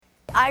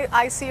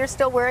I see you're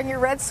still wearing your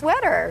red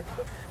sweater.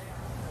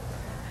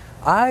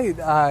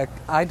 I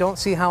don't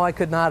see how I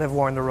could not have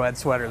worn the red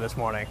sweater this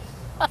morning.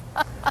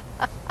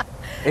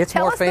 It's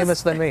more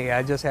famous than me.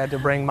 I just had to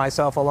bring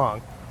myself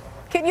along.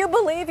 Can you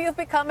believe you've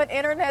become an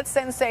internet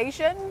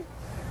sensation?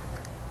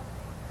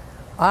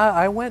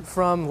 I went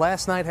from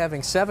last night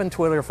having 7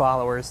 Twitter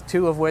followers,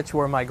 2 of which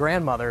were my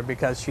grandmother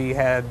because she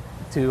had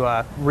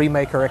to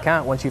remake her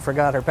account when she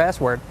forgot her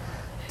password,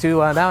 to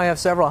now I have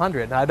several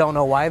hundred. I don't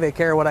know why they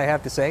care what I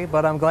have to say,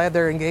 but I'm glad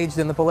they're engaged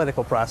in the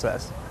political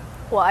process.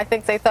 Well, I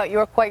think they thought you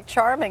were quite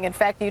charming. In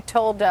fact, you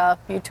told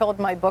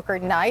my booker,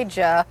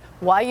 Nija,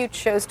 why you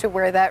chose to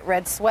wear that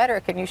red sweater.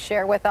 Can you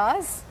share with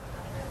us?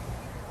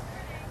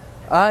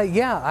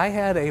 Yeah, I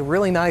had a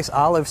really nice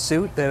olive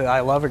suit that I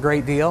love a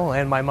great deal,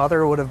 and my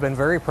mother would have been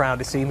very proud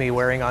to see me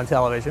wearing on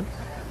television.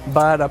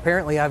 But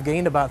apparently I've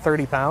gained about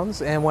 30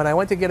 pounds, and when I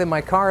went to get in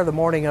my car the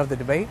morning of the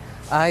debate,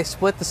 I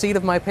split the seat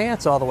of my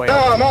pants all the way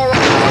up.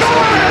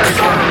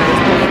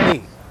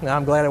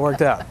 I'm glad it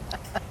worked out.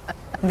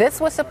 This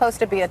was supposed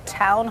to be a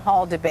town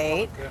hall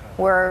debate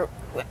where,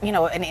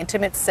 an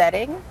intimate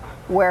setting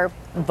where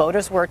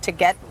voters were to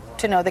get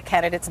to know the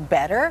candidates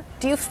better.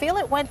 Do you feel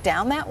it went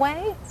down that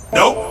way?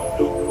 Nope.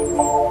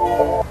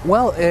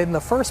 Well, in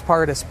the first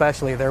part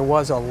especially, there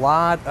was a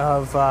lot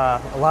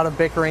of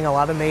bickering, a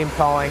lot of name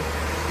calling,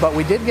 but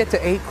we did get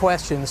to 8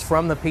 questions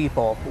from the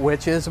people,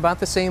 which is about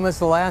the same as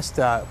the last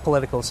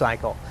political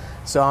cycle.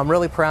 So I'm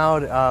really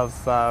proud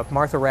of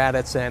Martha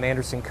Raddatz and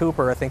Anderson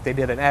Cooper. I think they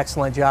did an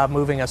excellent job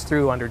moving us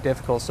through under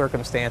difficult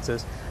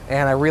circumstances,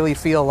 and I really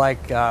feel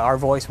like our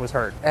voice was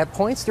heard. At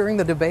points during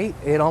the debate,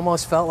 it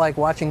almost felt like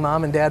watching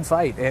Mom and Dad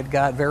fight. It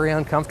got very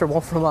uncomfortable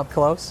from up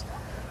close,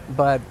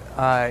 but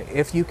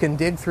if you can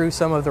dig through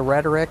some of the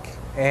rhetoric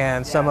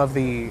and some of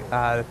the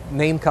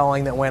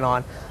name-calling that went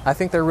on, I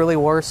think there really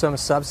were some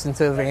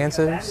substantive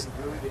answers.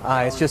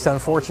 It's just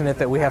unfortunate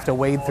that we have to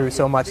wade through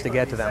so much to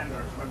get to them.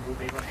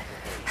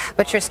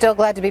 But you're still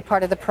glad to be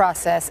part of the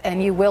process,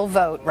 and you will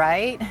vote,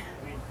 right?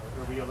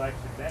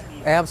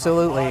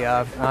 Absolutely.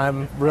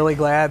 I'm really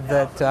glad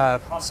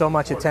that so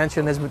much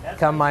attention has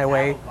come my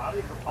way.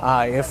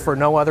 If for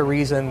no other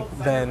reason,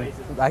 then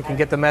I can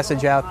get the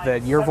message out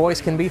that your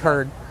voice can be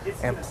heard,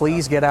 and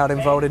please get out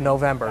and vote in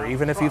November.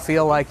 Even if you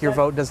feel like your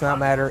vote does not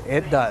matter,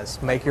 it does.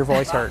 Make your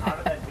voice heard.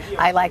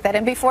 I like that.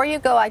 And before you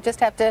go, I just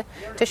have to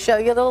show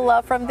you a little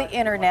love from the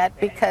internet,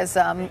 because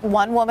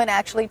one woman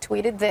actually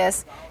tweeted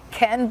this: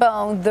 Ken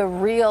Bone, the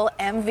real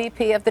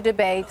MVP of the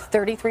debate,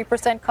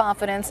 33%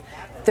 confidence,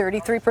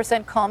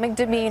 33% calming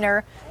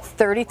demeanor,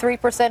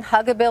 33%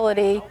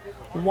 huggability,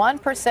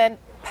 1%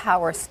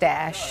 power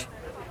stash.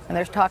 And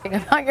they're talking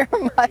about your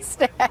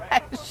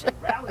mustache.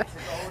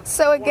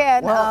 So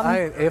again...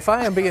 Well, if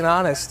I am being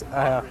honest,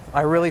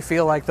 I really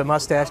feel like the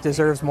mustache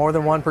deserves more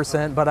than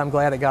 1%, but I'm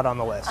glad it got on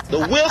the list.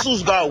 The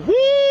whistles got woo!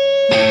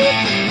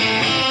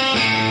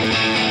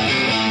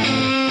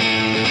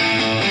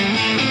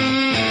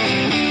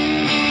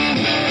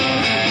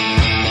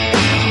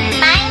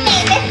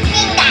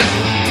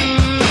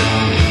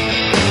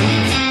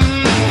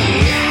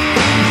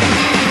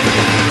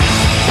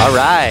 All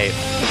right.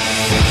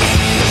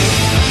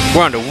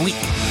 We're on to week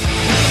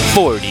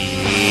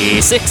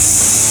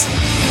 46,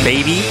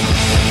 baby.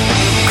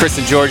 Chris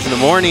and George in the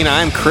morning.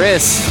 I'm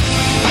Chris.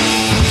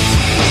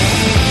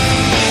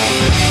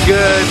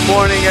 Good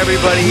morning,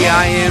 everybody.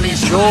 I am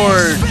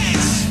George.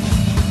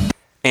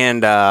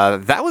 And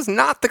that was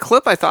not the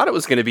clip I thought it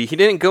was going to be. He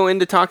didn't go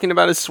into talking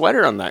about his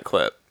sweater on that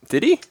clip,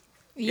 did he?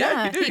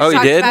 Yeah, he did. He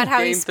talked did? about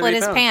how he split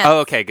his pants. Oh,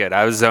 okay, good.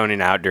 I was zoning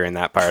out during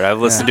that part. I've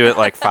listened to it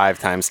like 5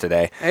 times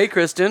today. Hey,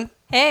 Kristin.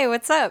 Hey,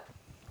 what's up?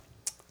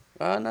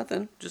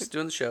 Nothing. Just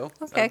doing the show.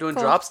 Okay, I'm doing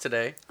cool. drops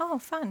today. Oh,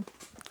 fun.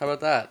 How about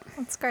that?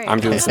 That's great. I'm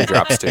doing some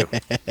drops too.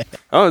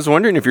 Oh, I was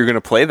wondering if you were going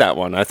to play that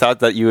one. I thought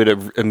that you would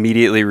have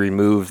immediately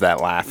removed that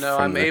laugh. No,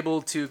 I'm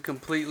able to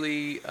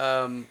completely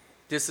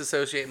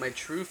disassociate my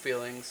true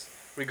feelings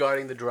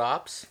regarding the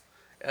drops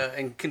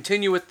and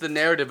continue with the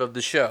narrative of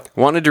the show.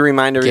 Wanted to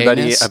remind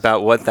everybody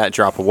about what that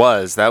drop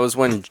was. That was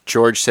when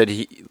George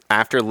said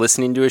after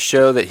listening to a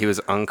show that he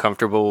was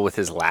uncomfortable with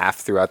his laugh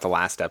throughout the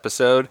last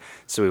episode.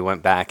 So we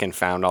went back and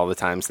found all the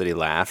times that he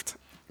laughed.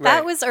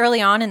 That was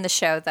early on in the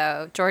show,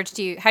 though. George,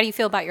 how do you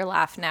feel about your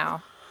laugh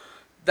now?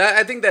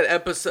 I think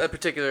that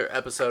particular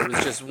episode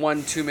was just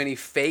one too many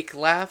fake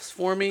laughs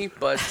for me,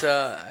 but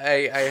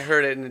I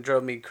heard it and it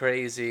drove me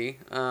crazy.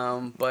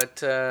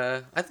 But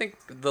I think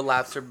the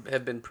laughs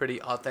have been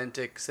pretty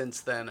authentic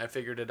since then. I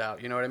figured it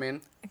out. You know what I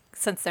mean?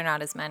 Since they're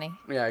not as many.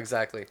 Yeah,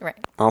 exactly. Right.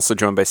 Also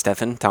joined by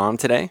Stefan Thom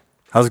today.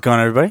 How's it going,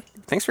 everybody?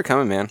 Thanks for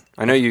coming, man.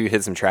 I know you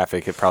hit some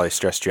traffic. It probably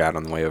stressed you out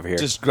on the way over here.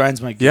 Just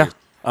grinds my gears. Yeah.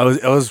 I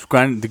was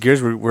grinding. The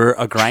gears were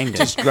a grinding.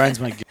 Just grinds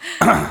my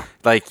gears.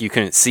 Like you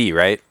couldn't see,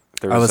 right?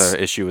 There was an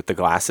issue with the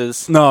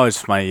glasses. No,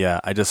 it's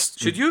I just.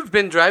 Should you have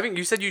been driving?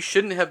 You said you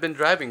shouldn't have been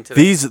driving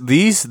today.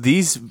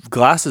 These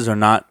glasses are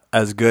not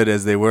as good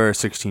as they were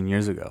 16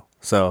 years ago.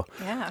 So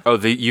Yeah. Oh,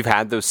 you've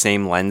had those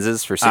same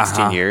lenses for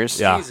 16 years?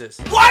 Yeah. Jesus.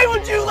 Why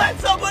would you let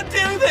someone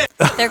do this?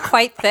 They're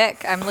quite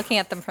thick. I'm looking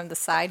at them from the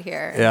side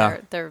here. And Yeah.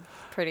 They're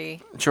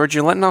pretty. George,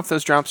 you're letting off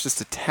those drops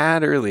just a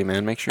tad early,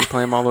 man. Make sure you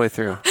play them all the way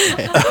through.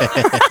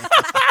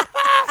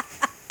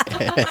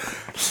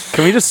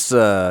 Can we just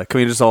all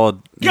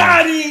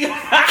Got him!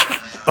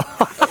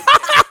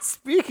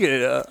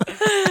 speaking of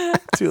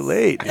too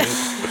late, dude.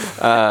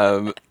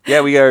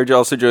 Yeah, we are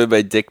also joined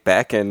by Dick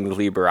Beck and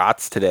Lee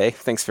Barats today.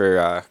 Thanks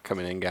for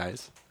coming in,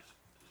 guys.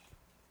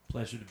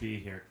 Pleasure to be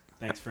here.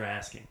 Thanks for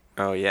asking.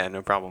 Oh, yeah,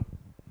 no problem.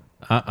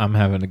 I'm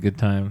having a good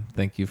time.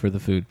 Thank you for the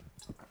food.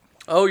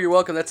 Oh, you're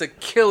welcome. That's a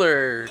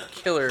killer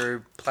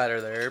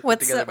platter there. put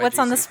together by What's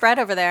on the JC. spread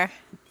over there?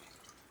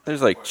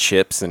 There's like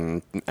chips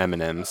and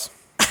M&Ms.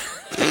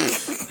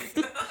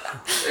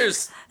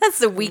 There's That's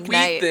the wheat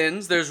weeknight.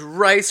 thins. There's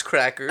rice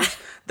crackers.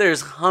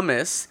 There's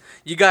hummus.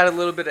 You got a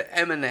little bit of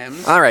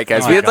M&Ms. All right,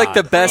 guys. Oh we my had like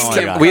the God. best. Oh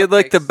my God. We had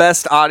like the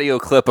best audio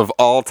clip of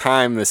all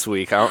time this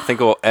week. I don't think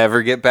it will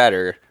ever get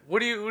better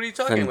What are you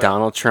talking than about?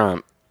 Donald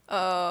Trump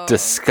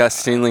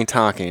disgustingly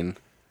talking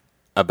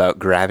about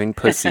grabbing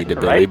pussy to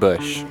Billy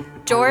Bush.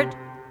 George,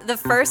 the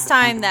first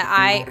time that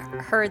I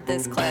heard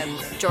this clip,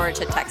 George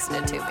had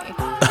texted it to me.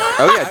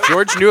 Oh yeah,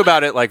 George knew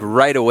about it like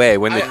right away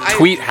when the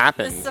tweet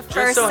happened. This is the Just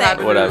first so thing.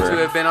 happened Whatever. to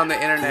have been on the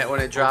internet when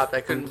it dropped.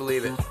 I couldn't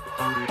believe it.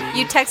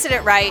 You texted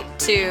it right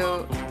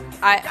to.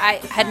 I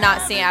had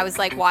not seen it. I was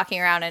like walking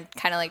around and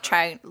kind of like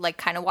trying, like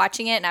kind of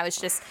watching it, and I was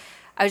just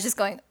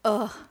going,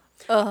 ugh.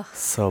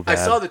 So bad. I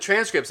saw the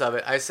transcripts of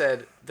it. I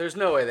said, "There's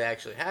no way they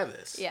actually have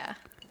this." Yeah.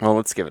 Well,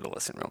 let's give it a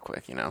listen real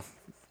quick,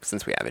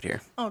 since we have it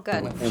here. Oh,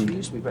 good.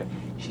 And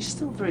she's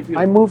still very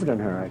beautiful. I moved on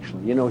her,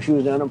 actually. You know, she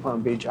was down in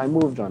Palm Beach. I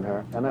moved on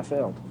her, and I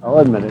failed. I'll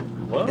admit it.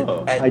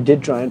 Whoa. I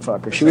did try and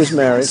fuck her. She was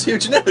married.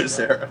 Huge news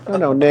there.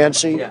 No,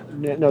 Nancy. Yeah.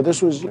 No,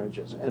 this was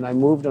marriages. And I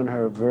moved on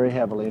her very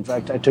heavily. In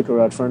fact, I took her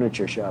out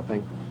furniture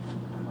shopping.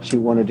 She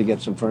wanted to get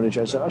some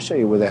furniture. I said, I'll show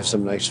you where they have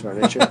some nice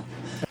furniture.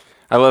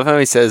 I love how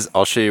he says,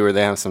 "I'll show you where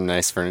they have some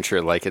nice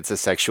furniture," like it's a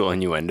sexual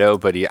innuendo,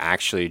 but he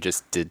actually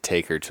just did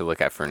take her to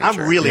look at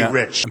furniture. I'm really Yeah.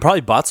 rich. And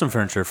probably bought some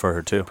furniture for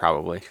her too.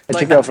 Probably. I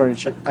took out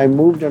furniture. I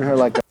moved on her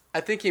like a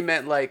I think he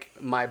meant like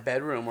my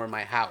bedroom or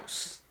my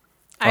house.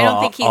 I don't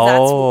think he's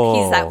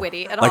that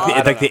witty at like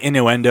all. the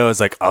innuendo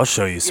is like, I'll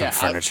show you some Yeah,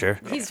 furniture,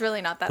 He's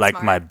really not that like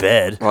smart. my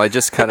bed. Well, I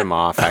just cut him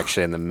off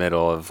actually in the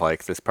middle of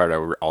like this part I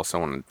also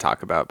wanted to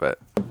talk about, but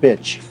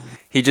bitch.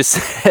 he just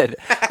said,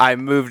 "I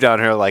moved on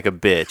her like a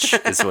bitch,"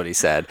 is what he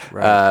said.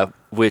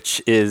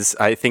 Which is,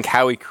 I think,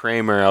 Howie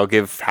Kramer. I'll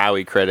give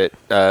Howie credit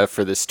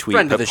for this tweet,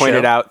 Friend of but the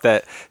pointed show. out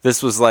that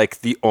this was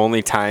like the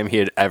only time he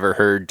had ever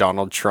heard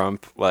Donald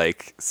Trump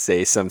like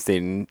say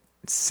something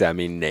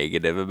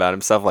semi-negative about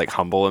himself, like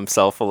humble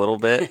himself a little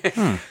bit.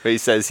 But he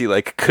says he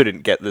like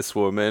couldn't get this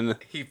woman.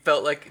 He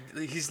felt like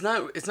it's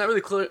not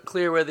really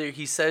clear whether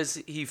he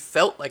says he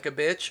felt like a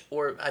bitch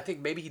or I think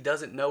maybe he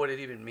doesn't know what it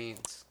even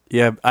means.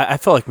 Yeah, I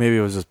felt like maybe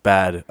it was just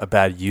a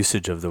bad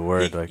usage of the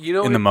word, like you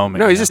know, in the moment.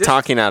 No, he's you know? just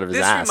talking out of his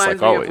This ass,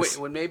 reminds like me always. of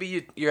when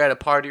maybe you're at a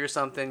party or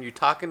something, you're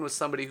talking with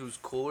somebody who's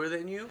cooler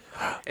than you,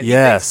 and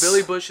Yes. he thinks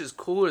Billy Bush is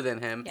cooler than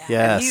him,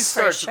 Yeah. and he Yes.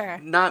 starts sure.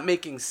 not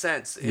making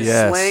sense. His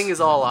Yes. slang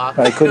is all off.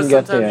 I couldn't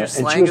get Sometimes there. your And she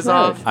slang was is married.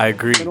 off. I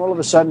agree. And all of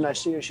a sudden, I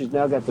see her. She's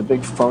now got the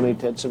big phony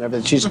tits and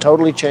everything. She's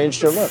totally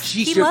changed her look.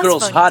 He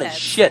loves phony tits.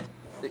 shit.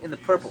 In the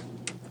purple.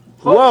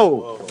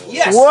 Whoa!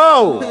 Yes.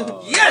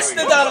 Whoa! Yes,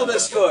 the Donald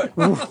has scored.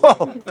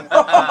 Whoa!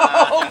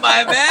 Oh,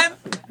 my man.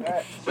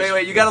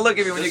 Wait, you got to look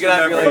at me when you get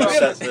out of your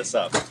sets this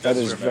up. That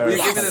is very.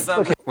 Give me the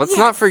thumb. Let's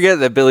not forget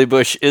that Billy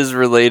Bush is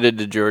related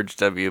to George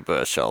W.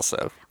 Bush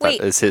also. Wait.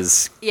 That is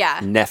his Yeah.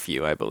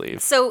 nephew, I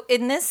believe. So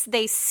in this,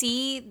 they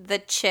see the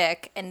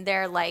chick and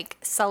they're like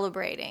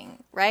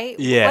celebrating, right?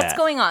 Yeah. What's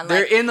going on?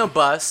 They're Like, in the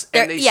bus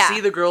and They're- they yeah. see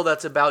the girl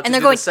that's about to And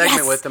they're do going, the segment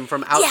 "Yes, with them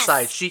from yes."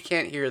 outside. She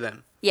can't hear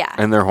them. yeah,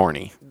 And they're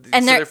horny.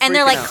 and So they're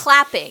freaking like out.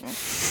 clapping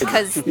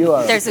because You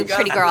are. there's a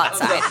pretty girl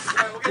outside.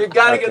 You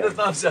got to get the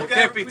thumbs up.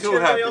 Can't be too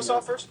happy.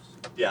 First?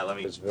 Yeah, let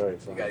me. It's very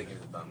funny. Got to give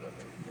the thumbs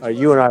up.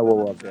 You and I will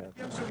walk there.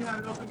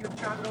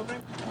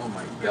 Oh,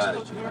 my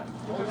God.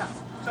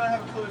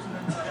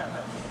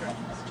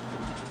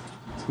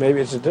 Maybe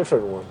it's a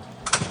different one.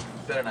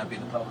 Better not be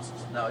the publicist.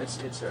 No, it's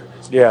her.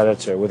 Yeah,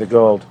 that's her with the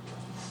gold.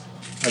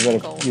 I better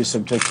Gold. use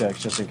some Tic Tacs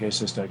just in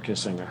case I start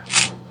kissing her.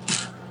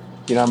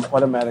 You know, I'm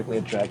automatically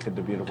attracted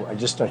to beautiful. I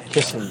just start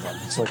kissing them.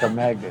 It's like a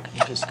magnet.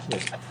 You just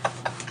kiss.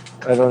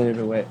 I don't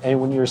even wait.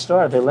 And when you're a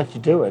star, they let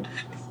you do it.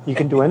 You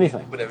can do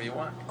anything. Whatever you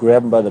want.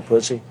 Grab them by the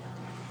pussy.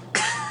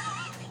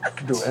 You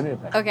can do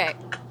anything. Okay.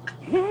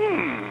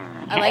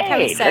 I like how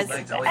he says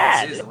Legs, all you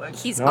can see is the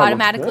legs. he's No, it looks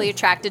automatically good.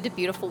 attracted to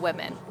beautiful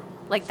women.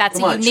 Like that's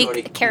Come a on, unique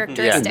shorty.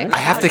 characteristic. I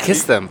have to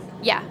kiss them.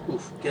 Yeah.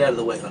 Oof, get out of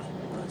the way, honey.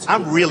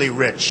 I'm really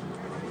rich.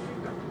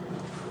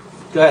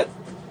 Go ahead.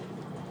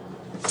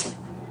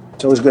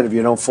 It's always good if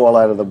you don't fall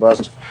out of the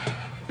bus.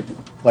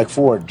 Like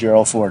Ford,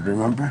 Gerald Ford,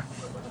 remember?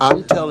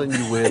 I'm telling you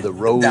where the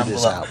road Down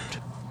is below. out.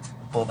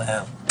 Pull the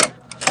helm.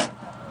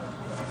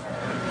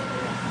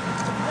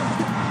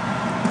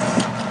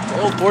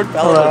 old Ford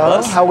fell on the Hello,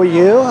 bus. how are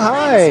you?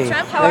 Hi.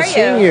 Trump, how Nice are you?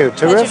 seeing you.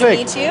 Pleasure to Terrific.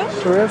 meet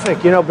you.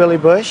 Terrific. You know Billy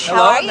Bush?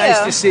 How are you?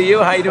 Nice to see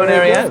you. How you doing,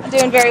 Ariane? I'm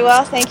doing very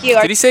well, thank you.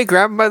 Did he say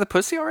grab him by the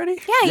pussy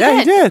already? Yeah,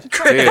 he did.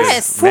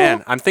 Dude,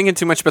 man, I'm thinking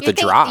too much about the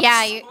drops.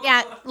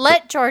 Yeah.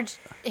 Let George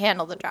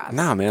handle the drops.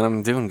 Nah, man,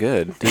 I'm doing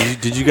good.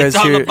 Did you guys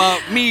hear?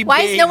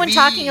 Why is no one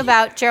talking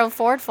about Gerald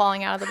Ford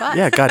falling out of the bus?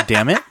 Yeah, god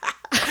damn it.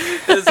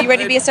 Are you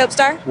ready to be a soap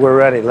star? We're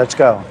ready. Let's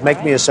go.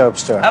 Make me a soap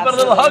star. How about a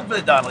little hug for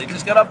the Donald? He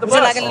just got off the Would you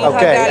bus. like a little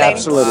hug, Okay, darling?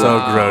 absolutely. So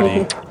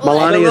grody.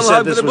 Melania A said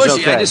hug this for the was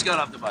bushy. I okay. just got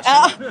off the bus.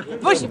 Oh,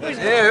 Bushy.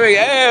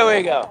 There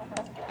we go.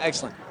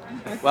 Excellent.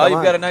 Well,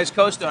 you've got a nice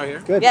co-star here.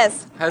 Good.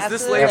 yes. Has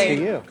this absolutely. After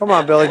you. Come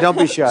on, Billy. Don't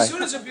be shy.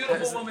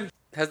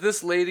 Has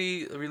this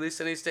lady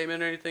released any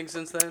statement or anything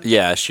since then?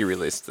 Yeah, she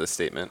released the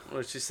statement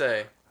What did she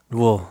say?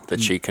 Well, that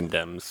she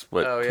condemns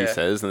what Oh, he yeah.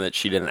 says and that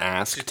she didn't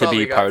ask She to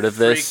probably be got part of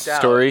this freaked out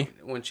story.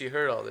 when she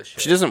heard all this shit.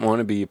 She doesn't want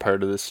to be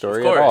part of this story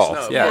Of course, at all.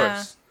 no, of yeah.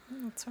 course.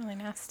 That's really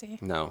nasty.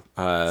 No.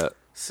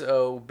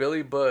 So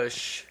Billy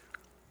Bush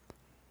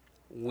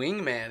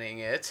wingmanning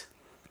it.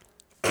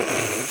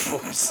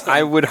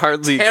 I would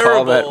hardly call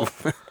Terrible.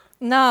 that.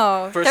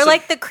 No, For they're some-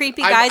 like the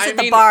creepy guys at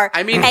the mean- bar,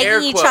 I mean, air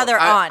egging each quote. other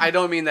on. I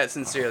don't mean that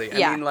sincerely.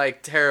 Yeah. I mean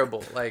like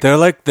terrible. Like they're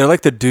like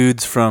the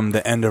dudes from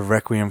the end of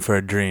Requiem for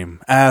a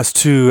Dream. Ass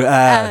to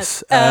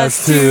ass,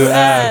 ass to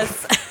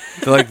ass.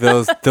 They're like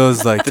those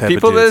like The type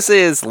people of that dudes.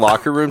 say is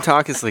locker room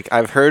talk is like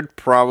I've heard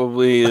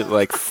probably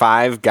like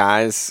 5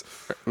 guys,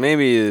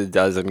 maybe a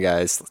dozen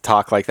guys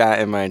talk like that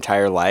in my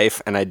entire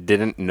life, and I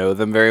didn't know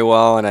them very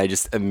well, and I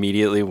just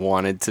immediately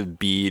wanted to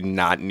be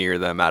not near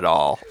them at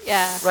all.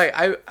 Yeah.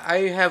 Right. I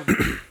have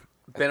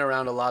been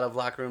around a lot of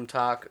locker room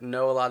talk,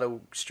 know a lot of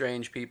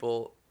strange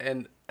people,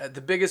 and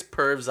the biggest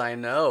pervs I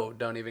know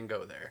don't even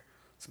go there.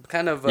 It's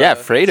kind of Yeah,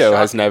 Fredo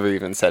has shocking. never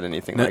even said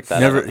anything like that.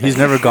 Never, he's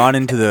never gone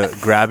into the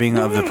grabbing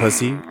of the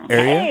pussy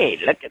area. Hey,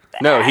 look at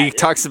that. No, he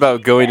talks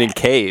about going in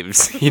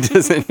caves. He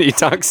doesn't. He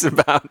talks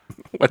about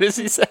what does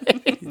he say?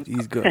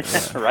 He's good.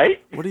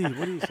 Right? What do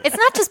you say? It's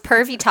not just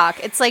pervy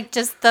talk. It's like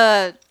just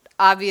the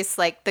obvious,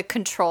 like the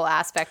control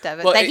aspect of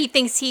it. Well, that he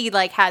thinks he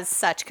like has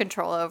such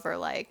control over.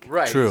 Like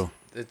Right. True.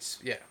 It's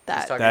That-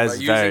 He's talking That about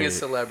is using very- a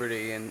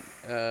celebrity and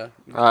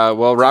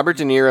Well, Robert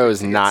De Niro is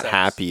to get not sex.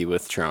 happy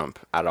with Trump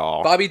at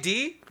all. Bobby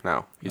D.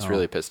 No, he's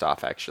really pissed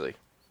off actually.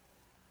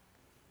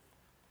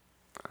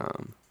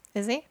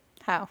 is he?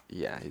 How?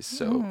 Yeah, he's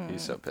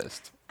so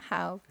pissed.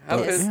 How How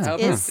pissed pissed- how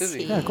is pissed is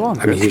he? he? Yeah, go on.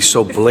 I mean, he's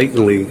so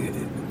blatantly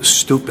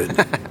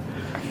stupid.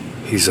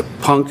 He's a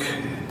punk.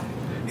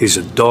 He's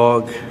a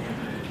dog.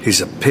 He's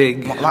a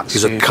pig.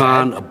 He's a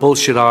con, a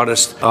bullshit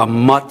artist, a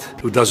mutt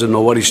who doesn't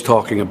know what he's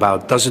talking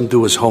about, doesn't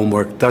do his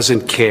homework,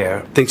 doesn't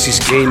care, thinks he's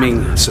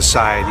gaming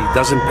society,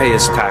 doesn't pay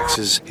his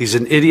taxes. He's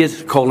an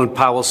idiot. Colin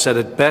Powell said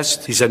it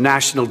best. He's a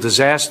national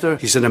disaster.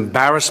 He's an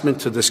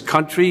embarrassment to this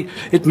country.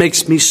 It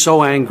makes me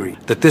so angry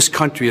that this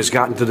country has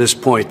gotten to this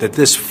point, that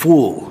this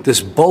fool,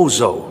 this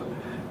bozo,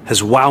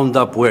 has wound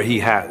up where he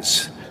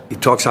has. He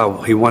talks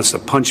how he wants to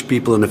punch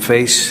people in the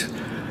face.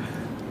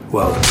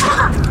 Well,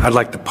 I'd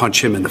like to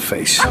punch him in the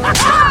face.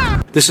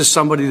 This is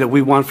somebody that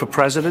we want for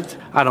president?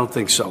 I don't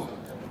think so.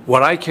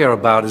 What I care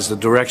about is the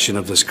direction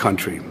of this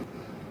country.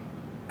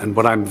 And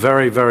what I'm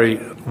very, very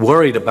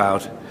worried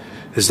about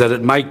is that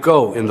it might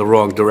go in the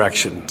wrong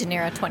direction De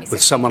Niro 26.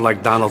 with someone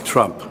like Donald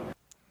Trump.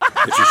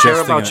 If you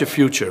care about your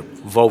future,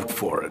 vote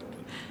for it.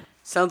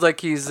 Sounds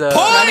like he's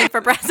running for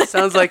president.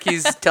 sounds like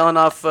he's telling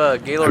off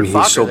Gaylord I mean,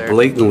 Fokker he's so there.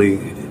 blatantly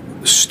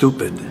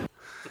stupid.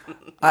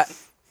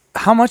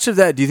 How much of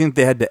that do you think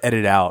they had to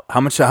edit out? How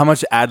much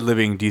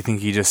ad-libbing do you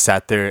think he just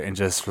sat there and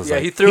just was Yeah,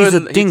 like, he threw he's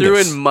in- a he threw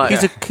dingus. in mud.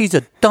 He's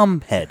a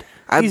dumbhead.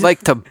 I'd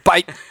like to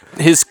bite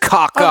his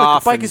cock I'd like to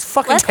off bite and his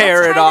fucking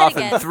tear it try that off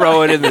again. and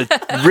throw it in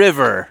the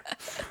river.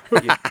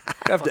 You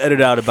have to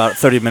edit out about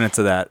 30 minutes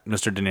of that,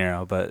 Mr. De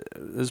Niro, but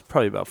there's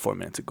probably about 4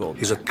 minutes of gold.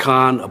 He's a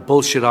con, a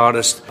bullshit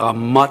artist, a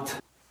mutt.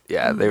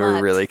 Yeah, they were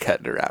Mutt. really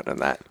cutting around on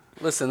that.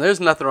 Listen,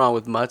 there's nothing wrong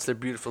with mutts. They're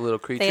beautiful little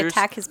creatures. They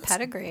attack his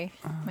pedigree.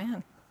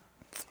 Man.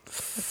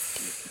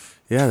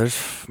 Yeah,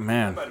 there's,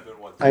 man.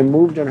 I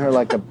moved on her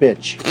like a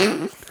bitch.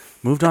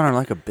 Moved on her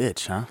like a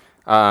bitch,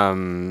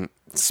 huh?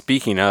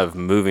 Speaking of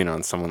moving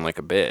on someone like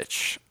a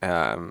bitch,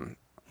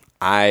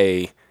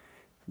 I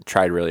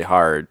tried really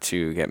hard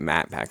to get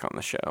Matt back on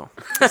the show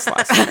this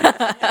last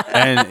night.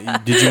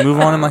 And did you move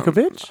on him like a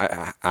bitch?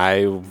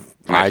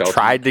 I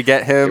tried to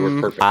get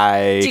him.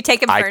 Did you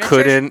take him I furniture?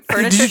 couldn't.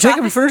 Did you take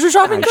him furniture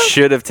shopping? I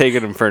should have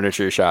taken him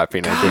furniture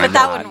shopping. I did But that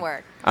not. wouldn't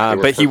work.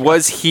 But he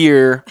was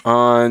here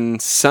on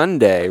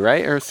Sunday,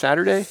 right? Or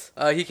Saturday?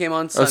 He came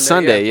on Sunday. Oh,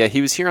 Sunday. Yeah, he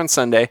was here on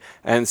Sunday.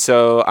 And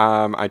so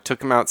I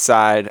took him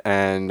outside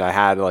and I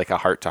had like a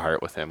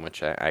heart-to-heart with him,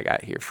 which I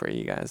got here for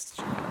you guys.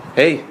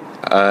 Hey,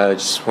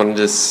 just wanted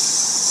to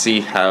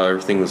see how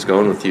everything was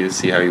going with you,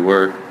 see how you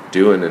were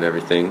doing and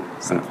everything,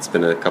 since it's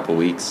been a couple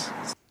weeks.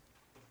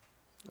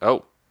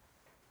 Oh,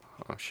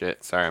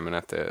 shit. Sorry, I'm going to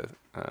have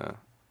to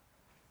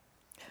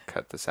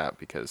cut this out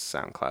because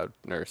SoundCloud,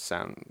 or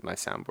my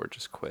soundboard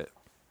just quit.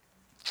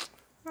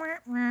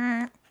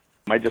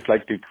 I just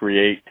like to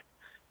create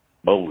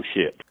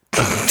Bullshit.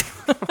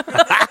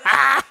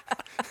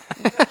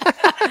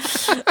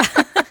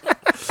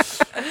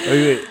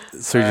 Wait.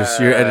 So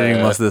you're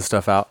editing most of this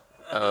stuff out?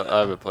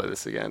 I would play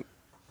this again.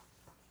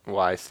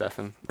 Why,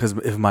 Stefan? Because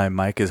if my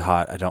mic is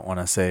hot, I don't want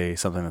to say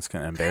something that's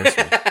going to embarrass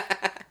me.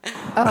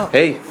 Oh.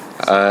 Hey,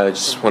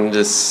 just wanted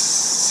to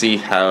see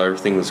how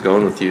everything was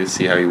going with you,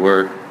 see how you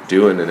were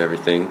doing and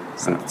everything.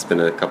 Since it's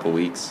been a couple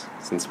weeks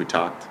since we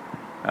talked.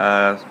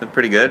 It's been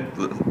pretty good.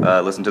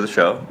 Listened to the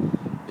show.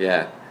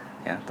 Yeah.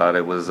 Yeah, thought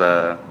it was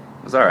all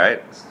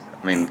right.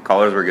 I mean,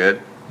 callers were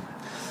good.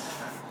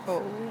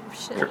 Oh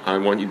shit! I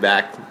want you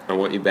back. I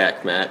want you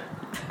back, Matt.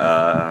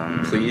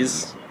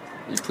 Please,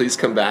 you please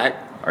come back.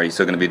 Are you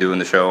still going to be doing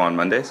the show on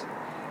Mondays?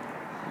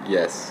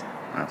 Yes.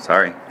 Oh,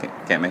 sorry,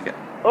 can't make it.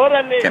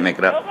 Can't make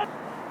it up.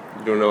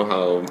 You don't know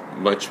how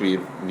much we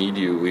need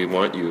you. We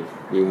want you.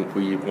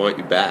 We want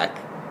you back.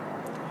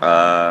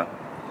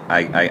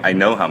 I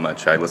know how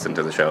much I listen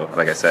to the show.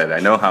 Like I said, I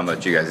know how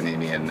much you guys need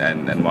me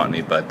and want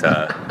me, but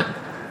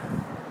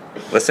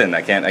listen,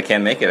 I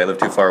can't make it. I live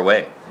too far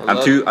away.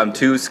 I'm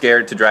too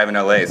scared to drive in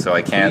LA, so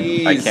I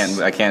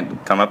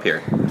can't come up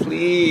here.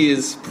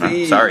 Please.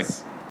 Sorry.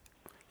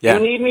 Yeah.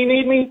 You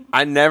need me?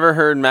 I never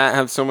heard Matt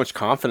have so much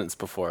confidence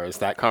before as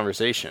that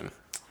conversation.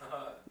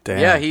 Damn.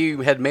 Yeah, he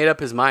had made up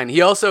his mind.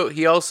 He also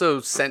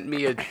sent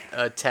me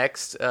a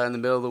text in the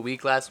middle of the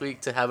week last week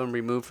to have him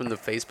removed from the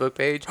Facebook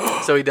page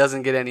so he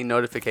doesn't get any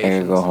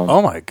notifications.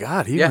 Oh my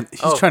God, he's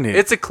trying to.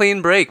 It's a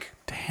clean break.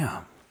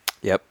 Damn.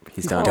 Yep,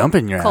 he's done.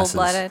 Dumping your asses.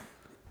 Cold-blooded.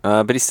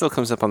 But he still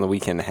comes up on the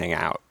weekend to hang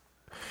out.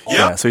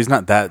 Yeah, so he's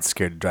not that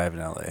scared to drive in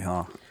LA,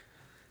 huh?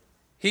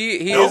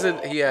 He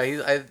isn't.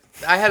 Yeah,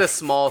 I had a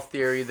small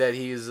theory that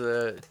he's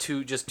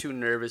too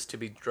nervous to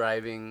be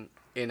driving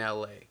in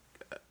LA.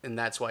 And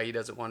that's why he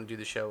doesn't want to do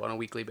the show on a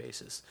weekly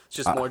basis. It's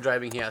just more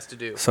driving he has to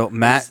do. So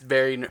Matt,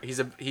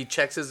 he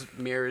checks his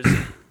mirrors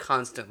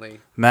constantly.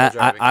 Matt,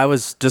 I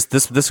was just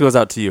this goes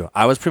out to you.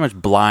 I was pretty much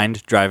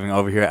blind driving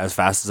over here as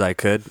fast as I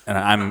could,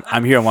 and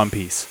I'm here in one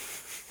piece.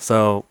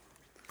 So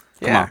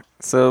come on.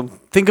 So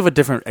think of a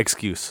different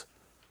excuse.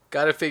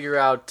 Got to figure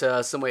out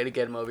some way to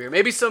get him over here.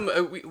 Maybe some.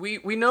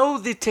 We know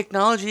the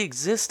technology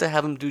exists to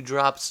have him do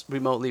drops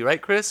remotely, right,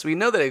 Chris? We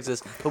know that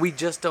exists, but we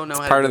just don't know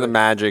how. Part to of do the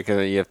magic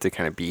that you have to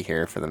kind of be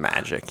here for the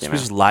magic. So we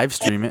just live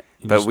stream it.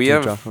 But we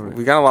got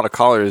a lot of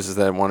callers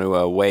that want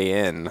to weigh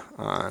in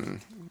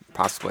on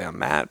possibly on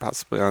Matt,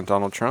 possibly on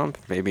Donald Trump.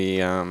 Maybe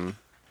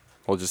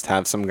we'll just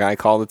have some guy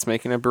call that's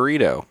making a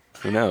burrito.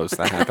 Who knows?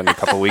 That happened a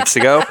couple weeks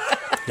ago.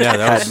 Yeah,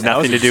 that had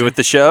nothing to do with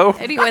the show.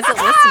 And he wasn't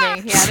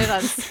listening. He had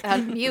it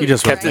on mute. He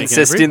just kept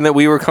insisting that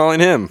we were calling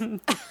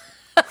him.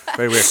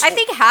 Very weird. I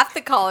think half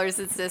the callers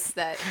insist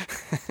that.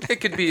 There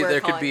could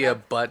be a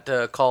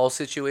butt call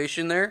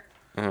situation there.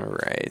 All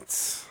right.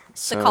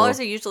 So, the callers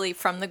are usually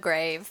from the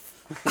grave.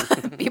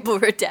 People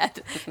who are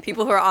dead.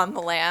 People who are on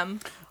the lam.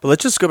 But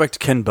let's just go back to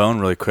Ken Bone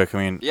really quick. I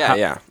mean,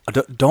 yeah.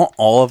 Don't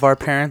all of our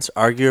parents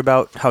argue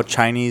about how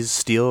Chinese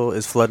steel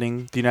is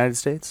flooding the United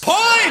States?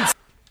 Points!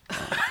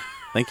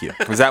 Thank you.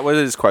 Was that what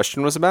his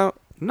question was about?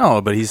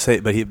 No, but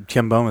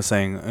Ken Bone was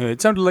saying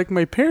it sounded like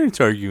my parents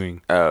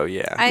arguing. Oh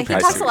yeah, he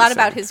talks a lot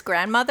about his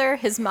grandmother,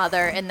 his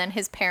mother, and then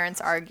his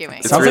parents arguing.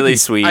 It's really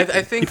sweet.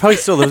 I think he probably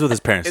still lives with his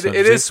parents. It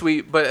is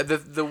sweet, but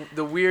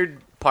the weird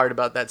part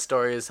about that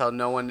story is how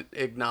no one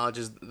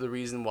acknowledges the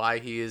reason why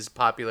he is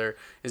popular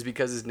is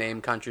because his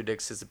name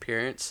contradicts his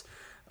appearance.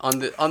 On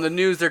the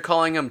news, they're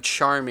calling him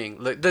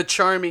charming, like the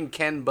charming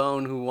Ken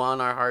Bone who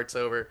won our hearts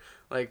over.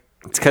 Like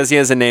it's because he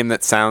has a name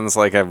that sounds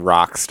like a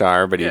rock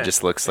star, but he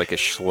just looks like a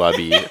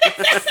schlubby,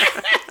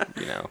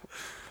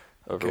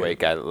 overweight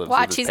guy that lives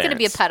with his he's going to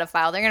be a parents.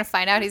 pedophile. They're going to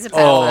find out he's a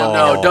pedophile.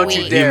 Oh no! Don't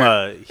you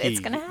dare!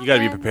 It's going to happen. You got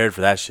to be prepared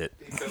for that shit.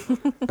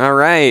 All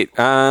right,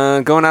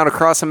 going out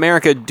across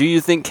America. Do you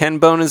think Ken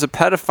Bone is a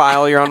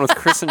pedophile? You're on with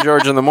Chris and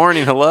George in the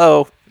morning.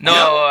 Hello. No,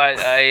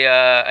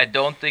 I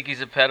don't think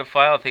he's a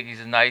pedophile. I think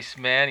he's a nice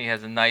man. He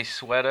has a nice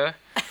sweater,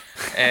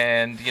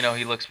 and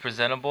he looks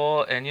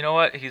presentable. And you know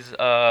what? He's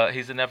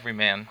an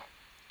everyman,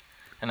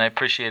 and I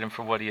appreciate him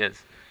for what he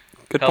is.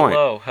 Good point.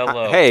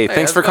 Hello. Hey,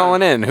 thanks for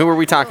calling in. Who are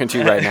we talking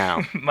to right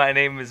now? My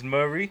name is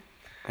Murray.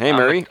 Hey,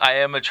 Murray. I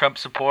am a Trump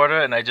supporter,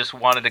 and I just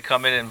wanted to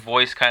come in and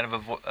voice have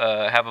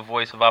a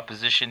voice of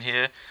opposition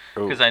here,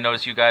 because I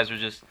noticed you guys were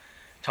just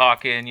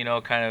talking,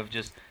 kind of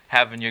just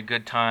having your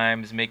good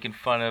times, making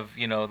fun of,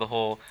 the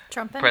whole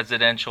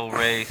presidential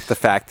race. The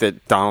fact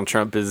that Donald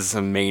Trump is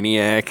a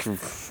maniac,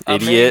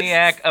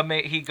 idiot. A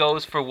maniac, he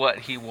goes for what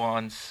he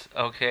wants,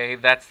 okay?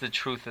 That's the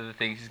truth of the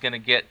thing. He's going to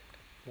get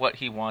what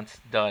he wants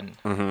done.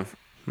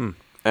 Mm-hmm.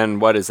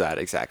 And what is that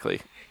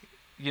exactly?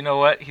 You know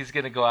what? He's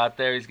going to go out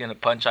there. He's going to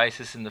punch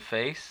ISIS in the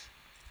face.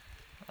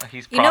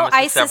 He's promised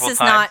it several ISIS is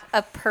times. not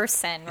a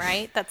person,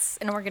 right? That's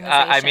an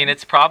organization.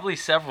 It's probably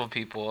several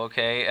people,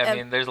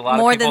 okay? There's a lot of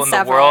more people than in the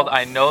several. world.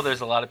 I know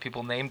there's a lot of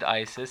people named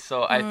ISIS,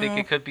 so I think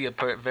it could be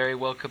very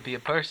well could be a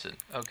person,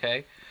 okay?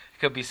 It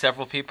could be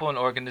several people, an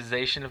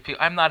organization of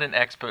people. I'm not an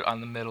expert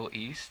on the Middle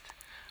East.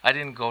 I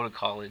didn't go to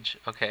college,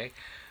 okay?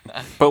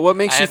 But what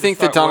makes you think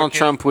that Donald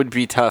Trump would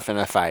be tough in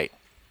a fight?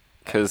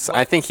 because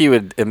I think he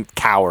would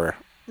cower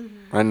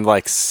and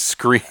like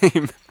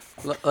scream.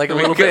 Like a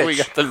little bitch. We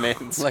got the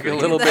man's like a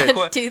little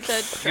bit.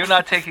 You're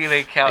not taking into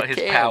account his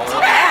power.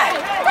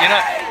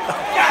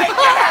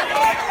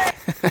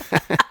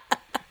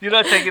 You're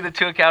not taking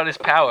into account his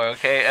power,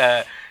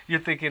 okay? You're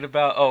thinking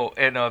about,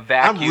 in a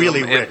vacuum. I'm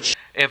really rich.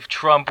 If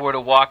Trump were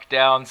to walk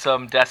down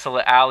some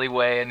desolate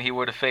alleyway and he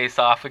were to face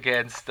off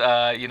against,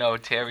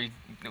 Terry,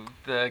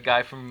 the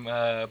guy from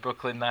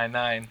Brooklyn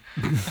Nine-Nine.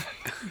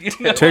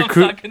 Terry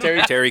Crews?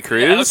 Terry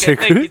Crews? Yeah, okay,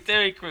 thank you,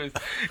 Terry Crews.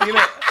 I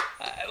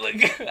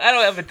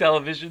don't have a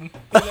television.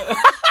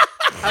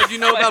 How do you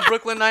know about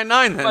Brooklyn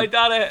Nine-Nine then? My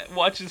daughter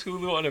watches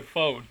Hulu on her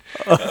phone.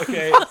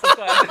 Okay,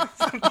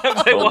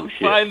 sometimes I walk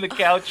behind the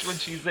couch when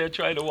she's there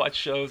trying to watch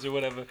shows or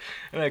whatever,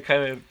 and I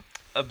kind of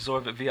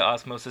absorb it via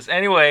osmosis.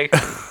 Anyway,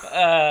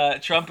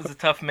 Trump is a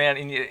tough man,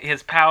 and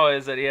his power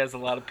is that he has a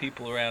lot of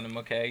people around him.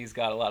 Okay, he's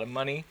got a lot of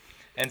money.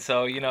 And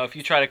so, if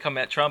you try to come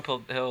at Trump,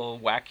 he'll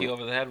whack you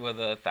over the head with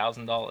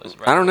 $1,000.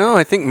 Right? I don't know.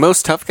 I think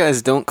most tough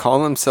guys don't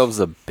call themselves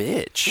a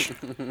bitch.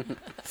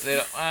 They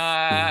don't,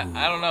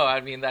 I don't know.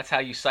 I mean, that's how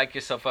you psych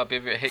yourself up.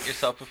 If you hit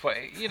yourself before,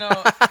 you're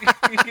not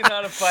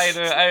a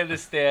fighter. I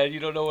understand.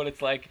 You don't know what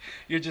it's like.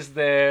 You're just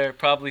there,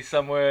 probably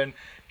somewhere in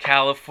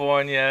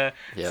California,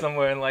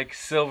 somewhere in like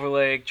Silver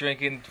Lake,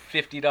 drinking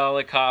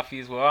 $50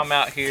 coffees, while I'm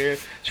out here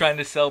trying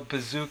to sell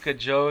Bazooka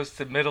Joes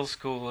to middle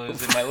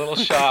schoolers in my little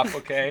shop.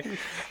 Okay.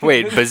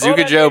 Wait,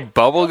 Bazooka Joe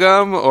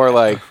bubblegum or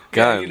like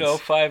guns?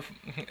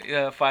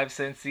 Yeah, 5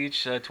 cents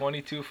each,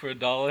 22 for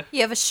 $1.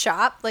 You have a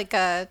shop like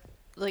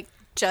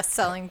just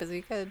selling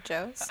Bazooka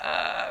Joes?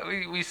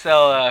 We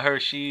sell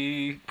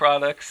Hershey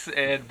products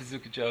and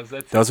Bazooka Joes.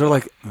 Those are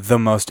like the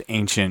most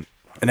ancient.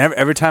 And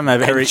every time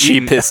I've ever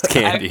cheapest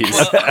candies.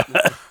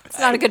 It's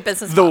not a good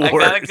business model. The I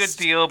got a good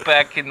deal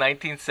back in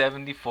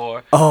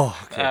 1974. Oh,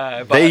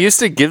 okay. They used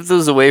to give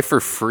those away for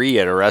free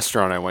at a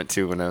restaurant I went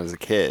to when I was a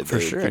kid. For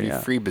sure, give you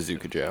free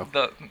Bazooka Joe.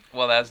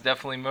 Well, that's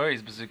definitely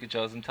Murray's Bazooka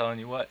Joes, I'm telling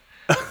you what.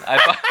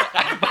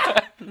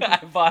 I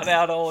bought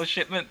out a whole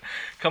shipment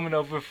coming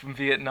over from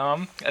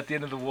Vietnam at the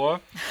end of the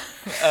war.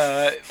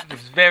 It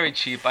was very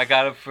cheap. I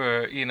got it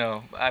for,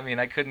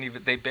 I couldn't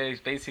even, they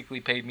basically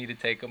paid me to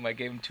take them. I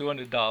gave them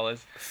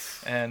 $200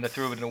 and I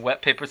threw it in a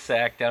wet paper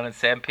sack down in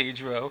San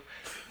Pedro,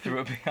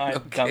 threw it behind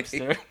the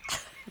dumpster.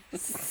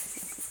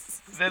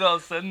 Then all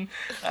of a sudden,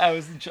 I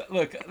was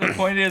look, the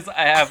point is,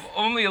 I have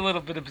only a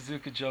little bit of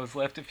Bazooka Joes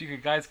left. If you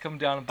could guys come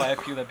down and buy a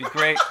few, that'd be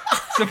great.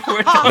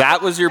 Support Trump.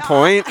 That was your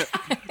point?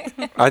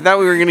 I thought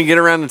we were going to get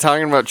around to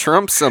talking about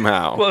Trump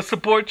somehow. Well,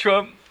 support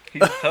Trump.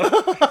 He's a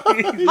tough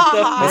man.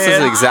 This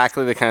is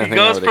exactly the kind of thing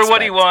I would expect. He goes for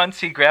what he wants.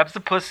 He grabs the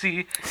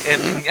pussy.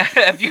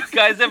 Have you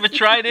guys ever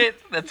tried it?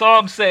 That's all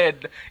I'm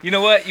saying. You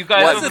know what? You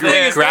guys over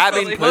there.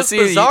 Grabbing the pussy?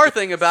 most bizarre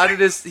thing about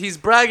it is he's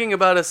bragging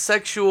about a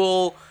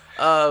sexual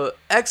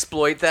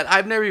exploit that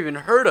I've never even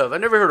heard of. I've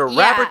never heard a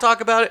rapper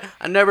talk about it.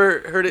 I never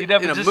heard it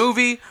in a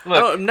movie.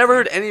 I've never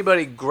heard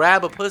anybody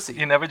grab a pussy.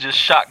 You never just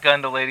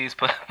shotgunned a lady's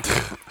pussy.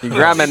 You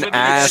grab an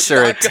ass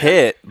or a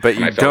tit, but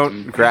you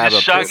don't grab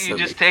a pussy. You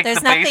just take the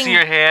base of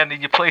your hand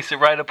and you place it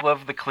right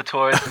above the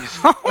clitoris. And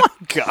oh my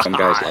God. Some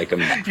guys like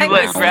them. You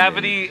let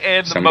gravity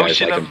and the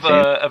motion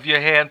of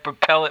your hand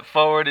propel it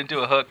forward into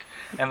a hook.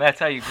 And that's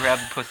how you grab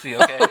the pussy,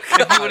 okay?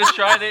 If you would have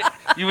tried it,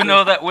 you would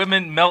know that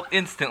women melt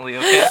instantly,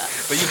 okay?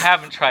 But you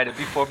haven't tried it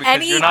before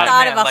because you're not a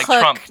man like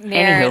Trump.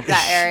 Near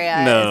that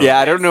area. No. Yeah,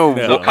 I don't know.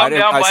 We'll come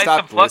down, buy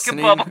some fucking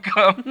listening. bubble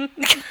gum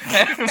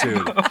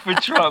for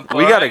Trump.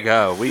 We gotta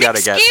go. We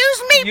gotta get.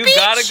 Excuse me, you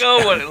gotta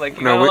go. What, like,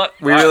 you no,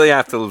 we really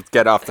have to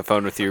get off the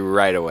phone with you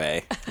right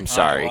away. I'm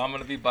sorry. Well, I'm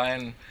gonna be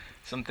buying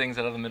some things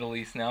out of the Middle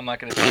East now. I'm not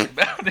going to talk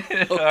about it.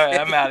 Okay. All right,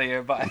 I'm out of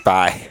here. Bye.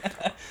 Bye.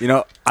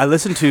 I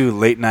listened to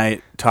late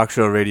night talk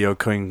show radio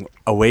coming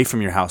away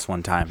from your house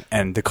one time,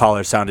 and the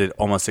caller sounded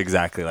almost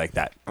exactly like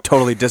that.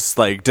 Totally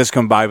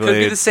discombobulated. Could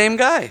be the same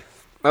guy.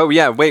 Oh,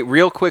 yeah. Wait,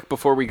 real quick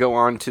before we go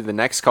on to the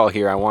next call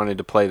here, I wanted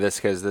to play this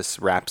because this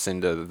wraps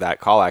into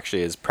that call,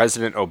 actually, is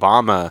President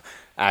Obama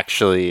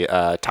actually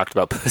talked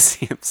about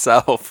pussy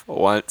himself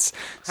once.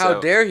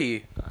 How dare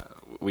he?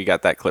 We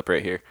got that clip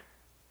right here.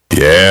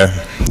 Yeah,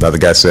 the other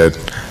guy said,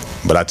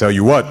 but I tell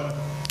you what,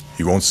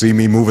 you won't see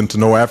me moving to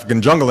no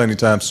African jungle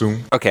anytime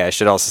soon. Okay, I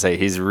should also say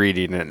he's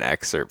reading an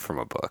excerpt from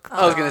a book.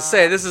 I was going to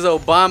say, this is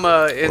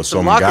Obama in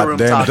some locker room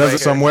goddamn talk desert right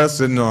somewhere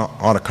sitting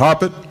on a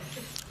carpet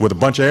with a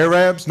bunch of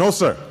Arabs? No,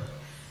 sir.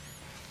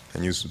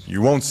 And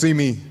you won't see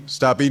me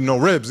stop eating no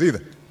ribs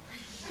either.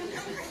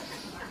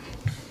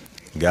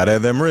 Gotta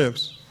have them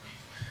ribs.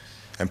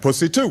 And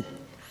pussy too.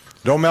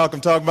 Don't Malcolm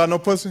talk about no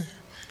pussy?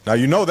 Now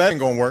you know that ain't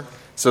gonna work.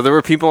 So there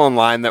were people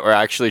online that were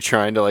actually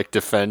trying to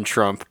defend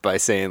Trump by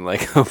saying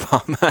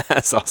Obama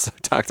has also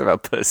talked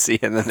about pussy,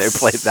 and then they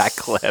played that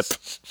clip.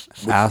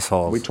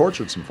 Assholes. We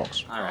tortured some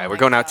folks. All right, we're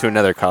going out to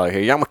another caller here.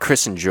 You're on with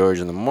Chris and George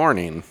in the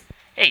morning.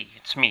 Hey,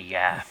 it's me,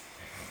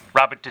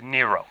 Robert De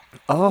Niro.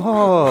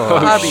 Oh,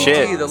 Bobby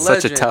shit! D, the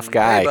Such legend. a tough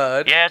guy. Hey,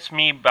 bud. Yeah, it's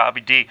me,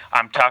 Bobby D.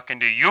 I'm talking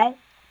to you.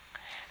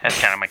 That's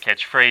kind of my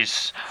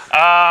catchphrase.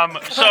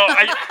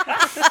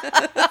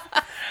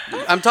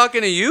 I'm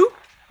talking to you?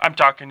 I'm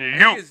talking to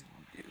you.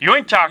 You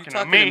ain't talking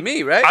to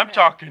me. Right? I'm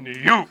talking to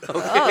you.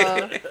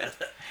 Okay.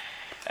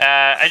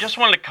 I just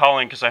wanted to call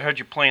in because I heard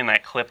you playing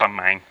that clip of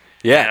mine.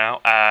 Yeah. You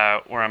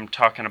know, where I'm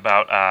talking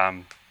about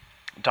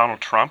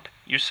Donald Trump.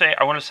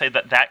 I want to say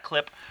that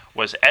clip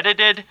was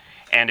edited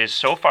and is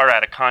so far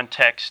out of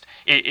context.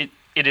 It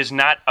is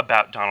not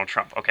about Donald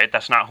Trump. Okay,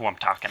 that's not who I'm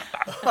talking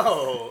about.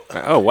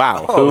 Oh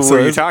wow. Who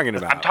are you talking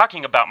about? I'm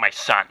talking about my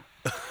son.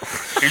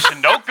 He's a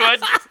no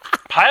good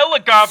pile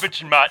of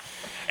garbage mutt.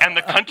 And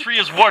the country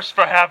is worse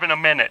for having a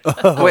minute.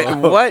 Wait,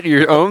 what?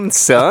 Your own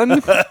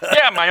son?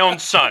 Yeah, my own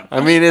son. I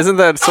mean, isn't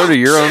that sort of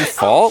your own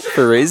fault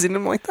for raising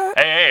him like that?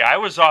 Hey, I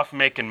was off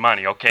making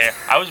money, okay?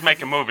 I was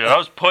making movies. I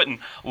was putting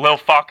Lil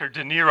Fokker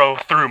De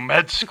Niro through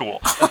med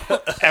school.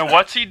 And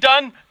what's he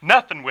done?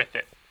 Nothing with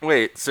it.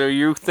 Wait, so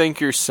you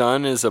think your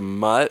son is a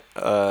mutt?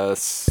 What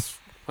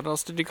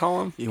else did you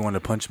call him? You want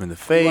to punch him in the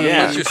face?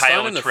 Punch your pile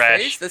son in of the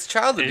trash. face? That's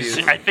child abuse.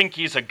 I think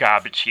he's a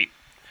garbage heap.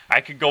 I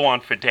could go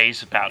on for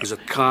days about He's it.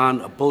 a con,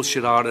 a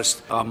bullshit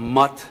artist, a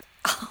mutt.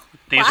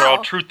 These are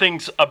all true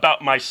things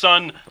about my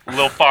son,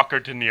 Lil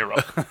Fokker De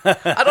Niro.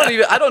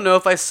 I don't know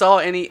if I saw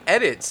any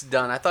edits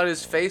done. I thought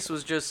his face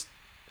was just.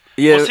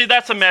 Yeah. Well, see,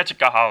 that's the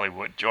magic of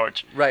Hollywood,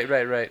 George. Right.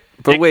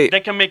 But wait.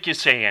 They can make you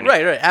say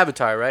anything. Right.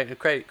 Avatar, right?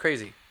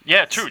 Crazy.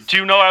 Yeah, true. Do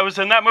you know I was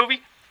in that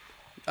movie?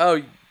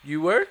 Oh, you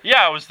were?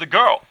 Yeah, I was the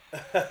girl.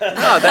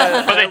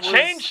 But they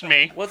changed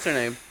me. What's her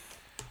name?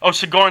 Oh,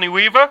 Sigourney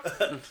Weaver?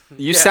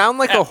 You sound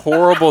like a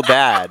horrible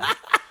dad.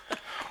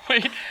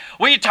 What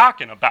are you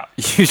talking about?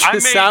 You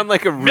just sound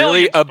like a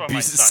really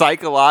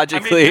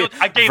psychologically,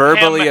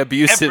 verbally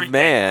abusive everything.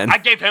 man. I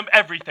gave him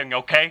everything,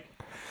 okay?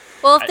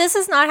 Well, if this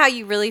is not how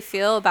you really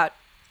feel about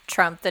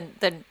Trump,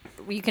 then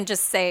you can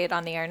just say it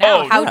on the air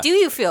now. How do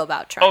you feel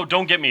about Trump? Oh,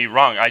 don't get me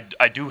wrong.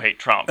 I do hate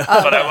Trump.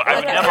 But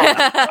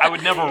I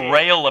would never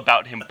rail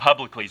about him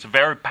publicly. He's a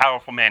very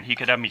powerful man. He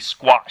could have me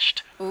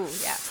squashed. Ooh,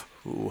 yeah.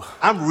 Ooh.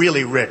 I'm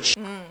really rich.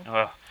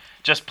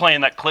 Just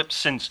playing that clip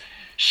sends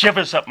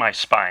shivers up my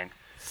spine.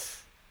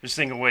 Just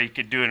thinking what he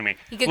could do to me.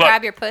 He could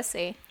grab your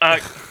pussy.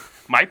 Grabbing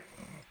my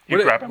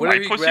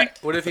pussy?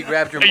 What if he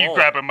grabbed your mole? Are you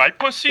grabbing my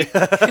pussy?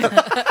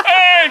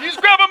 Hey, he's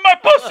grabbing my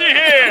pussy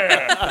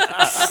here!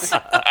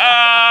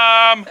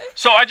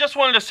 So I just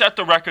wanted to set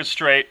the record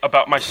straight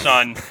about my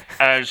son,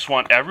 and I just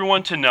want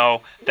everyone to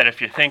know that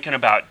if you're thinking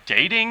about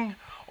dating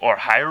or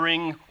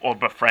hiring or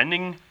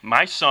befriending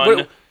my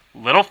son,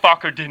 Little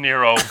Fokker De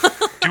Niro,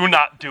 do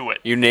not do it.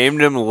 You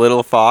named him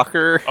Little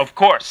Fokker? Of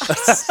course.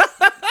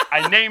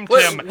 I named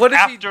him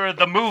after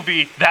the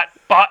movie that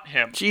bought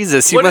him.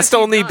 Jesus, he must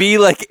only be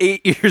like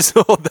 8 years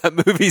old.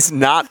 That movie's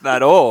not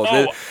that old.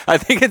 I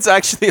think it's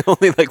actually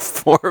only like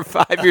 4 or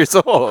 5 years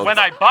old. When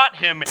I bought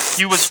him,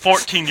 he was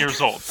 14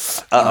 years old.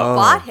 You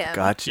bought him?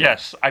 Gotcha.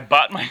 Yes, I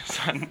bought my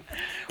son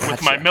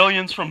with my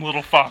millions from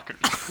Little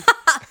Fokkers.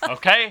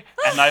 Okay?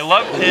 And I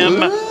loved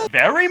him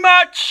very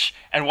much.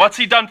 And what's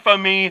he done for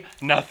me?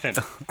 Nothing.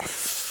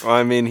 Well,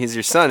 I mean, he's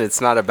your son.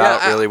 It's not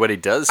about really what he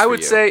does for you. I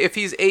would say if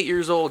he's 8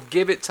 years old,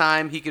 give it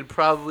time. He could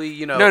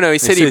probably, No, he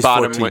said he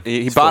bought him.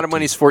 He bought him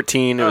when he's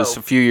 14. It was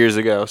a few years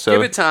ago. So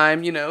give it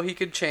time. He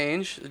could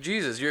change.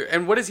 Jesus,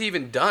 and what has he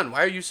even done?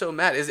 Why are you so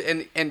mad?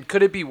 And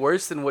could it be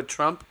worse than what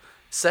Trump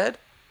said?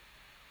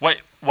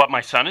 What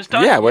my son has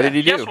done? Yeah, what did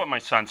he do? Guess what my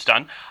son's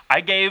done?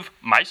 I gave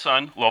my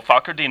son, Lil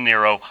Fokker De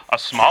Niro, a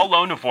small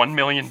loan of $1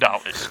 million.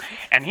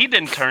 And he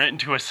didn't turn it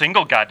into a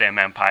single goddamn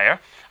empire.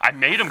 I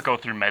made him go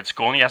through med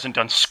school, and he hasn't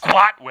done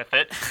squat with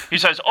it. He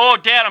says, "Oh,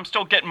 Dad, I'm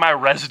still getting my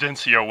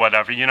residency or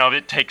whatever.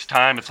 It takes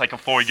time. It's like a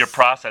 4-year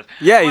process."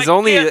 Yeah, he's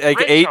only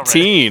like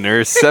 18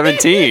 or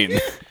 17.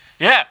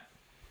 Yeah.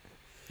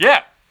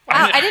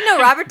 Wow, I didn't know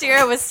Robert De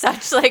Niro was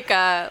such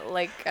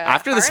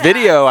After this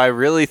video, I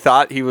really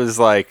thought he was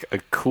like a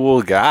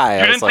cool guy.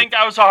 You didn't think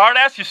I was a hard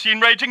ass? You seen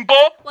Raging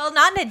Bull? Well,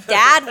 not in a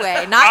dad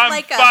way. Not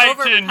like a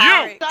fighting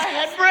overpowering. you. I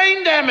had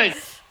brain damage.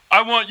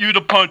 I want you to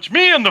punch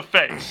me in the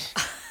face.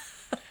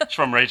 It's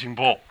from Raging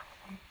Bull.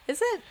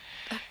 Is it?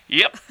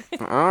 Yep.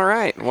 All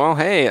right. Well,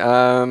 hey,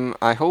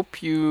 I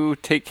hope you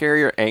take care of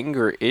your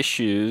anger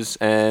issues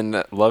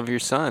and love your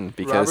son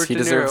because Robert he De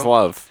deserves Niro.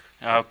 love.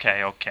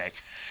 Okay.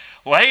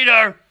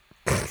 Later.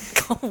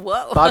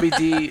 Whoa. Bobby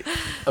D,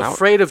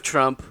 afraid of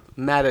Trump,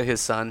 mad at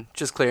his son,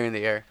 just clearing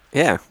the air.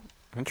 Yeah.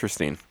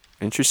 Interesting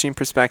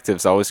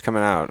perspectives always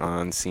coming out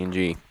on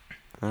C&G.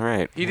 All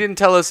right. He didn't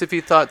tell us if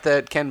he thought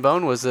that Ken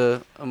Bone was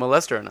a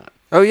molester or not.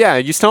 Oh, yeah.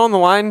 You still on the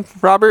line,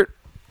 Robert?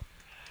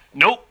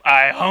 Nope,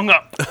 I hung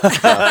up.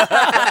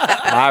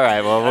 All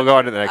right, well, we'll go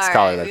on to the next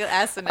caller then. We'll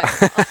ask the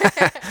next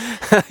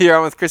one. You're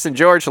on with Chris and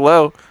George.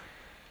 Hello.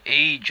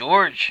 Hey,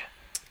 George.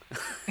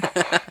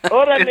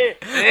 Orale.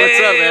 What's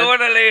up, man?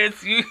 Orale,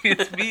 it's you.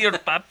 It's me, your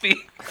papi.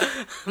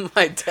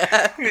 My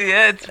dad?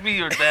 Yeah, it's me,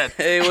 your dad.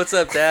 Hey, what's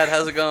up, Dad?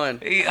 How's it going?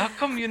 Hey, how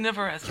come you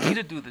never asked me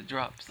to do the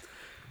drops?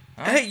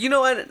 Huh? Hey, you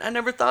know what? I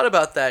never thought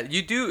about that.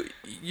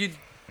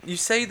 You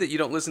say that you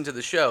don't listen to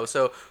the show,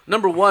 so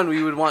number one,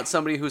 we would want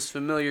somebody who's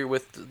familiar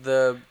with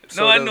the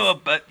I know,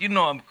 but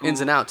I'm cool. Ins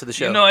and out to the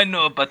show. I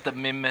know about the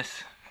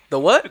memes. The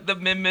what? The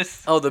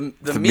memes. Oh, the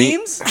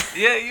memes?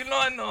 Yeah,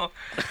 I know.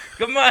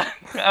 Come on.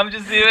 I'm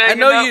just here. I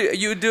know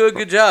you would do a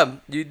good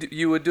job.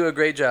 You would do a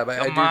great job.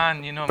 Come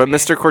on, But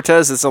Mr.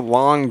 Cortez, it's a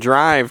long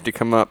drive to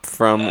come up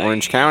from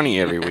Orange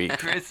County every week.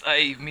 Chris,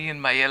 me and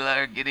Mayela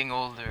are getting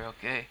older,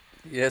 okay?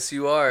 Yes,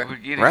 you are. We're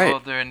getting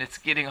older, and it's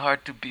getting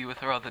hard to be with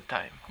her all the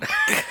time.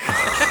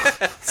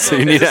 So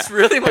you need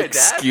really an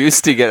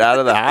excuse to get out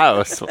of the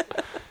house.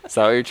 Is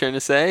that what you're trying to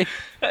say?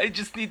 I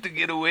just need to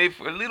get away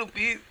for a little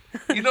bit.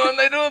 And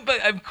I know,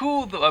 but I'm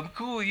cool, though. I'm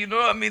cool,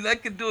 I mean, I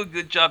can do a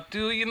good job,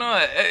 too,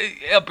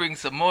 I'll bring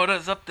some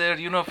moras up there,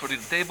 for the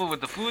table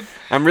with the food.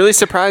 I'm really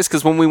surprised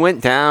because when we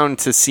went down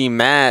to see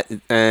Matt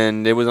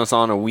and it was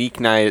on a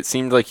weeknight, it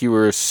seemed like you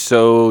were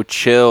so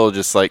chill,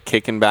 just like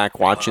kicking back,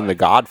 watching The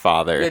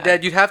Godfather. Yeah,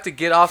 Dad, you'd have to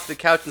get off the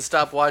couch and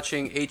stop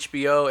watching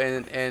HBO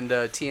and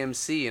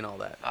TMC and all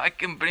that. I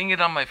can bring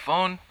it on my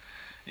phone.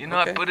 Okay.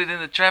 I put it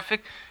in the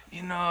traffic.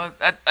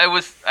 I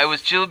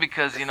was chill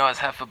because I was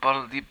half a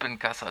bottle deep in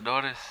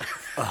Cazadores.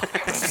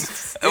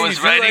 I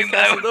was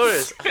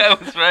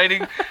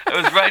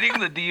riding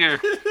the deer.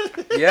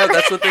 Yeah,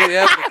 that's what they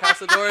have. The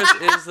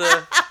Cazadores is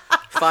the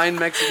fine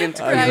Mexican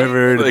tequila. I've never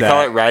heard of that. They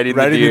call it riding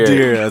the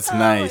deer. That's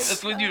nice.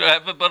 That's when you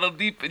have a bottle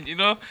deep and you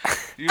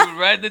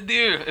ride the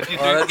deer. If you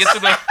get to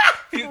the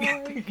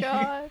Oh my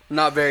God.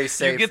 Not very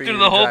safe. You get for through you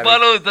the whole driving.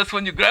 bottle, that's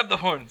when you grab the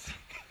horns.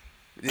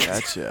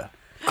 Gotcha.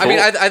 I mean,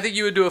 I think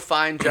you would do a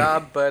fine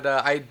job, but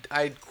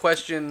I'd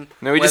question.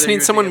 No, we just whether need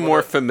you'd someone be able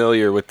more to-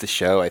 familiar with the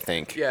show, I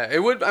think. Yeah, it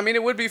would. I mean,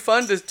 it would be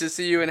fun to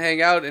see you and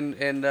hang out and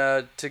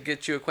to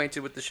get you acquainted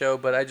with the show.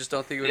 But I just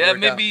don't think it would Yeah, work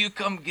maybe out. you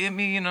come get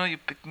me. You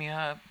pick me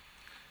up.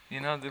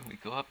 Then we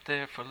go up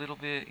there for a little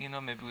bit.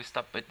 Maybe we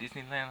stop at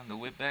Disneyland on the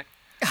way back.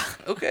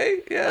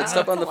 Okay, yeah,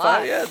 stop on the That's a lot.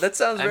 fire. Yeah, that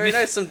sounds I very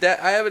miss- nice.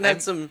 I haven't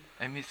had some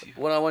I miss you.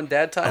 one-on-one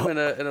dad time in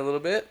a little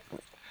bit.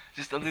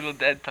 Just a little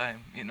dad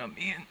time. Me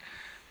and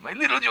my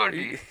little Jordy.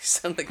 You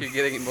sound like you're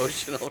getting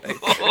emotional. Right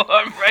Oh,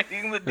 I'm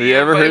riding the deer. Have you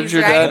ever heard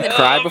your dad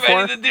cry I'm before?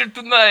 riding the deer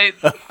tonight.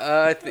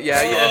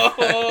 Yeah.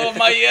 Oh,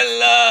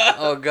 Mayela.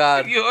 Oh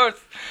God. Yours.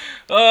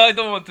 I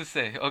don't want to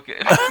say. Okay.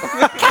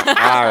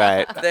 All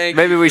right.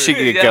 Maybe we should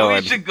get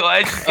going. We should go.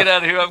 I should get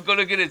out of here. I'm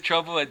gonna get in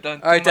trouble. I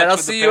done. All right, too Dad. much I'll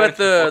with see you at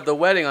parents the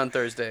wedding on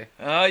Thursday.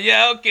 before.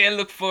 Yeah. Okay. I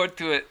look forward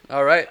to it.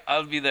 All right.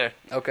 I'll be there.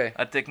 Okay.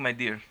 I'll take my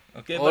deer.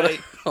 Okay. Órale.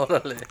 Bye.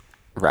 Órale.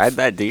 Ride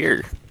that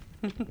deer.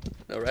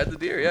 No, ride the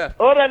deer. Yeah.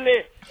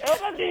 Órale.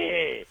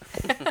 Órale.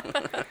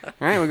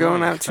 All right, we're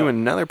going out to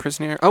another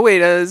person here. Oh,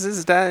 wait, is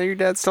his dad, your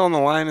dad still on the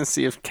line and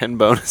see if Ken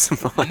Bone is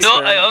involved?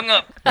 No, I hung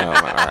up. Oh, all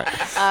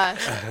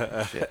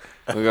right. Shit.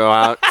 We'll go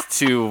out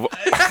to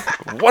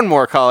one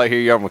more caller here.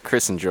 You're on with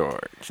Chris and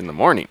George in the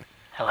morning.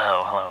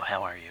 Hello,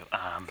 how are you?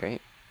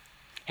 Great.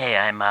 Hey,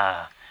 I'm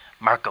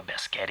Marco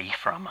Beschetti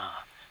from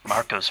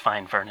Marco's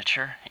Fine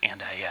Furniture,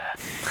 and I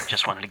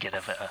just wanted to give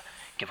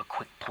a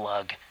quick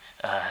plug.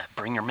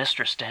 Bring your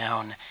mistress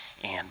down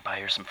and buy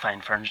her some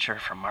fine furniture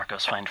from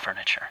Marco's Fine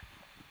Furniture.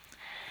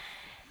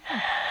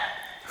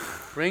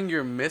 Bring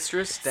your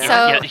mistress down.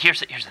 Yeah,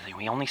 here's the thing.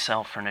 We only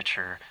sell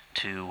furniture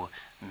to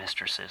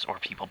mistresses or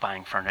people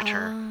buying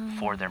furniture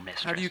for their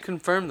mistress. How do you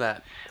confirm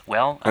that?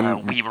 Well,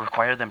 we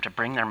require them to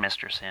bring their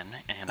mistress in,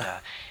 and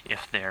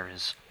if there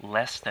is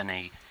less than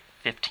a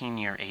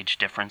 15-year age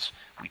difference,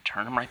 we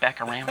turn them right back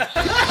around and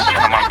send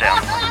them on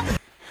down.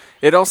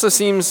 It also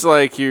seems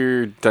like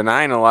you're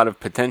denying a lot of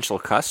potential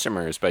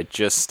customers by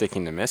just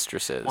sticking to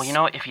mistresses.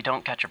 Well, if you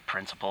don't got your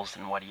principles,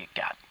 then what do you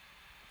got?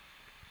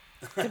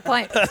 Good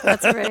point.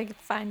 That's a very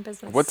fine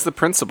business. What's the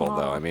principle,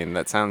 though? I mean,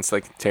 that sounds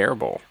like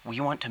terrible. We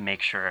want to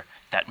make sure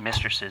that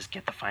mistresses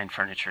get the fine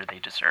furniture they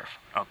deserve,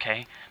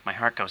 okay? My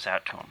heart goes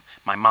out to them.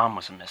 My mom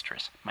was a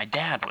mistress. My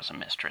dad was a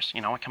mistress.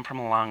 I come from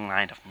a long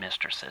line of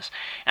mistresses.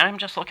 And I'm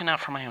just looking out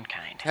for my own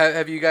kind.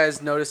 Have you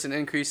guys noticed an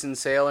increase in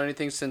sale or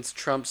anything since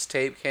Trump's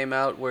tape came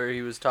out where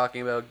he was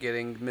talking about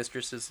getting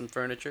mistresses some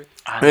furniture?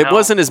 It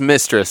wasn't his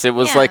mistress. It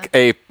was like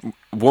a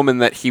woman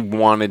that he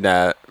wanted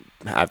to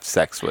have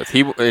sex with.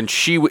 He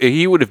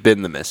would have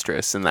been the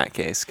mistress in that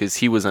case because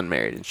he was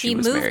unmarried and she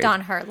was married. He moved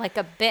on her like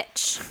a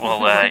bitch. Well,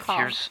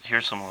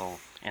 here's some little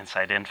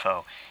inside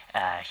info.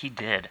 He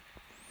did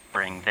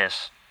bring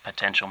this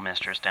potential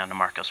mistress down to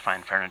Marco's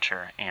Fine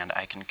Furniture, and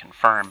I can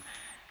confirm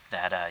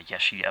that,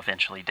 yes, she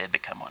eventually did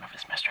become one of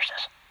his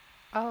mistresses.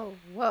 Oh,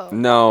 whoa.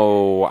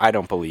 No, I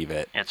don't believe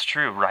it. It's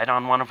true, right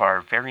on one of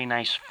our very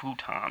nice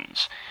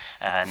futons.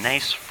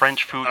 Nice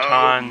French futons,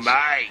 Oh,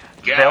 my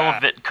God.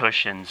 velvet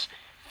cushions,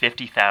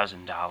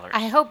 $50,000.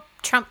 I hope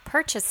Trump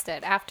purchased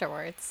it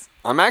afterwards.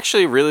 I'm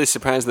actually really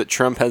surprised that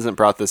Trump hasn't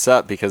brought this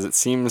up because it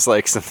seems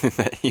like something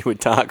that he would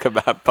talk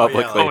about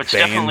publicly. Oh, it's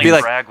definitely be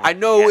like, brag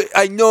worthy.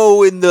 I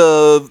know in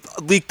the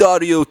leaked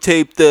audio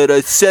tape that I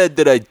said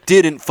that I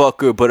didn't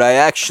fuck her, but I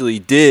actually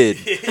did.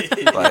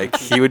 Like,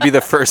 he would be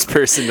the first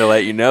person to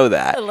let you know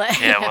that.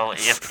 Yeah, well,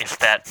 if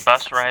that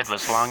bus ride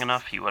was long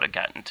enough, he would have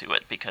gotten to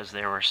it because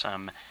there were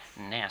some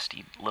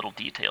nasty little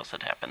details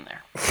that happened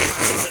there.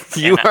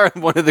 You are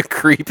one of the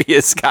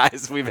creepiest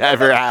guys we've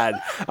ever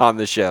had on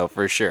the show,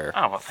 for sure.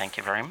 Oh, well, thank Thank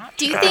you very much.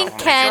 Do you think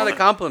It's not a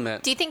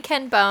compliment. Do you think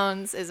Ken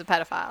Bones is a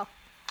pedophile?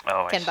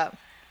 Oh, Ken Bone.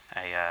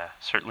 I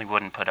certainly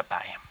wouldn't put it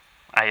by him.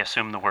 I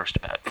assume the worst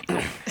about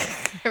people.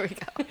 Here we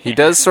go. He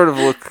does sort of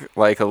look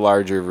like a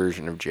larger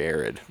version of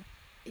Jared.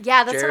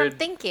 Yeah, that's what Jared- I'm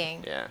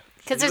thinking. Yeah.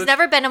 Because there's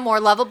never been a more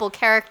lovable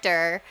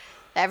character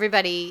that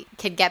everybody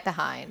could get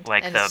behind.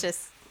 Like and the- it's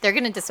just, they're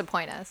going to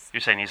disappoint us. You're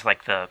saying he's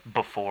like the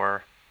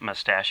before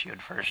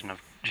mustachioed version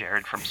of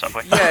Jared from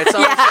Subway? Yeah, it's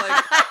almost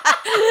like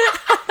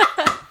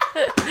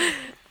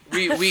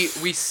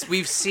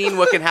we've seen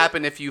what can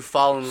happen if you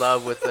fall in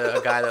love with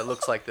a guy that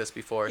looks like this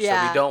before. So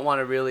Yeah. we don't want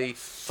to really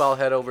fall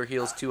head over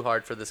heels too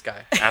hard for this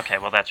guy. Okay,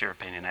 well, that's your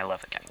opinion. I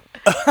love the guy.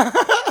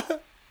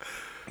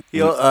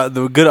 You know,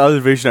 the good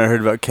observation I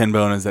heard about Ken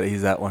Bone is that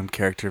he's that one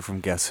character from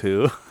Guess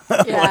Who.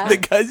 One Yeah. of the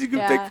guys you can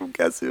Yeah. pick from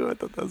Guess Who. I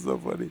thought that was so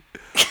funny.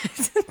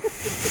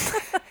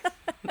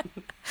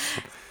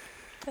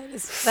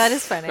 That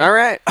is funny. All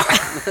right.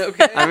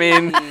 Okay. I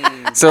mean,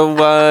 so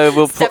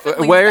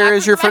where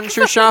is your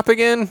furniture shop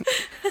again?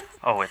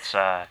 Oh, it's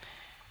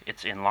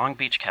in Long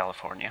Beach,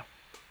 California.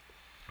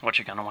 What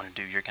you're gonna want to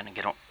do, you're gonna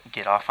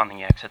get off on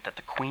the exit that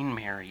the Queen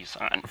Mary's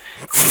on.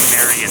 Queen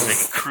Mary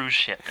is a cruise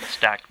ship that's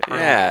docked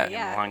permanently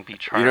in Long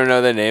Beach Harbor. You don't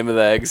know the name of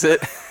the exit?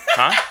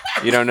 Huh?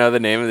 You don't know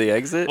the name of the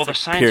exit? Well, the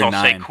signs all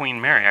say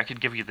Queen Mary. I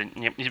could give you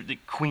the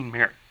Queen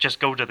Mary. Just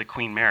go to the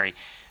Queen Mary.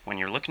 When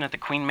you're looking at the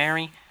Queen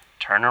Mary,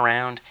 turn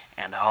around,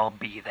 and I'll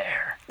be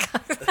there.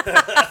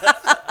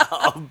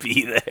 I'll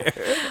be there.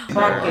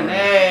 Fucking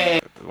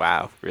A.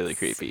 Wow, really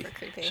creepy.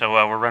 So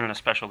we're running a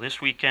special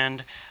this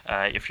weekend.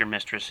 If your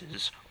mistress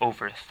is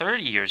over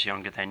 30 years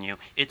younger than you,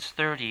 it's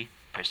 30%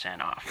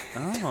 off.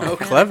 Oh,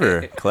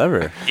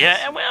 clever.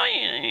 Yeah, well,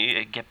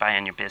 you get by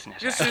on your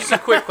business. Just a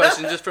quick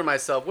question, just for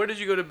myself. Where did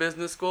you go to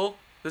business school?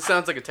 This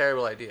sounds like a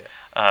terrible idea.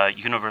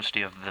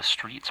 University of the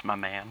Streets, my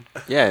man.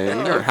 Yeah,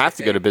 you don't have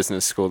to go to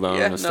business school though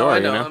in the store, I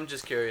know. you know. I'm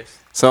just curious.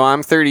 So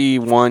I'm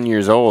 31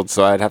 years old,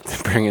 so I'd have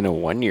to bring in a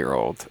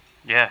 1-year-old.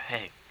 Yeah,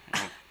 hey.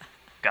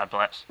 God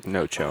bless.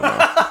 No chomo.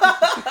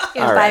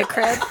 You All buy right. a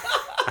crib?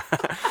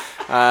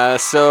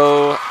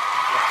 So,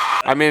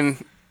 I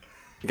mean,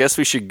 I guess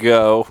we should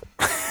go.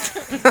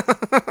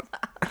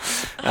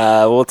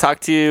 We'll talk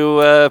to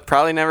you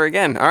probably never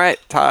again. All right,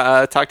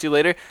 talk to you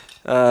later,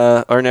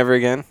 or never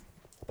again.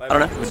 I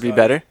don't know. Would be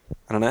better.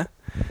 I don't know.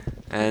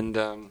 And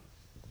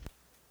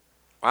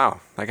wow,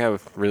 that guy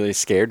really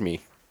scared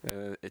me.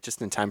 It's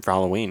just in time for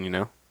Halloween, you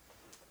know.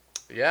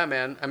 Yeah,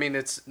 man. I mean,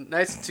 it's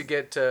nice to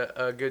get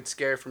a good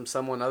scare from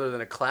someone other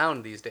than a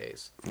clown these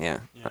days.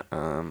 Yeah.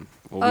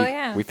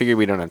 Yeah. We figured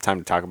we don't have time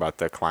to talk about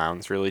the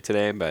clowns really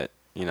today, but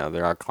you know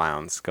there are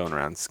clowns going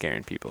around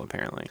scaring people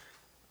apparently.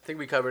 I think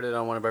we covered it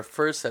on one of our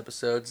first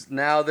episodes.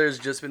 Now there's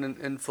just been an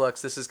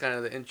influx. This is kind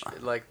of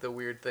the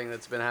weird thing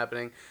that's been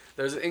happening.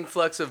 There's an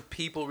influx of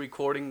people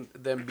recording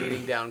them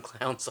beating down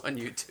clowns on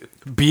YouTube.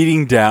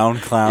 Beating down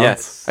clowns?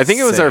 Yes. I think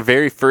it was our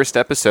very first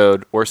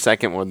episode or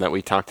second one that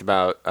we talked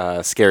about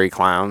scary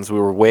clowns. We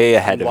were way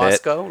ahead of it.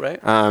 Wasco, right?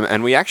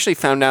 And we actually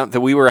found out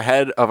that we were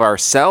ahead of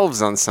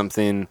ourselves on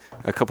something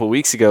a couple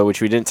weeks ago,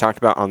 which we didn't talk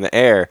about on the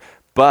air.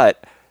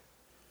 But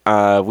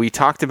we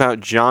talked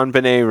about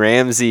JonBenet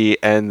Ramsey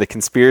and the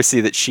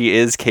conspiracy that she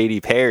is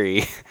Katy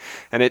Perry.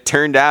 And it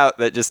turned out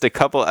that just a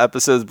couple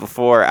episodes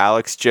before,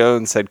 Alex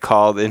Jones had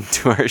called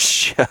into our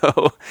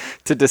show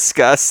to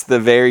discuss the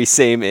very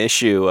same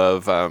issue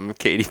of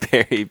Katy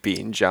Perry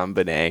being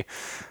JonBenet.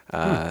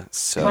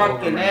 So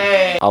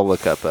I'll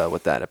look up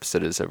what that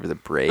episode is over the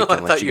break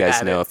and let you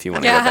guys know if you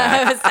want to go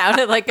back. Yeah, it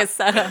sounded like a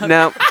setup.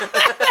 No.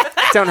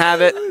 Don't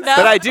have it,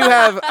 but I do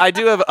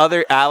have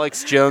other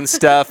Alex Jones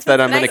stuff that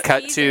I'm going to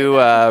cut to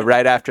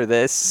right after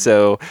this.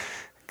 So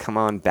come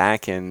on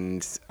back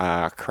and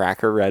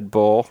crack a Red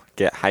Bull,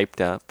 get hyped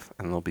up,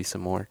 and there'll be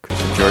some more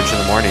Chris and George in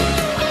the morning.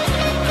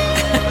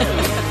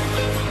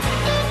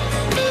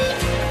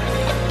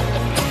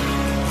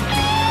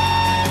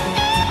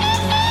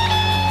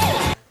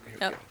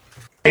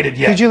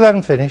 Did you let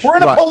him finish? We're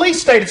in a Right.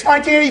 police state. It's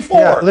 1984.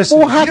 Yeah,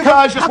 listen, you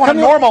guys just want to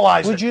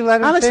normalize Would it. you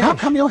let him Alex, finish? how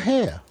come you're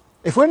here?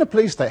 If we're in a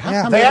police state,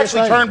 how come they you're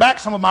actually here? turned back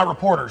some of my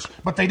reporters,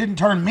 but they didn't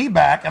turn me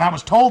back, and I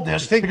was told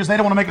this because they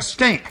don't want to make a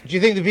stink. Do you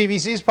think the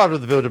BBC is part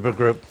of the Bilderberg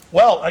Group?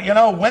 Well,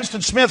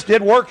 Winston Smith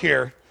did work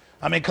here.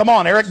 I mean, come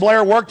on, Eric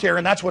Blair worked here,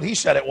 and that's what he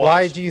said it was.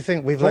 Why do you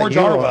think we've George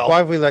let you Orwell. on? Why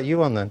have we let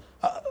you on then?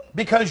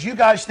 Because you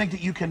guys think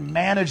that you can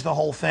manage the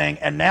whole thing,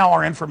 and now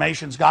our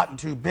information's gotten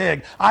too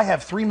big. I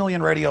have 3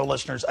 million radio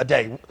listeners a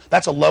day.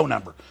 That's a low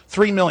number.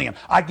 3 million.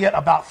 I get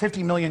about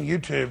 50 million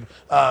YouTube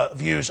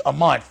views a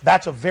month.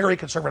 That's a very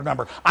conservative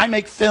number. I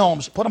make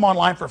films, put them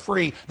online for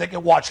free, that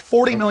get watched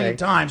 40 million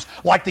times,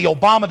 like the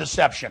Obama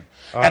deception.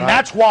 All and right.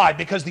 that's why,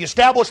 because the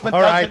establishment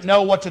All right. doesn't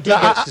know what to do.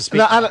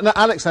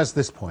 Alex has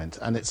this point,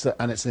 and it's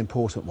an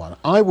important one.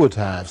 I would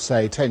have,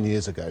 say, 10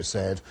 years ago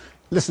said,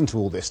 listen to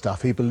all this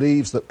stuff. He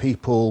believes that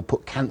people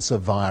put cancer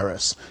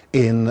virus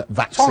in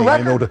vaccine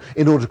in order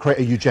to create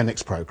a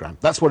eugenics program.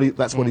 That's what he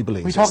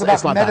believes. We talk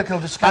about medical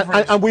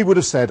discoveries. And we would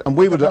have said,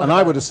 and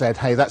I would have said,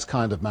 hey, that's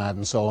kind of mad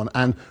and so on.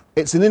 And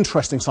it's an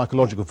interesting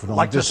psychological phenomenon.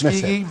 Like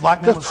Dismiss Tuskegee, it.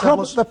 Black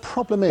The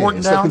problem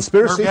is that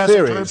conspiracy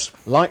theories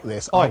like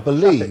this are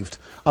believed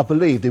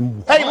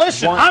in. Hey,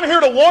 listen, I'm here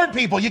to warn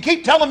people. You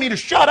keep telling me to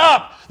shut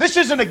up. This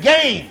isn't a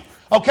game.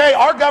 Okay,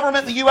 our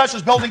government in the U.S.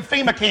 is building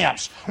FEMA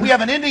camps. We have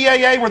an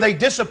NDAA where they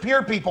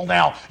disappear people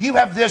now. You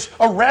have this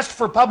arrest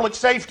for public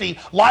safety,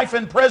 life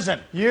in prison.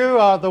 You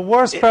are the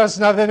worst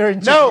person I've ever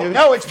interviewed.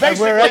 No, it's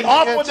basically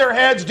off with their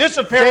heads,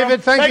 disappear David,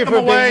 them, thank take you them for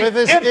away. being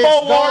with us.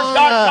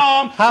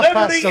 Infowars.com.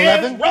 It's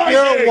gone, 11:30.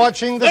 You're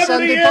watching the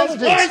Sunday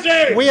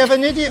Politics. We have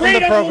an idiot on the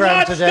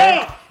program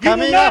today.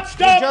 Coming up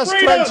in just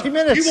 20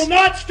 minutes. You will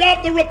not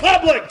stop the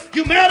Republic.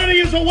 Humanity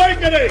is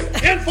awakening.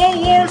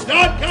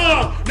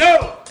 Infowars.com.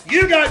 No.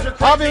 You guys are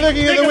crazy. I'll be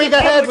looking at the week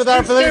ahead with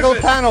our political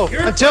panel.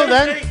 Until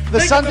then, the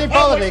Sunday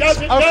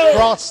Politics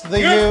across the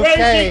UK.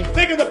 Crazy.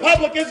 Thinking the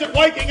public isn't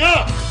waking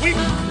up.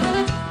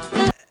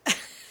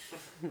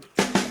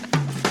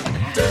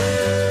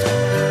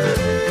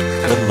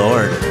 Good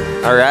Lord.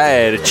 All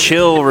right, a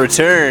chill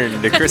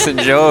return to Chris and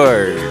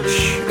George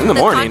in the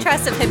morning. The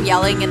contrast of him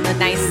yelling in the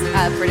nice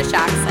British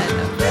accent.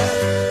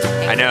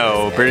 I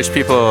know, British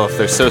people,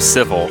 they're so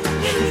civil.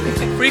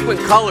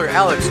 Frequent caller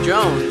Alex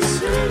Jones.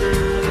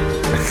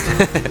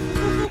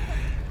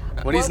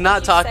 When he's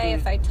not talking. Say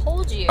if I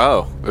told you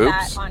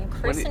oops. that on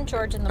Chris and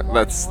George in the morning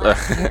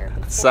last year.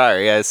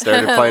 Sorry, I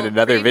started playing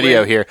another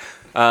video here.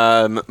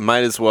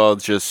 Might as well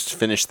just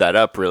finish that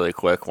up really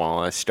quick while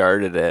I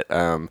started it.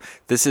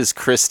 This is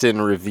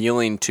Kristin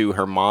revealing to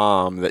her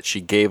mom that she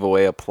gave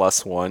away a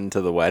 +1 to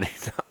the wedding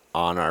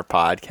on our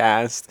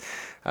podcast.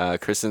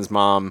 Kristin's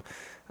mom,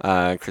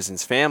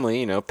 Kristin's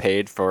family,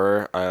 paid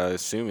for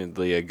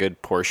assumedly a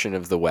good portion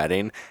of the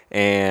wedding,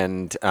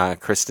 and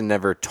Kristin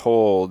never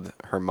told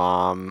her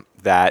mom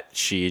that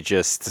she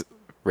just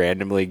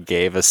randomly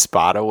gave a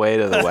spot away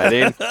to the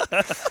wedding.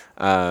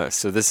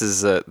 So this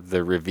is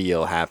the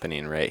reveal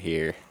happening right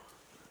here.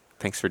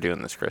 Thanks for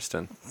doing this,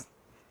 Kristin.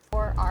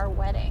 For our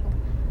wedding,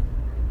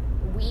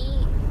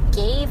 we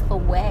gave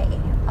away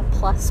a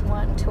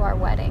 +1 to our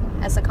wedding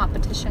as a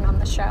competition on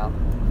the show.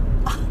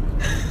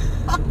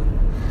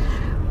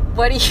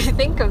 What do you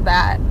think of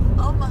that?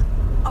 A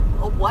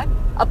what?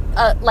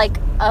 Like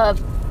a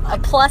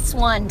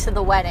 +1 to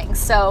the wedding.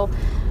 So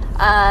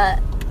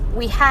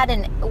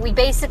we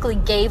basically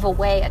gave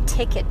away a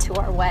ticket to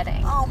our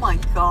wedding. Oh my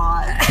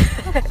God.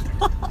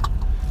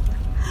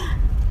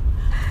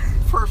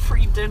 For a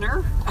free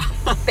dinner?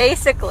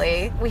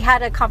 Basically, we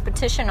had a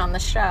competition on the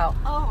show.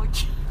 Oh,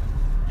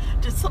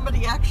 did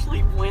somebody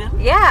actually win?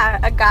 Yeah,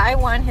 a guy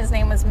won. His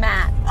name was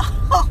Matt.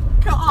 Oh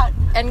God.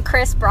 And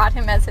Chris brought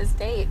him as his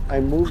date.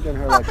 I moved on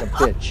her like a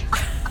bitch.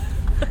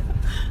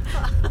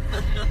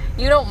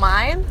 You don't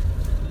mind?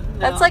 No.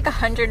 That's like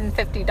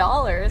 $150.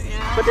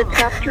 Yeah. But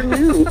it's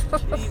afternoon.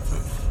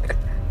 Jesus.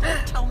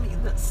 Don't tell me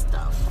this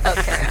stuff.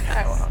 Okay,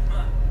 I won't.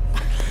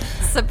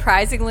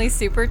 Surprisingly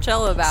super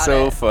chill about it.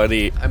 So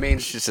funny. I mean,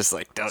 she's just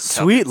like, don't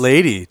Sweet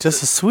lady.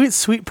 Just a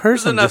sweet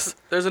person.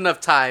 There's enough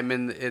time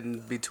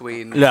in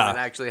between when it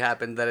actually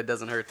happened that it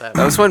doesn't hurt that much.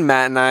 That was when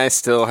Matt and I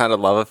still had a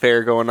love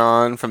affair going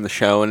on from the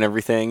show and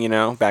everything,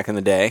 back in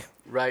the day.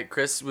 Right.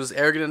 Chris was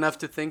arrogant enough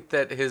to think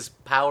that his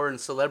power and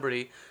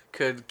celebrity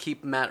could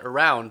keep Matt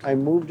around. I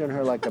moved on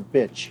her like a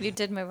bitch. You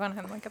did move on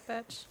him like a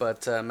bitch.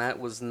 But Matt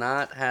was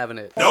not having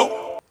it.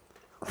 Nope.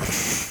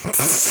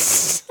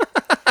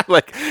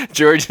 Like,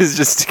 George is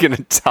just going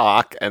to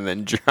talk and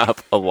then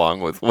drop along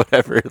with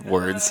whatever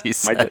words he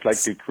says. I just like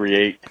to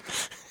create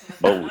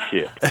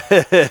bullshit.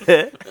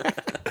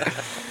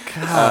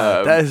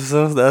 God,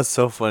 that's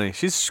so funny.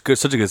 She's good,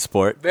 such a good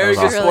sport. Very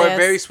good awesome. sport,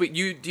 very sweet.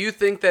 Do you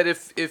think that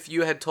if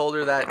you had told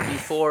her that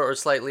before or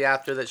slightly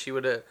after that she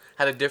would have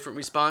had a different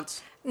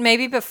response?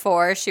 Maybe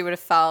before she would have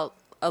felt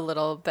a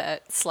little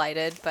bit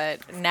slighted,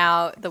 but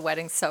now the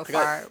wedding's so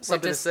far, we're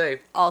just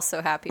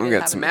also happy to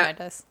have him behind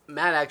us.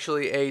 Matt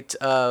actually ate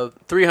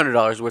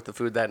 $300 worth of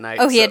food that night.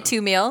 Oh, he had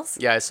 2 meals?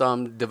 Yeah, I saw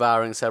him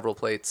devouring several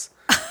plates.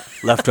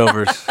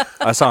 Leftovers.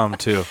 I saw him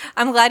too.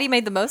 I'm glad he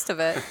made the most of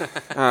it.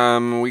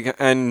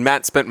 And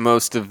Matt spent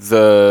most of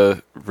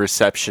the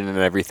reception and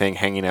everything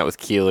hanging out with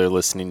Keeler,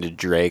 listening to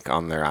Drake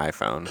on their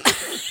iPhone.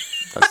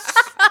 That's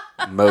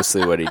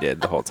mostly what he did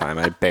the whole time.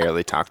 I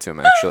barely talked to him,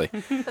 actually.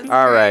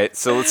 All right,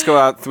 so let's go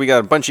out. We got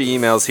a bunch of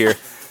emails here.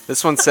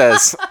 This one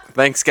says,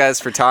 thanks, guys,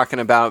 for talking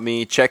about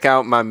me. Check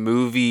out my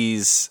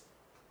movies,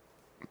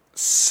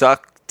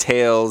 Suck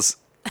Tales,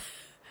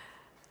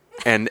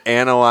 and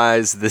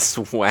Analyze This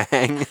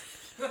Wang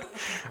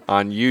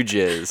on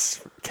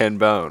UJIS, Ken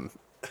Bone.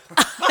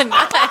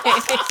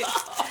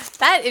 Nice.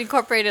 That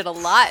incorporated a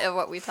lot of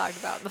what we talked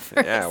about in the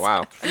first. Yeah,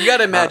 wow. You got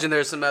to imagine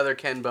there's some other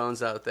Ken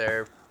Bones out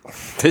there.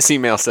 This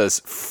email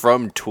says,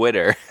 from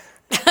Twitter.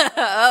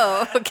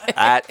 Oh, okay.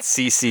 At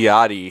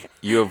CCiotti,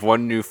 you have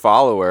one new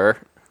follower.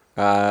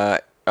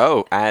 At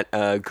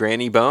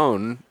Granny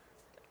Bone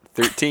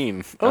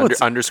 13. Oh,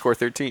 it's- underscore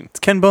 13. It's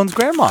Ken Bone's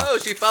grandma. Oh,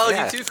 she followed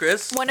Yeah. you too,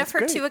 Chris. One of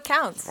her 2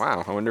 accounts.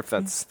 Wow, I wonder if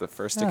that's the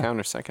first Yeah. account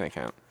or second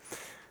account.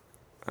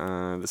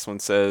 This one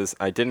says,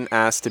 I didn't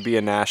ask to be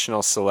a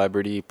national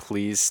celebrity.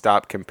 Please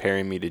stop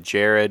comparing me to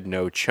Jared,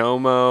 no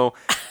chomo,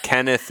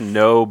 Kenneth,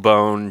 no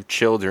bone,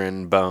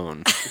 children,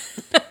 bone.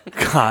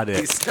 Got it.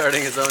 He's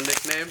starting his own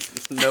nickname.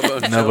 No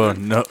bone.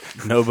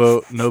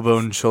 No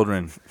bone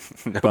children.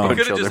 Bone.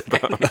 Could have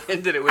just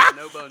ended it with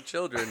no bone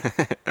children.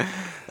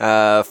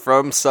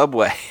 From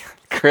Subway.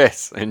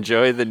 Chris,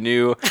 enjoy the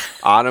new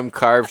autumn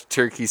carved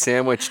turkey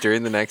sandwich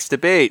during the next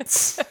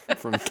debates.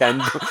 From Ken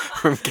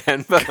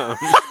Bone.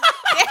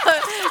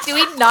 Do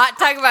we not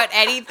talk about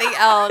anything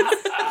else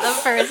the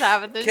first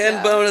half of the show?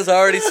 Ken Bone has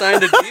already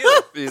signed a deal.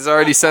 He's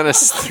already sent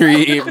us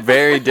 3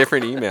 very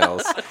different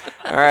emails.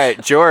 All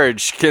right,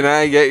 George, can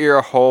I get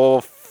your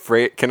Uncle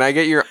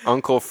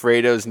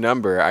Fredo's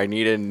number? I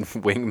need a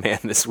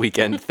wingman this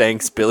weekend.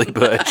 Thanks, Billy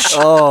Bush.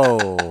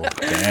 Oh,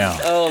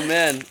 damn. Oh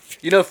man,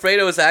 you know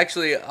Fredo is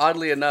actually,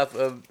 oddly enough,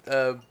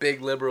 a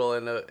big liberal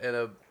and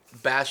a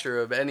basher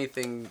of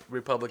anything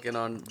Republican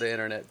on the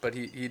internet, but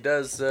he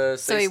does say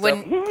So he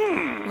stuff.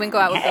 wouldn't go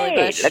out with Billy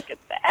Bush. Look at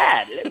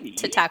that.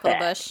 To tackle the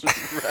bush.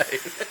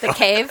 Right. The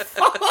cave.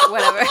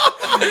 Whatever.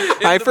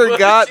 I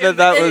forgot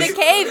that In was the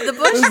cave. The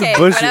bush cave.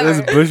 Bush, whatever.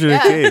 there's Bush in a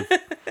cave.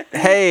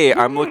 Hey,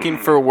 I'm looking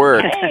for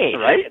work. Hey,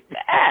 look at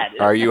that.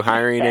 Are you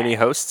hiring any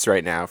hosts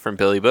right now? From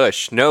Billy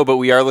Bush. No, but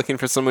we are looking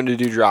for someone to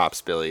do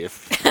drops, Billy.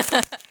 If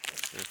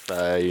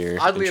you're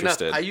Oddly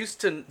interested. enough, I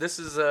used to. This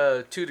is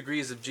 2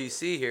 degrees of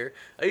GC here.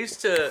 I used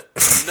to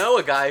know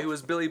a guy who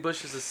was Billy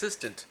Bush's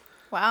assistant.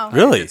 Wow.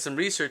 Really? I did some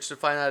research to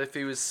find out if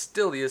he was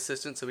still the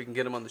assistant, so we can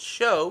get him on the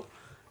show.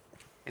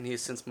 And he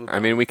has since moved. I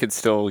mean, we could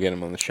still get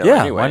him on the show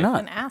Yeah, anyway. why not?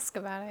 And ask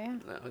about it, yeah.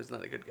 No, he's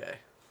not a good guy.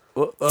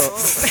 All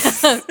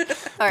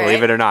Believe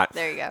right. it or not.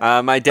 There you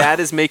go. My dad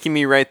is making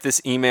me write this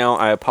email.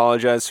 I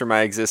apologize for my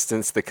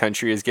existence. The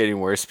country is getting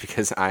worse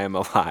because I am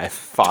alive.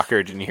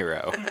 Fokker De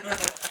Niro.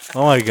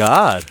 Oh, my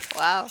God.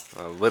 Wow.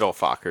 A little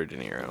Fokker De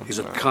Niro. He's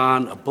a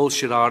con, a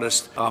bullshit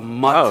artist, a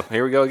mutt. Oh,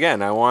 here we go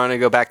again. I want to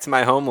go back to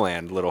my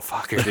homeland, little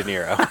Fokker De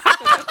Niro.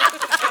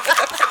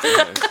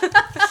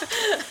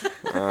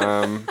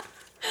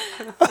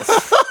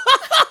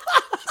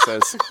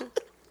 Says,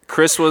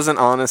 Chris wasn't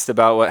honest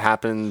about what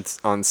happened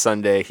on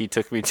Sunday. He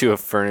took me to a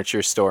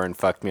furniture store and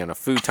fucked me on a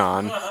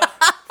futon.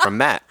 From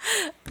Matt.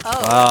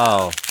 Oh.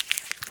 Wow.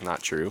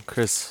 Not true.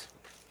 Chris,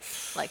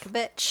 Like a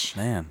bitch.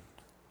 man.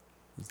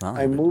 It's not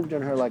I moved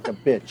on her like a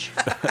bitch.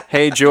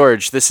 Hey,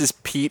 George, this is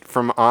Pete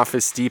from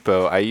Office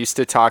Depot. I used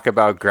to talk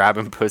about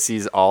grabbing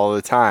pussies all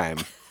the time.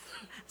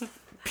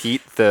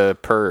 Pete the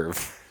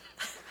perv.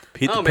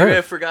 Pete Oh, the maybe perv.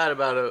 I forgot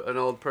about an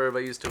old perv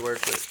I used to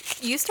work with.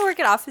 You used to work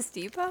at Office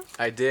Depot?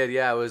 I did,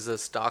 yeah. I was a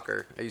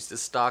stalker. I used to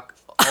stalk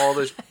all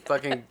the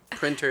fucking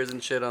printers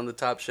and shit on the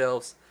top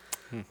shelves.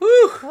 Woo!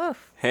 Oh.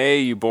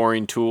 Hey, you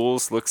boring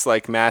tools. Looks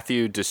like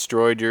Matthew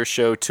destroyed your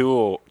show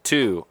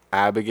too.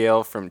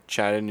 Abigail from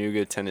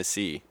Chattanooga,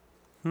 Tennessee.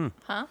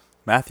 Huh?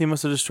 Matthew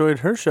must have destroyed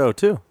her show,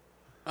 too.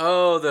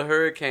 Oh, the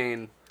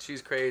hurricane.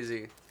 She's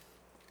crazy.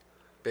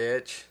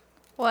 Bitch.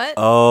 What?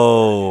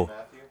 Oh,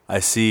 I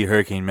see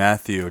Hurricane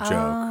Matthew joke.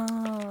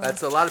 Oh.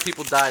 That's a lot of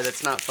people die.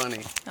 That's not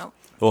funny. Nope.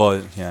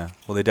 Well, yeah.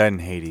 Well, they died in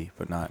Haiti,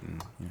 but not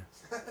in.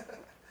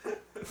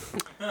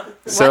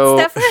 So,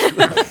 What,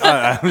 Stefan?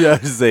 I was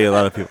just saying a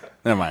lot of people.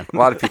 Never mind. a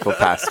lot of people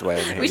passed away.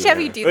 In Haiti. We should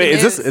have you do the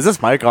Wait, news. is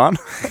this mic on?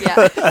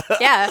 Yeah.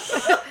 Yeah.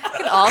 I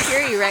can all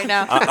hear you right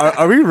now.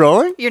 Are we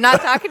rolling? You're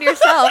not talking to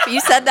yourself.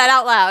 You said that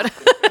out loud.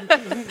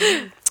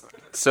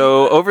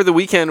 So over the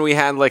weekend we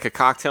had like a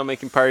cocktail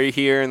making party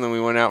here, and then we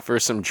went out for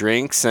some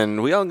drinks,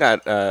 and we all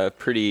got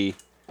pretty,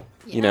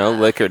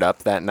 liquored up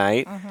that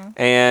night. Mm-hmm.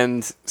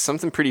 And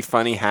something pretty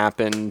funny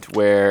happened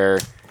where,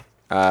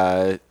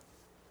 well,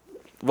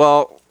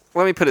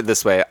 let me put it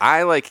this way: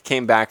 I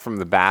came back from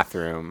the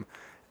bathroom,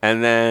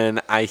 and then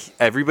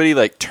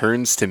everybody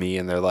turns to me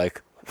and they're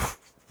like,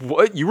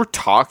 "What? You were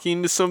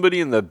talking to somebody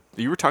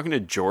you were talking to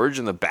George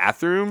in the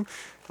bathroom?"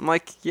 I'm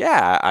like,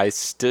 yeah, I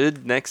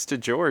stood next to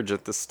George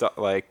at the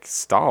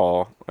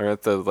stall or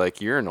at the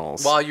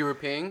urinals While you were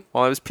peeing?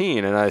 While I was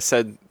peeing, and I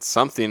said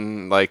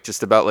something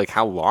just about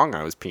how long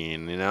I was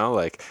peeing.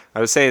 I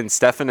was saying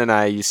Stefan and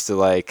I used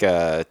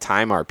to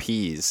time our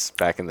pees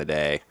back in the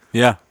day.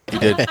 Yeah, you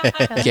did.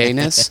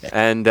 Gayness.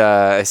 And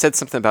I said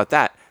something about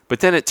that,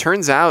 but then it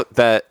turns out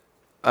that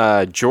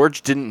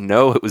George didn't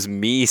know it was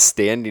me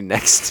standing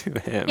next to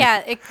him.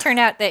 Yeah, it turned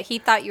out that he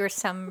thought you were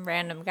some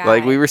random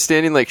guy. We were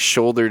standing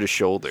shoulder to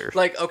shoulder.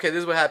 Okay, this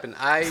is what happened.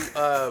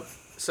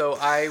 So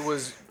I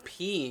was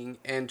peeing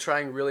and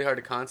trying really hard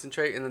to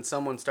concentrate, and then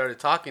someone started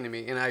talking to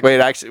me, and Wait,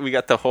 actually, we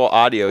got the whole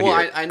audio here.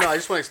 Well, I know. I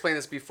just want to explain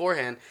this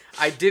beforehand.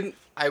 I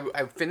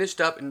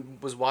finished up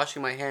and was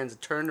washing my hands,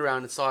 turned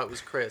around and saw it was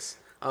Chris.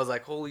 I was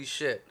like, holy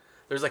shit.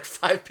 There's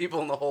 5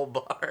 people in the whole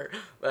bar,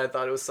 but I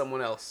thought it was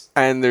someone else.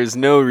 And there's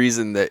no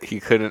reason that he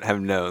couldn't have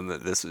known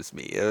that this was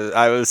me.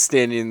 I was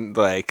standing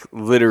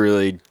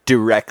literally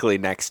directly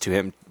next to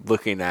him,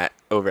 looking at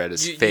over at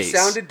his You face.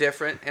 sounded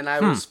different, and I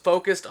was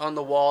focused on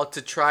the wall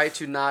to try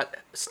to not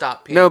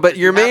stop peeing. No, but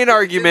You your have main to-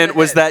 argument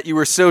was that you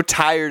were so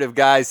tired of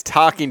guys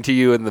talking to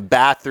you in the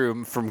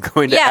bathroom from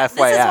going to Yeah, FYF.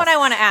 this is what I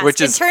want to ask.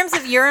 Which In is, terms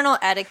of urinal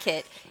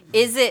etiquette,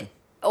 is it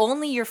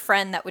only your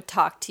friend that would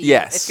talk to you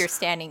Yes. if you're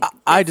standing?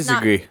 I It's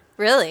not- disagree.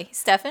 Really,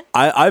 Stefan?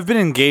 I've been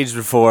engaged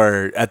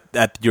before at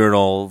the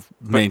urinal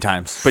many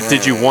times. But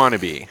did you want to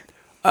be?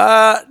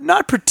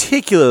 Not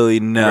particularly,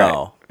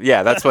 no. Right.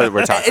 Yeah, that's what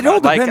we're talking It all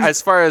about. Like, depends-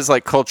 as far as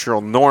like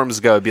cultural norms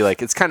go, it'd be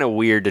like it's kind of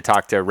weird to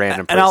talk to a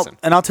random person.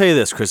 And I'll tell you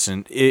this,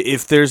 Kristen.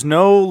 If there's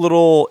no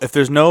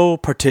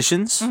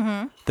partitions,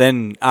 Mm-hmm.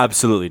 then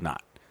absolutely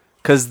not.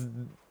 Because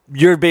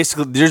you're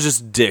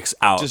just dicks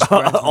out Just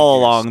all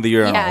along the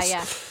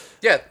urinals.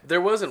 Yeah, there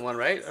wasn't one,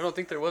 right? I don't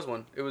think there was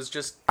one. It was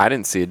just I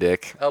didn't see a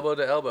dick. elbow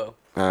to elbow.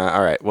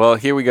 All right. Well,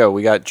 here we go.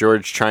 We got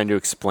George trying to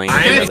explain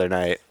it the other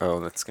night. Oh,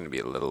 that's going to be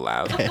a little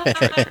loud. Try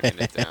turning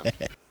it down.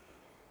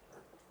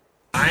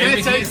 Can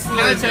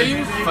I tell you?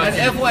 At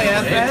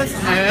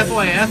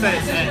FYF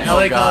at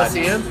LA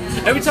Coliseum,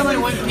 every time I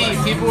went pee,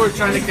 people were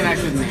trying to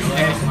connect with me,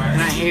 okay?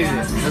 And I hated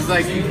it. I was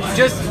like,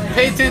 just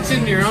pay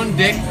attention to your own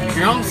dick,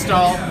 your own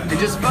stall, and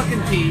just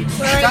fucking pee.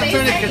 Stop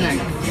trying to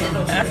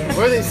connect.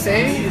 What are they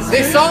saying?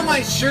 They saw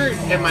my shirt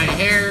and my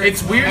hair.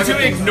 It's weird to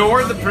everything.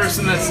 ignore the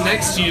person that's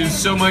next to you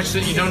so much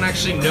that you don't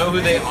actually know who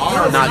they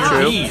are. Not when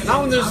true. you're peeing.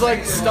 Not when there's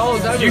like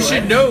stalls everywhere. You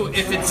should know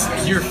if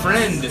it's your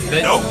friend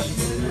that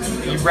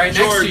right next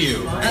George, to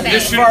you. okay.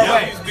 This You far should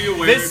away. always be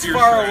aware This of your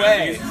far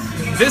surroundings. away.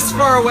 This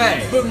far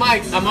away. But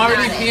Mike, I'm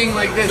already peeing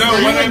like this. No,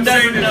 you what would I'm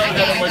never saying know is-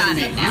 that it wasn't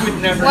me. You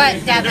would never.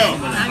 What, Devin? No,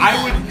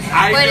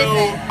 I What is know.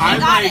 it? I'm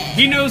got like,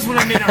 he knows when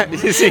I'm in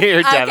a. You see here,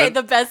 Okay,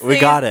 the best We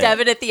thing got is it.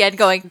 Devin at the end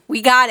going,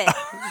 "We got it.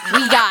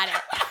 We got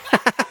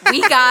it.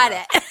 We got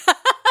it."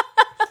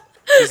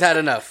 She's had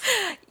enough.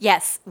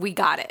 Yes, we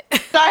got it.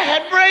 I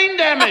had brain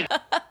damage.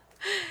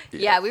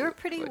 Yeah, we were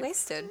pretty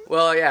wasted.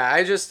 Well, yeah.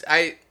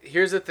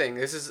 Here's the thing.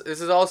 This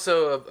is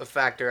also a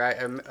factor.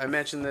 I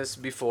mentioned this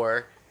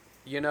before.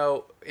 You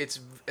know, it's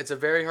a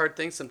very hard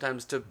thing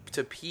sometimes to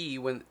pee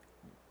when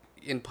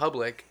in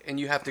public, and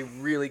you have to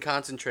really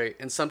concentrate.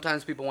 And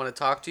sometimes people want to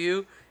talk to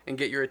you and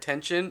get your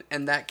attention,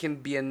 and that can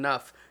be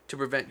enough to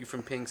prevent you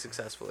from peeing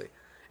successfully.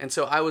 And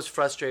so I was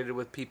frustrated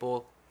with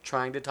people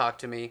trying to talk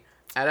to me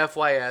at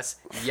FYS.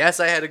 Yes,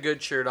 I had a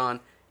good shirt on.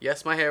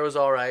 Yes, my hair was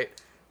all right.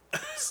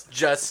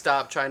 Just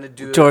stop trying to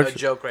do a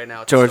joke right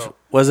now. George, So,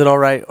 was it all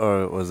right,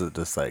 or was it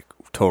just like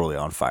totally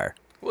on fire?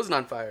 it wasn't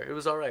on fire. It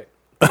was all right.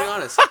 To be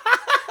honest.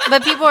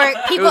 But people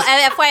It was-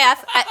 at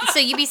FYF. So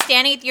you'd be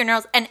standing at the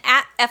urinals, and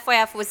at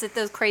FYF was it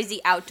those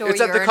crazy outdoor? It's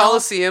at the urinals?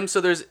 Coliseum,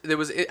 so there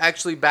was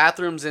actually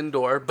bathrooms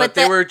indoor, but But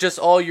they the- were just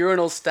all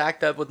urinals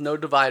stacked up with no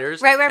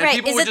dividers. Right. and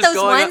people Is were it just those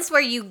going ones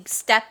where you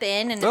step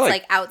in and it's They're like-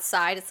 like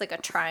outside? It's like a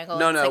triangle.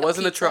 No, it's no, like it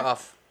wasn't a pizza?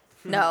 trough.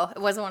 No, it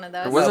wasn't one of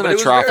those. It wasn't but a it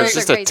was trough. very- It's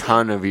just Those are a crazy.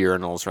 ton of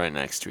urinals right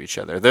next to each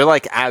other. They're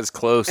like as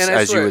close And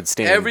I as you swear, would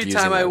stand. every using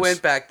time I those.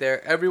 went back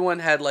there, everyone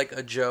had like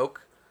a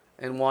joke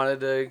and wanted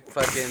to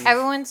fucking.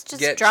 Everyone's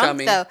just get drunk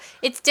chummy. though.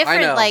 It's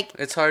different. I know. Like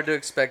It's hard to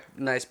expect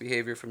nice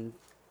behavior from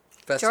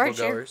festival George,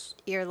 goers.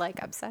 you're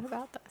like upset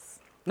about this.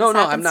 No, This no,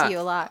 I'm happens not. to you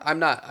a lot. I'm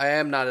not. I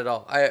am not at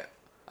all.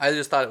 I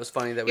just thought it was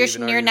funny that we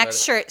even Your argued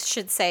next about shirt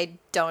should say,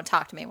 "Don't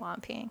talk to me while I'm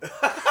peeing."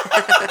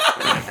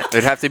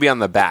 It'd have to be on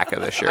the back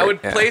of the shirt. I would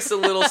yeah. place a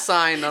little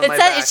sign on It my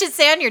said back. it should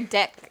say on your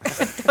dick.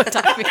 Don't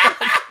talk to me.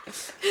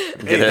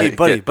 Hey,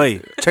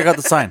 buddy, check out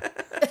the sign.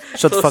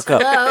 Shut the fuck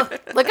up. Hello,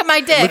 look at my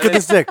dick. Look at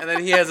this dick. And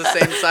then he has the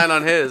same sign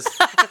on his.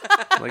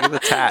 Look at the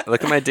tat.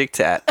 Look at my dick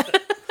tat.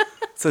 It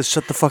says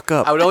shut the fuck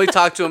up. I would only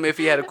talk to him if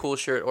he had a cool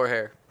shirt or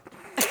hair.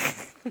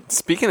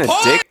 Speaking of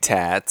dick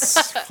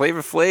tats,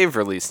 Flavor Flav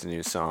released a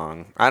new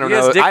song. I don't He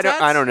has know. dick I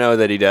tats? don't know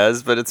that he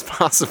does, but it's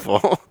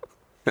possible.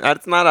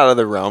 It's not out of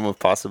the realm of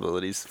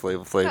possibilities.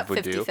 Flavor Flav About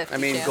would do. 50-50 I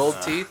mean, chance. gold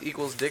teeth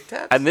equals dick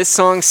tats? And this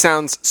song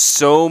sounds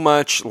so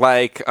much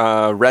like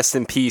Rest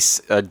in Peace,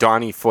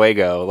 Donnie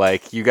Fuego.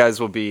 Like, you guys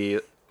will be,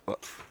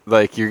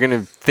 like, you're going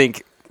to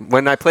think,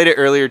 when I played it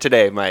earlier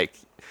today, Mike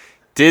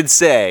did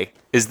say,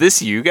 is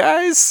this you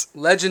guys?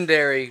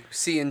 Legendary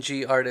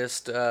C&G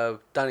artist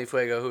Donnie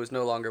Fuego, who is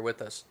no longer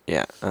with us.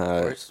 Yeah.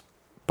 Of course.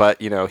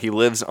 But, you know, he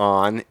lives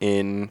on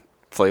in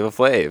Flavor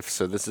Flav.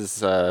 So this is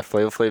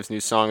Flavor Flav's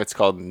new song. It's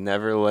called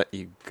Never Let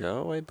You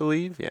Go, I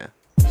believe. Yeah.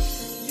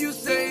 You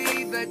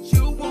say that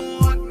you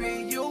want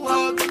me, you'll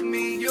hug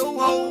me, you'll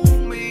hold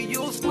me,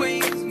 you'll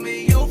squeeze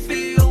me, you'll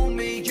feel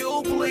me,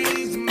 you'll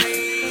please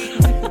me.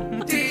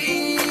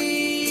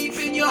 Deep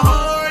in your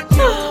heart,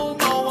 you'll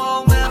know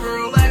I'll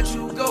never let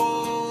you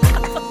go.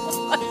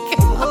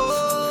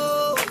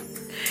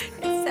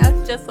 It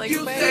sounds just like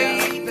You Fuego.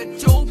 say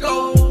that you'll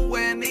go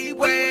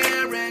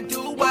anywhere and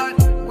do what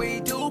we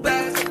do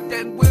best,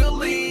 and we'll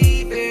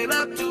leave it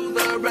up to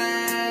the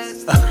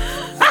rest.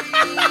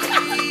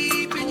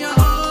 Deep in your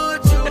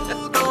heart, you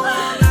know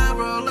I'll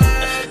never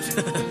let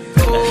you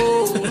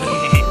go.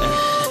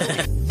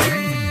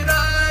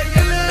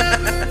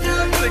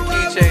 The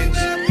key change.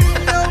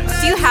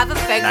 Do you have a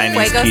 90s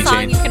Fuego key song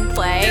change. you can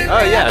play?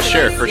 Oh, yeah,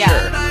 sure, for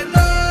sure.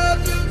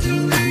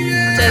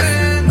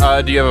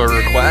 Just Do you have a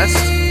request?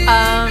 do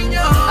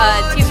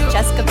you have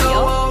Jessica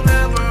Biel?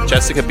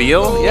 Jessica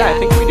Biel? Yeah, I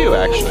think we do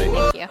actually.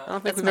 Thank you. I don't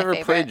think That's we've my ever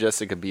favorite. played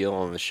Jessica Biel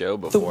on the show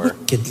before.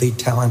 Wickedly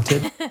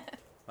talented.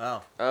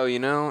 Wow. Oh, you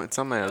know, it's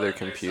on my other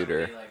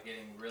computer.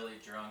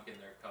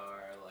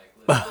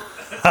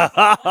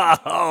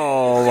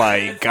 Oh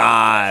my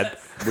God.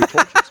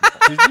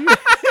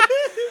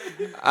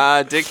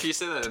 Dick, can you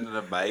say that into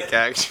the mic,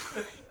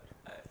 actually?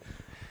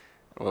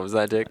 What was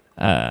that, Dick?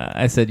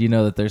 I said, you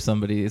know that there's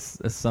somebody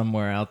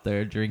somewhere out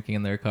there drinking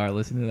in their car,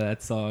 listening to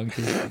that song,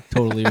 just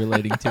totally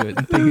relating to it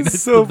and thinking it's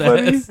so the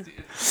funny.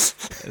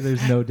 best.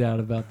 There's no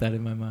doubt about that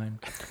in my mind.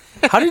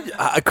 How did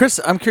Chris?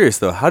 I'm curious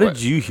though. How did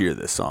you hear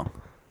this song?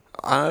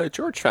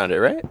 George found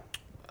it, right?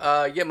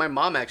 Yeah, my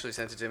mom actually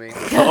sent it to me.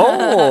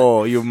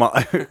 Oh, your mom,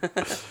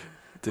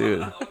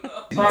 dude.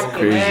 That's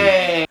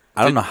crazy.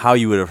 I don't know how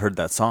you would have heard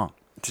that song.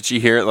 Did she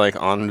hear it like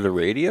on the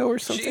radio or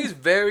something? She's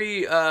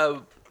very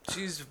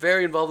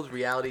involved with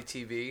reality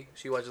TV.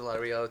 She watches a lot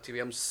of reality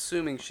TV. I'm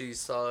assuming she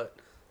saw it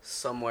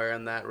somewhere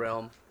in that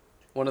realm.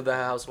 One of the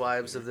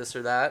housewives of this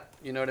or that.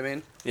 You know what I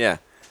mean? Yeah.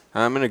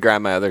 I'm going to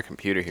grab my other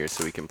computer here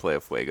so we can play a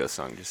Fuego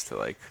song just to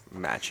like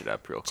match it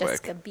up real quick.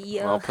 Jessica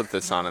Biel. I'll put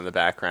this on in the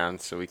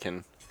background so we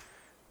can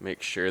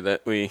make sure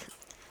that we...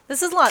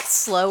 This is a lot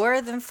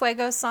slower than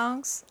Fuego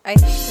songs, I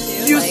think,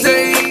 too. You Like,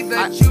 say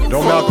that you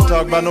don't Malcolm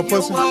talk about no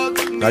pussy.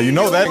 Now you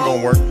know that ain't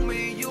gonna work.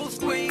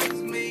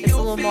 it's a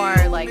little more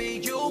like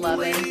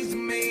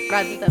loving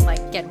rather than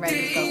like getting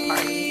ready to go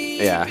party.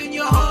 Yeah.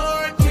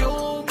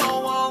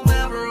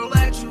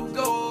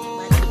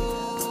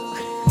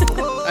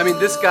 I mean,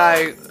 this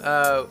guy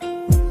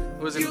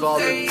was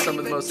involved in some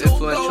of the most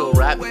influential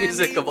rap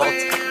music of all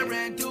time.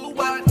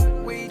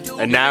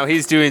 And now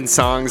he's doing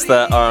songs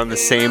that are on the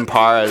same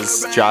par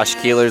as Josh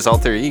Keeler's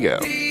alter ego.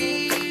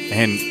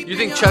 And You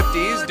think Chuck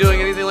D's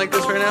doing anything like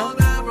this right now?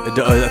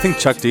 I think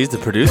Chuck D's the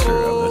producer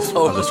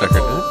of this record.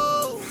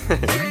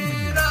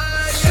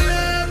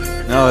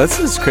 No, this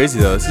is crazy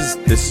though. This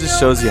just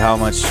shows you how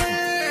much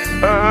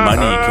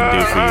money can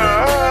do for you.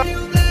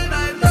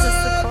 Is this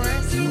the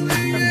chorus?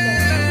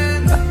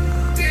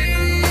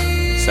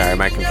 Sorry,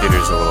 my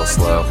computer's a little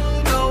slow.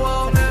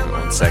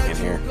 1 second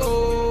here.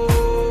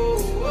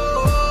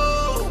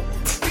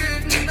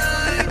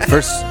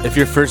 If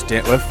your first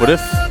dance,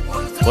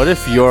 what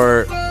if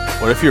your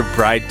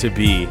bride to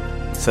be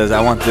says,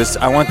 I want this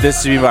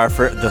to be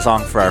the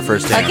song for our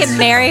first dance. I can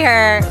marry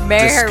her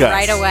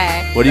right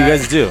away. What do you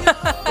guys do?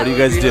 What do you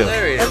guys do?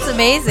 That's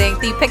amazing.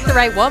 You picked the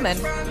right woman.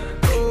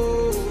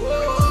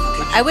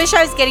 I wish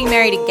I was getting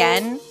married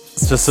again,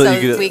 Just so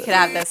you could, we could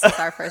have this as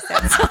our first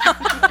dance.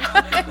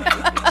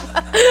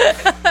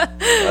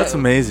 That's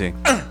amazing.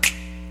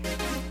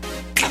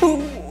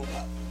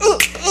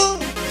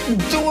 Do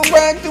it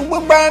right, do it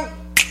right.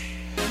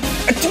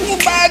 Do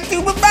it right, do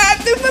it right,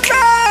 do it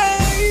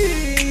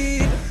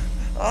right.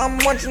 I'm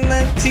watching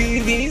that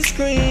TV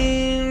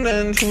screen,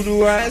 and who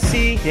do I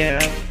see?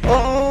 Yeah.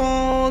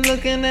 Oh,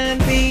 looking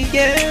at me,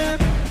 yeah.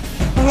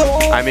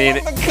 Oh, I mean,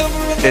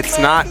 it's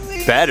not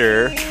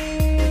better,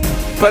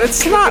 but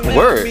it's not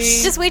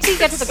worse. Just wait till you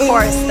get to the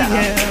chorus,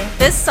 though.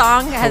 This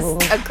song has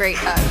a great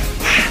hook.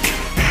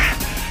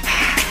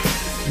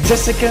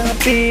 Jessica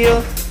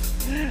Biel.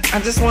 I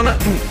just wanna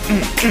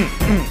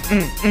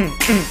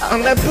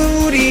on that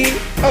booty,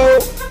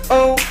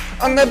 oh,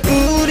 on that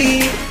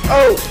booty,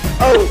 oh.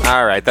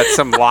 All right, that's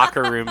some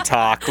locker room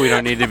talk we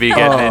don't need to be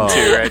getting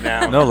into right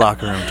now. No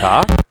locker room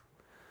talk.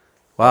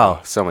 Wow,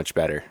 so much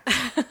better.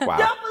 Wow.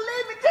 Don't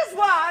believe me? Just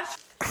watch.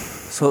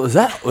 So was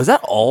that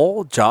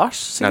all Josh?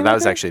 No, singing that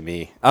was right actually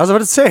me. I was about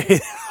to say.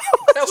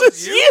 That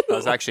was you. That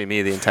was actually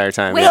me the entire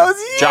time. Wait, yeah. that was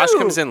you. Josh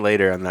comes in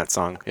later on that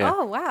song. Yeah.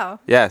 Oh, wow.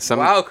 Yeah.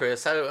 Wow,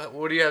 Chris.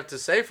 What do you have to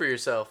say for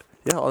yourself?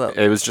 Yeah, all that.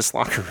 It was just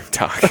locker room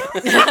talk.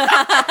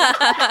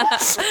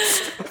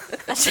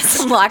 That's just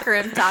some locker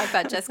room talk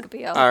about Jessica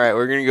Biel. All right,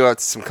 we're gonna go out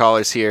to some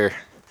callers here.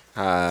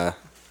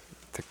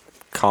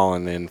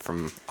 Calling in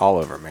from all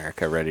over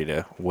America, ready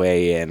to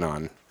weigh in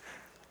on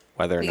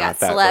whether or We not got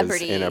that was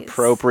celebrities.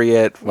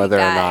 inappropriate, whether or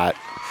got not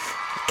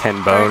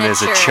Ken Bone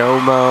is a furniture.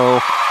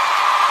 chomo.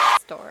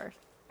 Store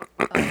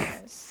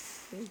owners.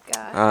 We've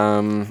got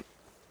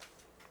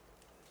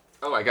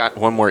Oh, I got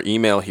one more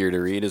email here to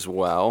read as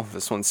well.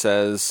 This one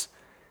says,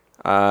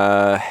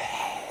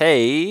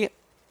 hey,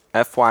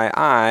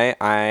 FYI,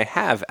 I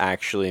have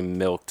actually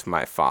milked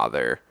my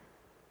father.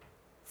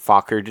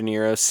 Fokker De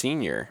Niro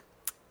Sr.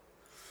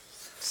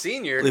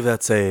 Senior? I believe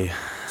that's a...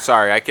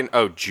 Sorry,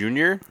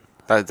 Junior?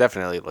 That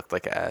definitely looked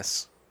like an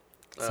S.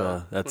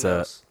 That's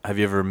a... Have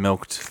you ever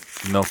milked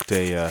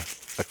a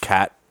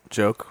cat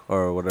joke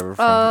or whatever?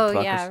 From Oh,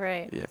 Fockers? yeah,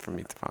 right. Yeah, from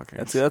Meet the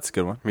Fockers. That's a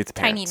good one. Meet the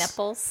Parents. Tiny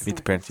nipples. Meet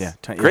the Parents, yeah.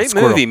 Great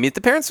Squirrel. movie. Meet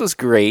the Parents was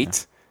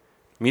great.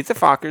 Yeah. Meet the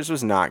Fockers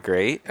was not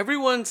great.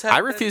 Everyone's had I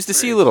refuse to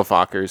see Little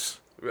Fockers.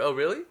 Oh,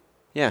 really?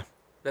 Yeah.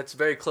 That's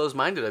very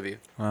close-minded of you.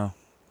 Wow.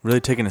 Really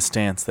taking a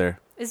stance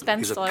there. Is Ben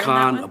He's Stiller a in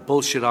con, that a one?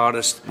 bullshit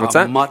artist, What's a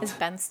that? mutt. Is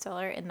Ben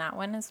Stiller in that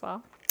one as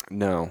well?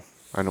 No,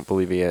 I don't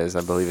believe he is.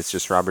 I believe it's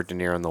just Robert De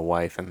Niro and the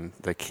wife and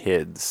the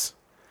kids.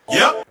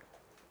 Yep.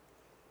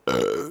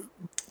 All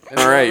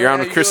right, you're on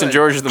with Chris and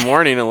George in the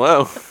morning.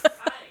 Hello.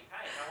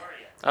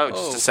 Oh,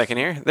 just a second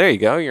here. There you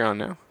go. You're on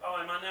now. Oh,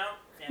 I'm on now?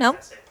 No.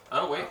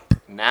 Oh, wait.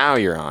 Now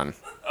you're on.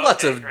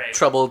 Lots of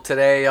trouble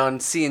today on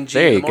C&G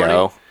There in you the morning.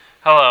 go.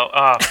 Hello.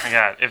 Oh, my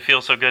God. It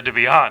feels so good to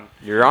be on.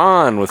 You're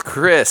on with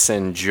Chris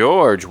and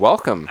George.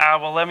 Welcome.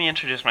 Well, let me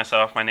introduce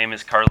myself. My name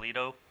is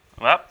Carlito.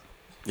 Yep.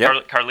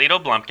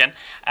 Carlito Blumpkin.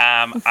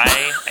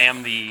 I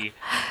am the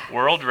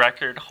world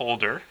record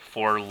holder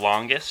for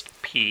longest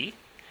pee.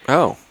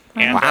 Oh,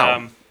 And,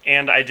 wow.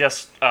 And I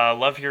just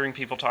love hearing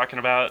people talking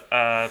about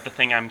the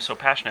thing I'm so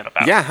passionate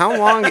about. Yeah, how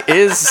long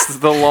is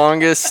the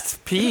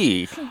longest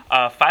pee? 5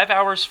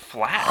 hours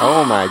flat.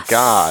 Oh, my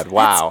God.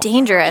 Wow. That's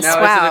dangerous.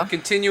 Now, wow. is it a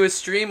continuous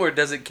stream, or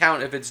does it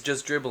count if it's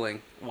just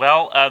dribbling?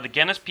 Well, the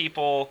Guinness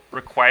people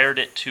required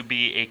it to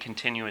be a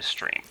continuous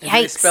stream. And do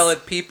they spell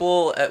it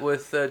people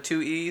with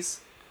 2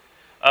 E's?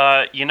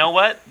 You know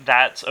what?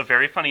 That's a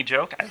very funny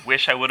joke. I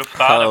wish I would have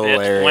thought of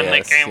it when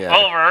they came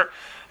over.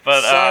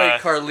 But sorry,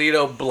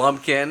 Carlito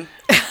Blumpkin.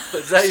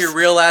 Is that your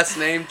real last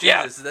name?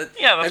 Jesus.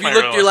 Yeah, that's have my you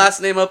looked real your last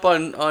last name up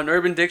on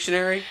Urban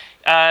Dictionary?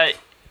 I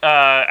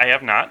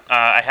have not.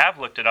 I have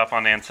looked it up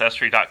on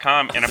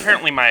Ancestry.com, and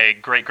apparently my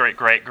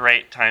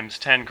great times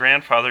 10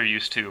 grandfather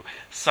used to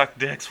suck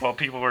dicks while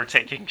people were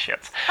taking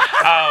shits.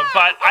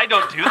 But I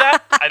don't do that.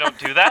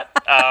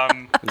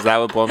 Is that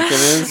what Blumpkin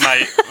is?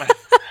 My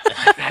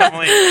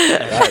family,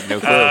 no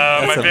clue.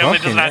 my That's a family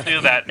Blumpkin, does not yeah.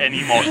 do that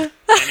anymore.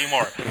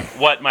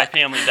 What my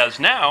family does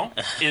now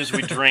is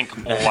we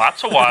drink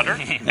lots of water,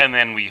 and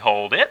then we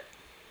hold it,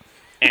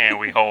 and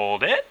we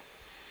hold it,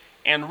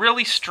 and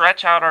really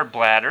stretch out our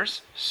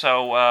bladders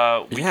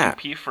so we can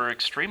pee for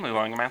extremely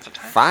long amounts of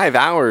time. 5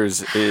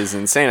 hours is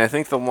insane. I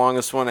think the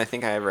longest one I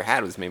ever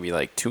had was maybe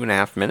like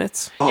 2.5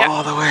 minutes.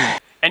 All the way.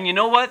 And you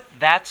know what?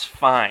 That's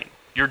fine.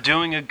 You're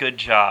doing a good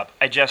job.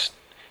 I just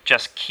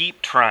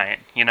keep trying,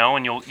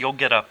 and you'll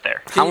get up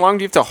there. How long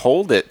do you have to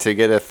hold it to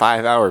get a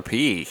 5 hour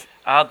pee?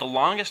 The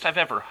longest I've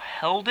ever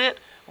held it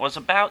was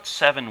about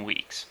 7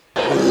 weeks.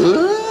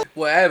 Well,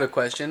 I have a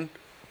question.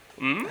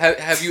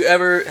 Has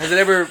it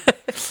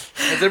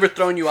ever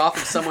thrown you off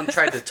if someone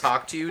tried to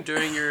talk to you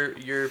during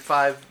your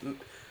 5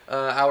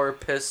 hour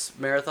piss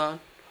marathon?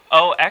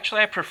 Oh,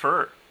 actually, I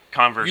prefer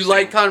conversation. You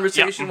like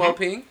conversation while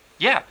peeing?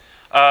 Yeah,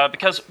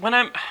 because when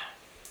I'm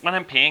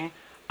peeing,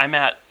 I'm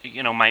at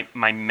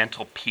my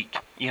mental peak.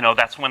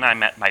 That's when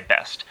I'm at my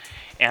best,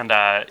 and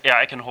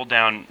I can hold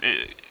down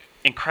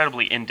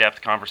incredibly in-depth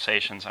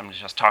conversations. I'm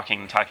just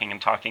talking.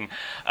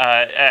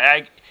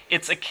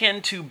 It's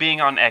akin to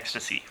being on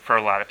ecstasy for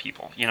a lot of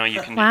people. You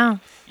can Wow.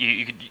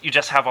 you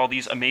just have all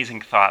these amazing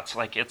thoughts.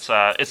 Like it's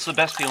the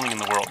best feeling in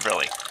the world,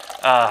 really.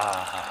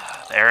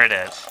 There it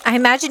is. I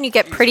imagine you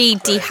get pretty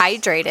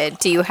dehydrated.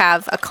 Do you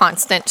have a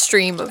constant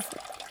stream of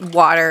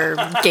water,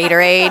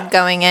 Gatorade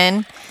going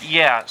in?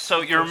 Yeah,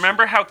 so you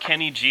remember how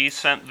Kenny G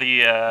set the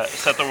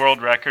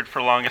world record for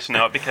longest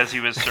note because he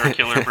was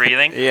circular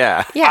breathing?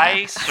 Yeah.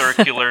 I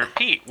circular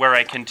pee, where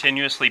I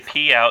continuously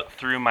pee out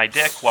through my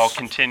dick while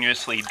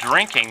continuously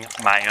drinking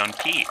my own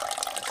pee.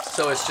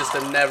 So it's just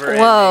a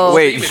never-ending... Whoa.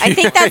 Wait. I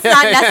think that's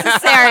not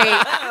necessary.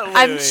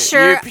 I'm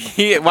sure...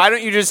 Why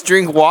don't you just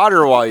drink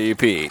water while you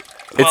pee?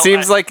 It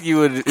seems like it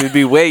would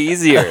be way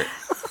easier.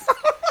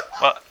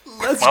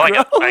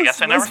 I guess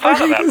I never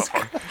thought of that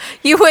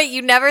before.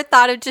 You never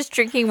thought of just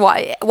drinking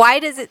water. Why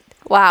does it...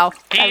 Wow.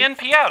 Pee in,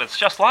 pee out. It's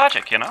just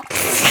logic,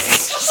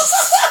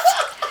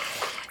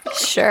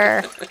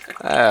 Sure.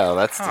 Oh,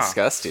 that's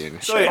disgusting.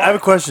 So wait, I have a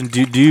question.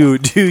 Do you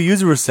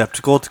use a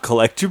receptacle to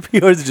collect your pee,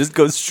 or does it just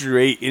go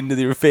straight into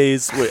your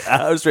face, straight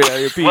out of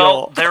your pee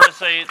Well, hole?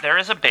 there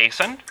is a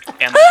basin,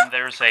 and then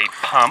there's a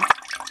pump,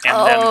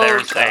 and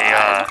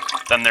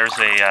then there's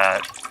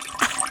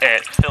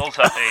it fills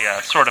up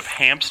a sort of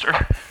hamster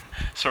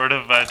sort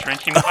of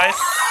drinking device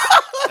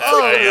that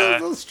I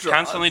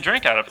constantly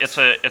drink out of.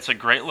 It's a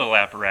great little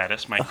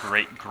apparatus. My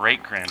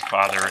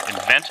great-grandfather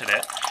invented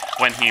it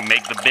when he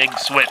made the big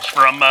switch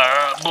from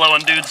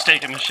blowing dudes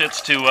taking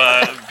shits to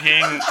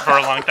peeing for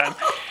a long time.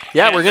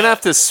 Yeah, we're going to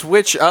have to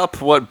switch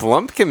up what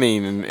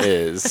Blumpkin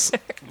is.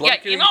 Yeah,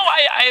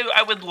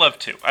 I would love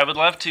to. I would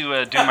love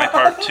to do my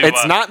part to...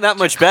 It's not that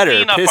much better.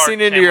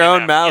 Pissing into your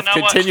own mouth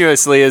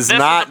continuously is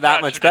not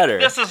that much better.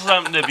 This is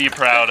something to be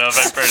proud of,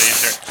 I'm pretty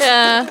sure.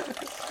 Yeah.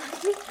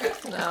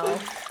 No.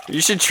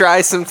 You should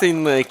try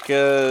something like,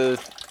 I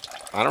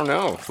don't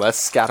know, less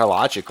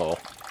scatological.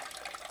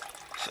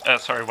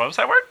 Sorry, what was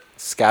that word?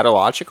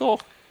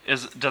 Scatological?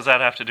 Does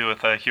that have to do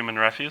with human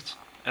refuse?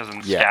 As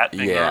in Yeah, scat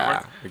being the wrong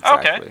word?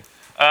 exactly.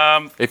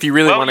 Okay. If you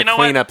really want to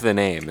clean up the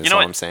name, is all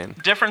I'm saying.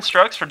 Different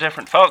strokes for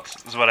different folks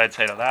is what I'd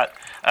say to that.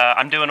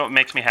 I'm doing what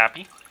makes me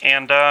happy,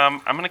 and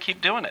I'm going to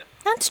keep doing it.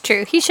 That's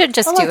true. He should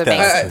just do what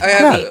makes him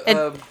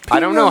happy. I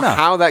don't know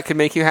how that could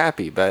make you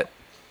happy, but...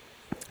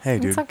 Hey,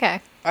 dude. It's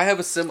okay. I have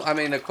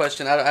a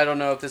question. I don't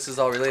know if this is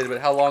all related,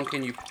 but how long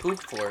can you poop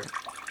for?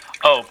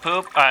 Oh,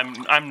 poop?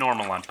 I'm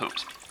normal on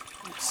poops.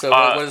 So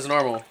what is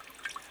normal?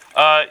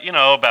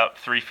 About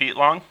 3 feet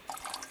long.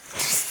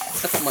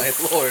 My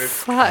lord.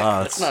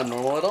 Fuck. That's not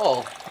normal at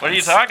all. What are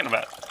you talking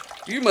about?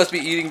 You must be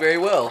eating very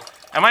well.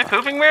 Am I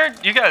pooping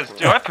weird? You guys,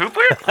 do I poop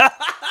weird?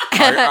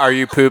 Are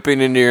you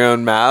pooping into your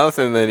own mouth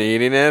and then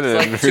eating it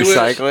and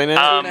recycling it?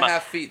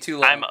 2.5 feet too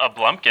long. I'm a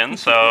blumpkin,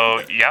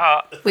 so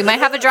yeah. We might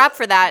have a drop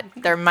for that.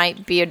 There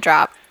might be a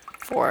drop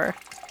for.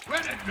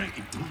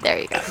 There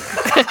you go.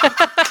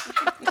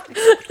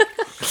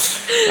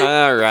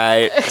 All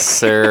right,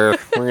 sir.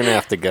 We're going to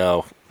have to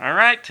go. All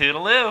right,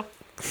 toodaloo.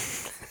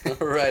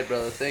 All right,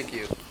 brother. Thank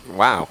you.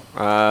 Wow.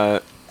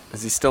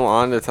 Is he still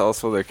on to tell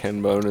us whether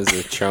Ken Bone is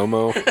a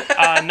chomo?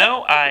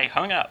 No, I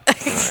hung up.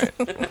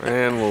 All right.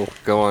 And we'll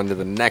go on to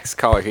the next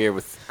caller here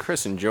with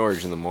Chris and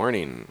George in the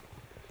morning.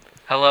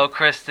 Hello,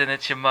 Kristin.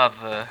 It's your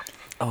mother.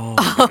 Oh,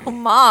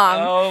 Mom.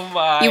 Oh,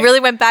 my. You really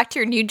went back to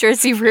your New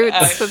Jersey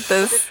roots with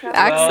this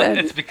accent. Well,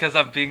 it's because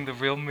I'm being the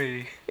real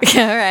me.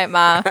 All right,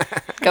 Ma.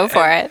 Go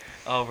for it.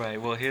 All right.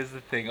 Well, here's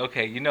the thing.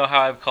 Okay, you know how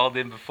I've called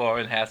in before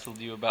and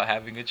hassled you about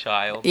having a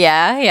child?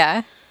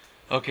 Yeah.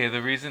 Okay,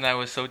 the reason I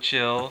was so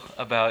chill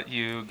about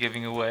you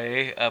giving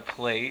away a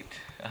plate,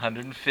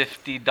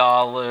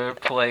 $150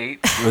 plate.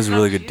 It was a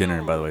really good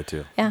dinner, by the way,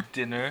 too. Yeah.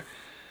 Dinner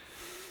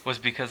was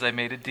because I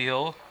made a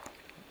deal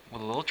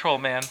with a little troll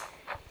man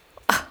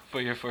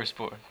for your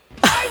firstborn.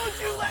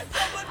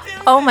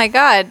 Oh my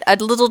God, a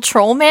little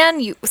troll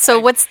man. So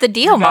what's the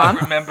deal, Mom? I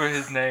remember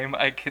his name.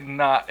 I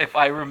cannot. If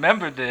I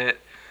remembered it,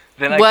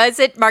 then was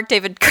it Mark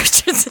David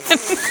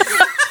Christensen?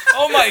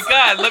 Oh my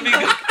God! Let me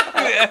go.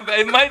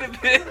 It might have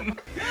been.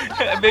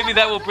 Maybe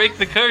that will break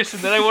the curse,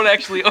 and then I won't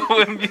actually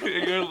owe him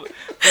your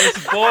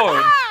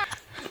firstborn.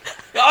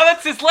 Oh,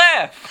 that's his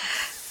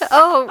laugh.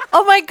 Oh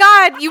my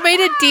God! You made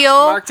a deal.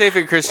 Mark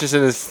David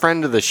Christensen is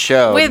friend of the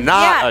show, With-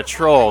 not yeah. a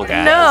troll,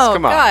 guys. No,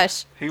 Come on.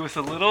 gosh. He was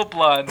a little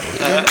blonde. He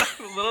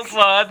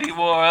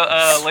wore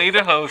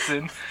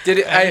lederhosen.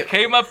 He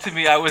came up to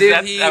me. I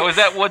was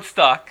at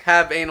Woodstock.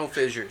 Have anal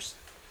fissures.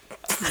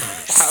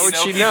 How would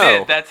she he know?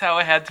 did. That's how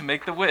I had to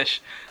make the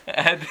wish.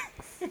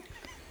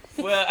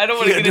 Well, I don't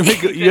want to get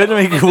into You had to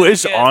make a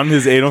wish on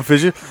his anal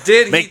fissure?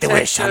 Did make he the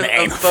wish text on the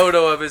a anal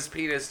photo of his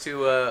penis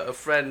to a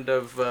friend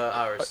of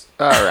ours?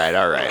 All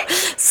right.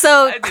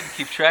 So I didn't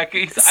keep track.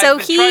 So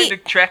I've been trying to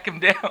track him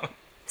down.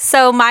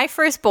 So my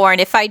firstborn,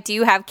 if I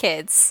do have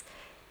kids,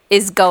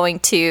 is going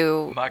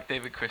to Mark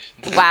David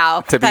Christian.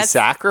 Wow. To be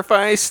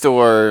sacrificed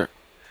or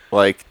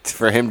like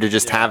for him to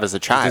just have as a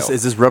child?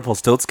 Is this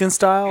Rumpelstiltskin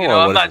style? You or know,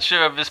 I'm what not is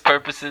sure of his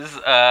purposes.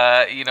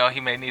 He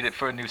may need it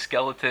for a new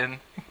skeleton.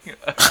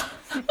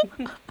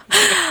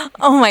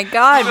 Oh my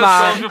God, Trolls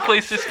Mom.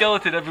 replace their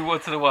skeleton every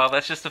once in a while.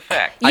 That's just a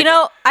fact. You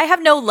know, I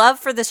have no love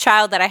for this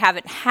child that I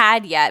haven't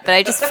had yet, but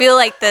I just feel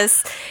like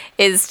this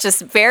is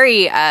just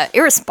very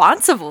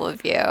irresponsible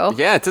of you.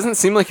 Yeah, it doesn't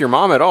seem like your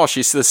mom at all.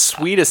 She's the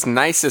sweetest,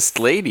 nicest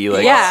lady.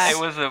 Like, Yeah. It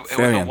was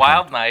a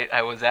wild night.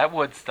 I was at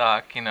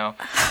Woodstock. We were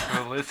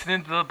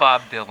listening to the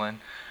Bob Dylan.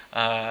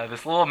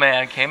 This little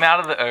man came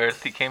out of the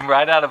earth. He came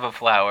right out of a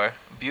flower.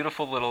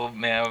 Beautiful little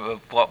man, a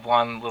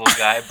blonde little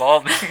guy,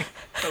 balding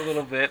a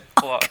little bit,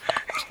 but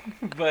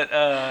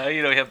he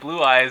had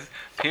blue eyes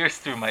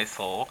pierced through my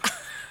soul.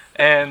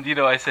 And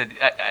I said,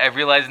 I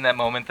realized in that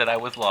moment that I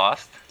was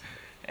lost,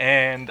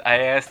 and I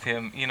asked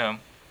him,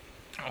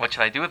 what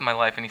should I do with my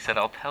life? And he said,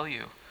 I'll tell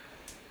you,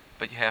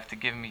 but you have to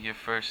give me your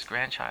first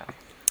grandchild.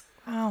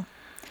 Wow.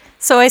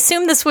 So I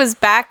assume this was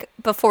back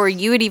before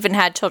you had even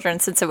had children,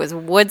 since it was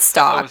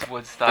Woodstock. It was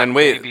Woodstock. And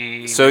wait,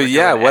 baby. so We were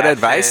yeah, doing what acid.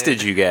 advice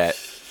did you get?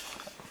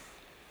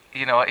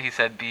 You know what? He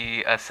said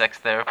be a sex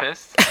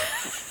therapist.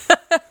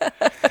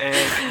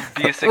 And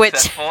be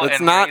successful. That's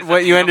and not raise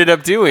what a you ended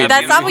up doing.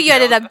 That's not what you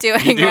ended up doing.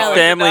 You do really.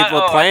 family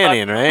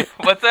planning, right?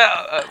 What's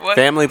that? What?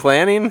 Family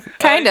planning?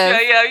 Kind of.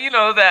 Yeah, you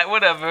know that.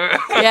 Whatever.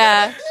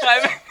 Yeah.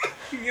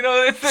 It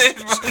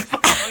runs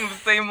along the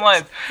same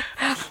lines.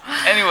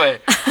 Anyway,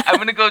 I'm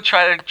gonna go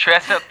try to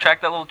track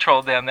that little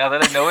troll down now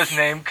that I know his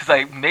name, because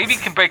I maybe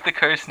can break the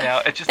curse now.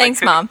 It's just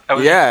Thanks, Mom. I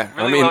was Yeah,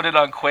 really I mean- loaded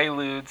on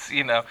Quaaludes.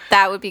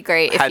 That would be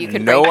great if Had you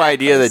could no break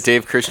idea that that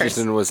Dave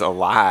Christensen was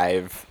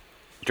alive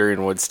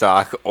during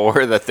Woodstock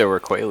or that there were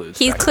Quaaludes.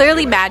 He's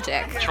clearly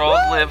magic. Trolls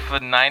live for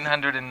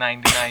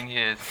 999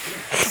 years.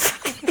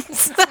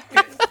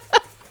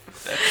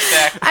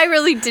 I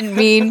really didn't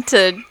mean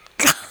to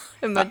call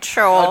him a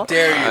troll. How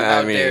dare you?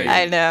 How dare you?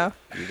 I know.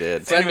 You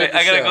did. So anyway, of the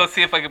I gotta show. go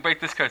see if I can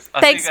break this curse.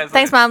 I'll see you Thanks, guys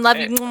thanks, later. Mom. Love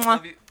Hey, you.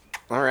 love you.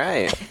 All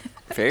right.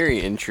 Very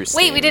interesting.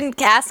 Wait, we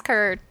didn't ask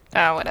her.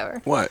 Oh,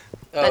 whatever. What?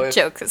 That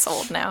joke is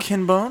old now.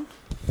 Kinbone?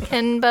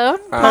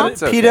 Kinbone?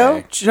 It's okay.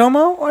 Pedo?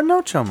 Chomo or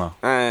no Chomo?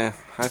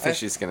 I think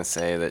she's going to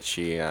say that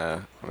she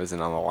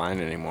isn't on the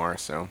line anymore,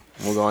 so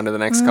we'll go on to the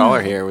next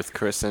caller here with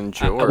Chris and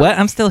George. What?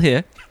 I'm still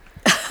here.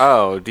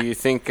 Oh, do you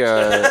think...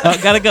 Oh,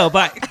 gotta go.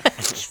 Bye.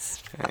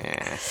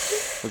 Yeah.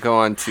 We'll go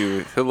on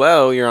to...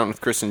 Hello, you're on with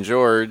Chris and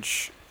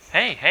George.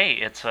 Hey,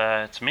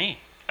 it's me,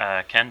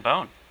 Ken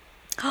Bone.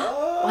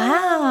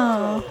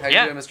 Wow. How you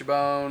doing, Mr.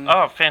 Bone?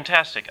 Oh,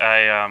 fantastic.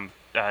 I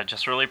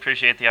just really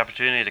appreciate the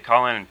opportunity to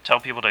call in and tell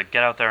people to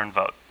get out there and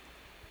vote.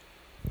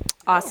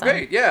 Awesome.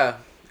 Great, yeah.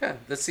 Yeah,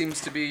 that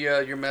seems to be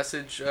your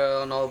message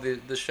on all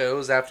the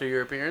shows after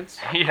your appearance.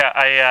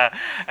 Yeah,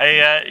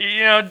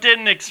 I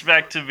didn't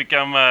expect to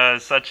become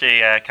such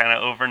a kind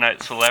of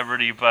overnight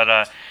celebrity,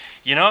 but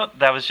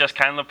that was just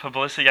kind of the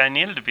publicity I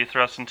needed to be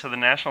thrust into the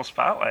national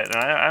spotlight, and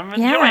I'm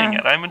enjoying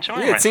it. I'm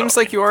enjoying it. Myself. Seems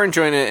like you are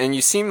enjoying it, and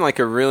you seem like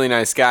a really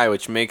nice guy,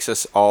 which makes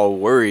us all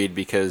worried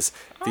because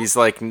these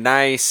like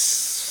nice,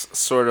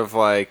 sort of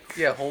like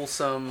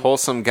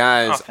wholesome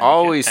guys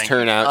always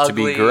turn out to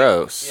be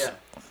gross. Yeah.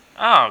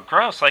 Oh,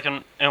 gross! Like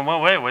in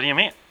what way? What do you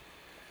mean?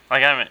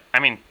 Like I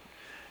mean,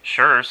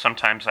 sure.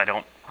 Sometimes I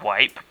don't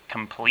wipe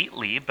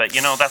completely, but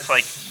that's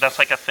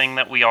like a thing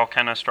that we all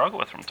kind of struggle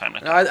with from time to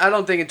time. No, I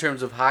don't think in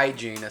terms of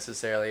hygiene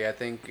necessarily. I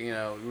think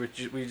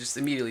we just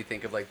immediately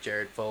think of like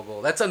Jared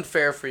Fogle. That's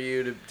unfair for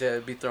you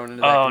to be thrown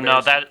into that. Oh no,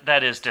 comparison.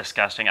 that is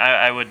disgusting.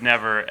 I would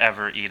never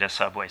ever eat a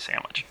Subway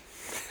sandwich.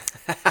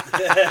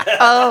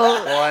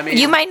 Oh, well, I mean,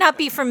 you might not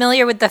be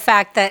familiar with the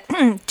fact that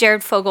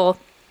Jared Fogle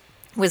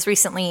was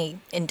recently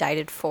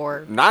indicted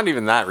for. Not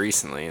even that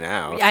recently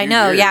now. I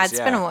know, it's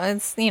been a while.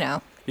 It's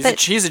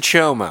He's a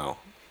chomo.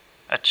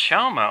 A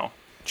chomo?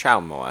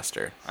 Child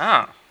molester.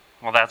 Oh,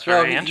 well, that's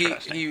very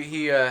interesting.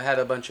 He had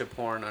a bunch of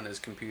porn on his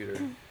computer.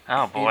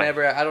 Oh boy.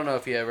 I don't know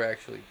if he ever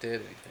actually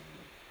did anything.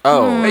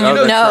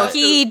 No,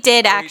 he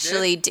did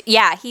actually.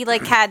 Yeah, he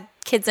like had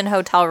kids in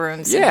hotel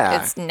rooms.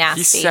 Yeah, it's nasty.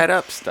 He set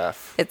up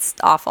stuff. It's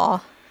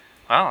awful.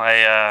 Well,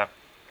 I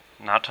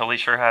not totally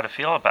sure how to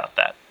feel about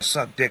that.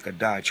 Suck dick or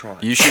die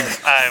trying. You should.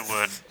 I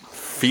would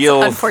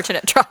feel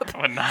unfortunate drop.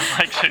 Would not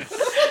like to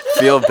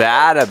feel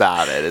bad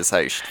about it. Is how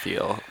you should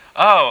feel.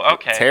 Oh,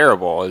 okay.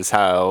 Terrible is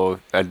how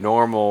a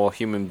normal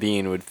human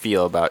being would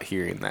feel about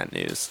hearing that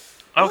news.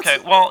 Okay,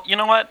 well, you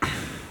know what?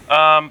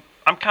 I'm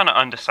kind of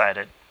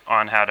undecided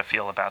on how to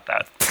feel about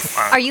that.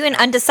 Are you an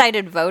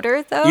undecided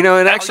voter, though?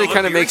 It actually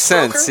kind of makes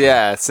sense.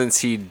 Yeah, since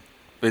he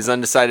is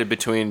undecided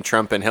between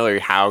Trump and Hillary,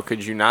 how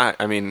could you not?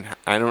 I mean,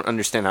 I don't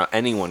understand how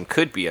anyone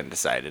could be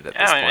undecided at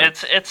this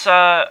point. It's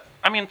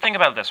I mean, think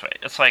about it this way.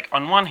 It's like,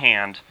 on one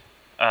hand,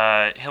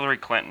 Hillary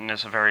Clinton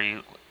is a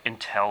very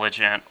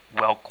intelligent,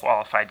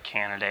 well-qualified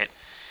candidate.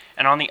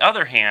 And on the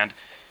other hand,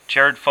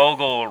 Jared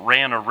Fogle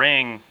ran a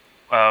ring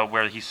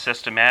where he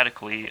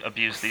systematically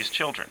abused these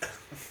children.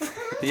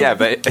 Yeah,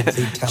 but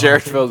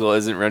Jared Fogle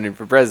isn't running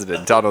for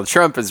president. Donald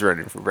Trump is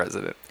running for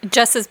president.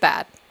 Just as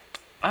bad.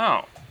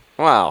 Oh.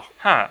 Wow.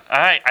 Huh.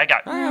 I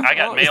got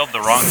mailed the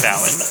wrong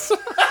ballot.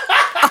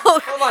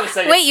 Hold on a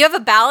second. Wait, you have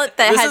a ballot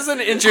that This is an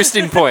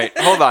interesting point.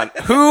 Hold on.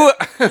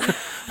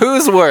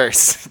 Who's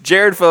worse,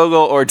 Jared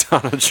Fogle or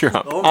Donald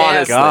Trump?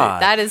 Honestly.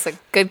 God. That is a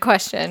good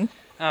question.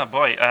 Oh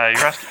boy,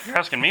 you're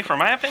asking me for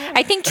my opinion?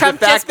 I think Trump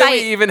the fact just that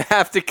might. we even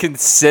have to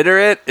consider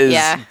it is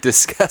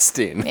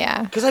disgusting.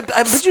 Yeah. Because I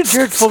bet you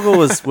Jared Fogle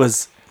was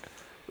with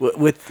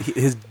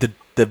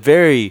the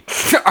very.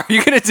 Are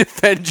you going to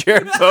defend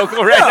Jared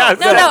Fogle right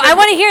now? No, I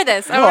want to hear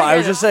this. I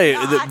was just saying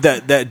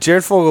that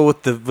Jared Fogle,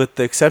 with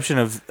the exception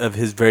of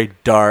his very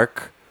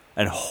dark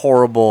and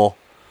horrible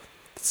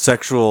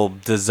sexual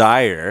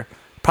desire,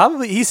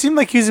 probably he seemed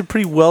like he was a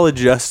pretty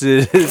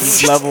well-adjusted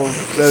level.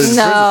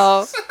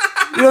 No.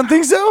 You don't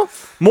think so?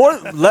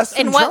 Less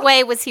than In what Trump?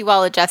 way was he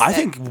well-adjusted? I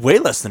think way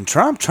less than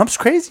Trump. Trump's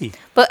crazy.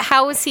 But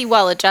how was he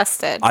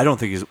well-adjusted? I don't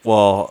think he's...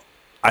 Well,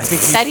 I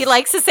think that he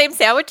likes the same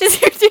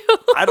sandwiches you do?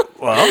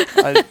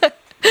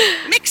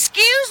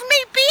 Excuse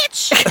me,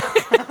 bitch.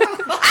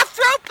 I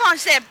throat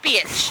punch that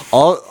bitch.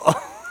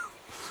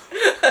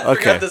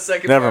 Okay,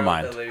 never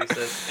mind.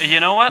 You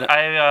know what?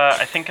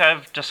 I think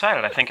I've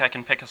decided. I think I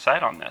can pick a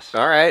side on this.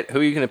 All right, who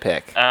are you going to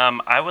pick?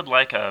 I would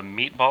like a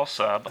meatball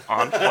sub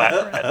on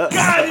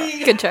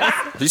flatbread. Good choice.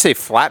 Did you say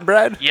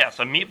flatbread? Yes,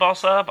 a meatball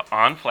sub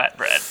on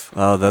flatbread.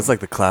 Oh, that's like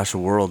the Clash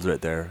of Worlds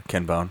right there,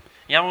 Ken Bone.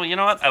 Yeah, well, you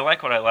know what? I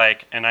like what I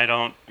like, and I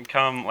don't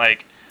come,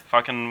 like,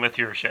 fucking with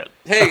your shit.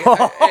 Hey,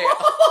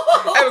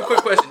 I have a quick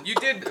question. You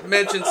did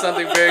mention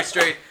something very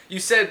straight. You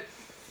said,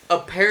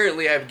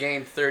 apparently I've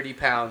gained 30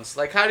 pounds.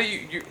 Like, how do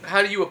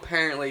you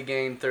apparently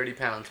gain 30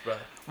 pounds, bro?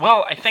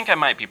 Well, I think I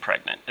might be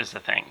pregnant, is the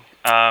thing.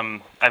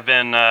 I've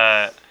been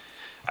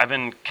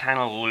kind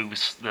of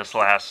loose this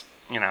last,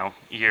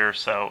 year or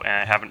so, and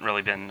I haven't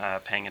really been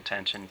paying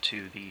attention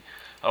to the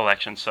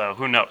election, so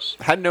who knows?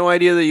 I had no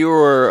idea that you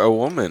were a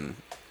woman.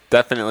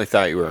 Definitely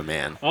thought you were a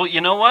man. Well,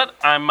 you know what?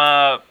 I'm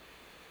not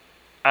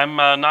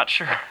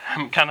sure.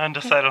 I'm kind of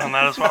undecided on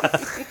that as well.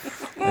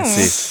 I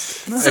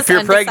see. If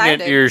you're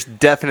pregnant, you're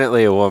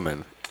definitely a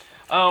woman.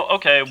 Oh,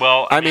 okay.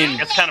 Well, I mean,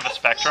 it's kind of a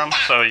spectrum,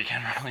 so you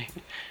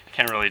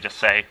can't really just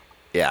say.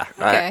 Yeah,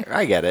 Okay.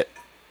 I get it.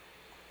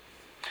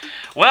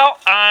 Well,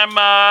 I'm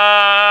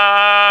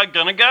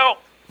gonna go.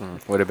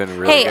 Would have been a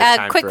really Hey, good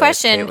time quick for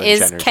question. Caitlyn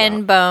Is Jenner's Ken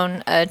out.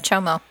 Bone a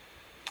chomo?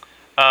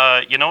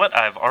 You know what?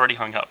 I've already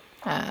hung up.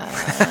 And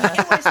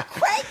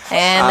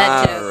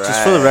that joke.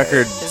 Just for the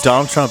record,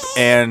 Donald Trump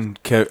and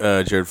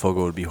Jared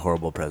Fogle would be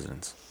horrible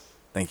presidents.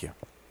 Thank you.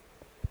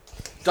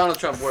 Donald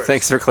Trump works.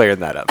 Thanks for clearing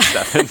that up,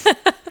 Stefan.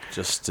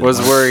 Just was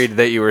worried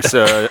that you were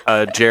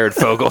a Jared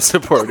Fogle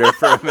supporter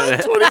for a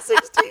minute.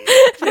 2016.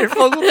 Jared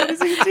Fogle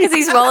 2016. Because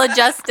he's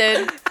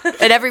well-adjusted.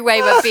 in every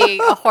way but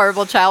being a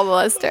horrible child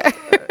molester.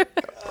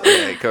 All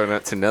right, going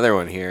up to another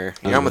one here.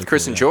 You're on with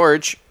Chris and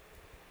George.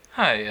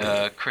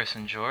 Hi, Chris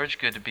and George.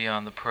 Good to be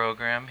on the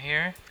program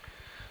here.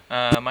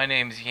 My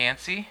name's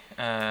Yancey,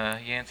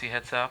 Yancey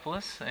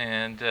Hetzopoulos,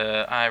 and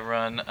I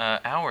run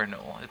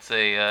Ournal. It's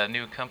a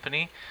new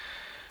company.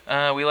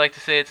 We like to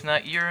say it's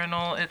not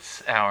urinal,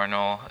 it's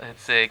Ournal.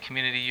 It's a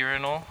community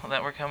urinal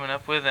that we're coming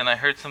up with, and I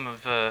heard some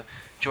of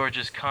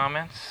George's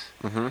comments,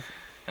 Mm-hmm.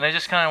 and I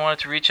just kind of wanted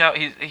to reach out.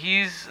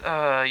 He's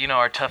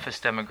our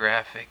toughest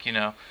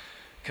demographic,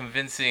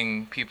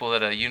 convincing people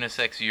that a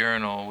unisex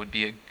urinal would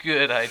be a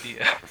good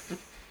idea.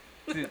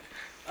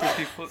 For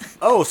people.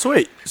 Oh, so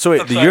wait, I'm the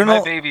sorry, urinal.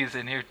 My baby's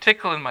in here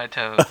tickling my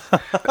toes.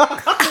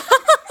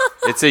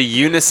 It's a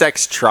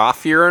unisex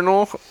trough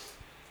urinal.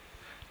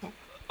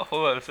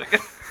 Hold on a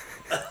second.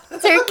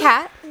 Is there a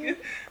cat?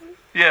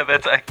 Yeah,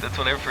 that's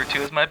what I refer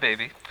to as my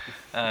baby.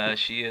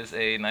 She is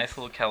a nice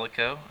little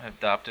calico. I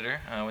adopted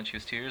her when she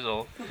was 2 years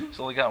old. She's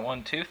only got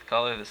one tooth.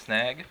 Call her the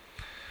Snag.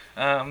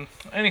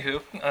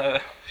 Anywho,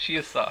 she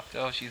is soft.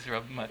 Oh, she's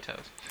rubbing my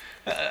toes.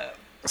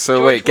 So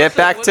George, wait, get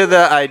back to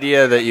the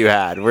idea that you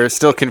had. We're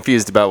still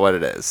confused about what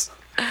it is.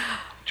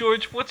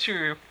 George, what's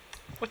your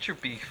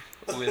beef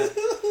with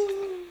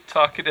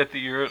talking at the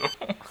urinal?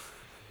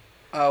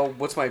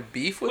 What's my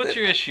beef with What's it?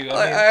 your issue?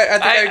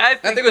 I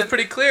think it was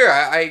pretty clear.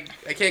 I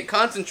can't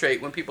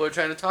concentrate when people are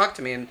trying to talk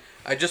to me, and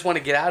I just want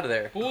to get out of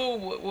there.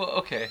 Well,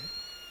 okay.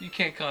 You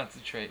can't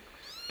concentrate.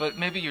 But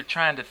maybe you're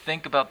trying to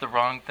think about the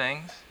wrong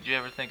things. Did you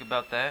ever think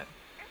about that?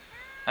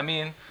 I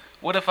mean,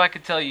 what if I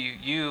could tell you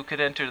you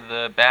could enter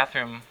the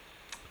bathroom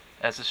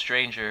as a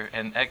stranger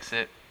and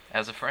exit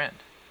as a friend?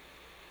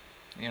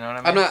 You know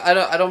what I mean?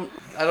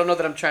 I don't know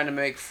that I'm trying to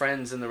make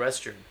friends in the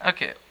restroom.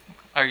 Okay.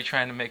 Are you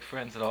trying to make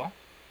friends at all?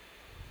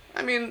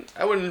 I mean,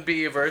 I wouldn't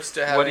be averse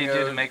to having What do you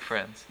do to make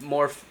friends?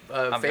 More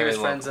famous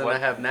friends than I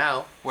have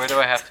now. Where do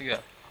I have to go?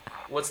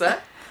 What's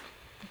that?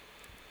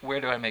 Where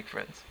do I make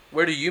friends?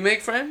 Where do you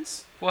make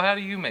friends? Well, how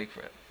do you make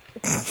friends?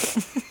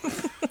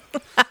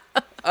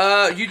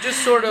 You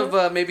just sort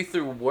of maybe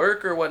through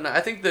work or whatnot.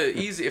 I think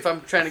if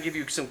I'm trying to give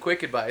you some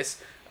quick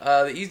advice,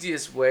 the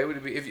easiest way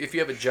would be if you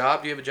have a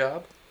job. Do you have a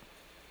job?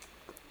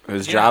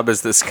 His job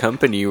is this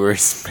company where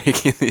he's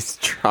making these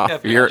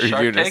trough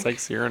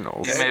unisex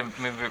urinals.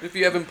 If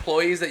you have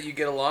employees that you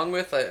get along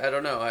with, I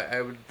don't know.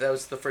 I would. That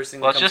was the first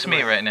thing. Well, that it's just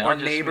me right now. Or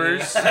Just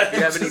neighbors. me. Do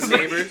you have any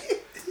neighbors?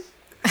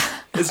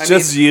 It's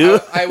just you.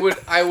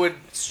 I would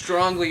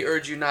strongly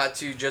urge you not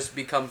to just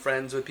become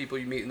friends with people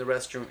you meet in the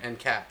restroom and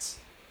cats.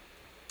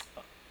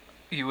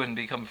 You wouldn't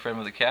become a friend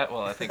with a cat?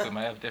 Well, I think we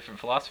might have different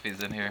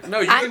philosophies in here.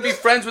 No, you can be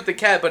friends with the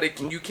cat, but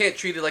you can't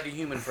treat it like a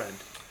human friend.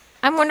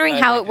 I'm wondering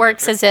how it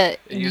works as a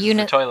It uses the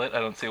unit. toilet. I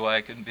don't see why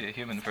I couldn't be a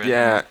human friend.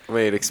 Yeah,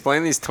 wait,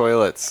 explain these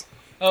toilets.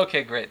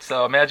 Okay, great.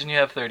 So imagine you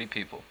have 30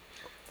 people.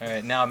 All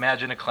right, now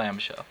imagine a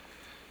clamshell.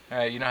 All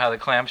right, you know how the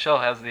clamshell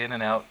has the in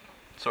and out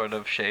sort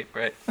of shape,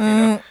 right? You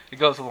know, it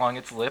goes along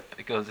its lip.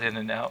 It goes in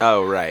and out.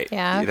 Oh, right.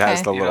 Yeah, It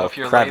has the You know, little if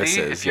you're a crevices.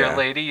 lady, if you're yeah. a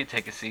lady, you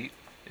take a seat.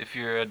 If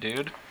you're a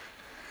dude,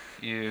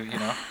 you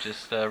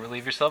just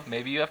relieve yourself.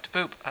 Maybe you have to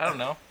poop. I don't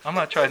know. I'm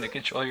not trying to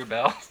control your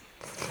bowels.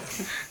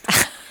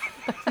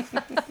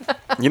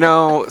 You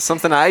know,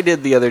 something I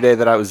did the other day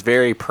that I was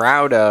very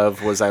proud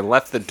of was I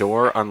left the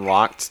door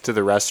unlocked to the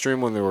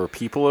restroom when there were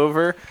people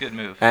over. Good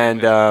move.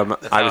 And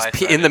That's I how was I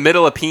in the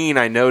middle of peeing.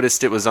 I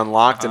noticed it was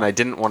unlocked, and I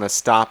didn't want to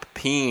stop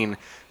peeing,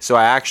 so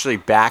I actually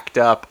backed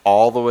up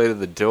all the way to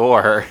the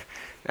door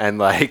and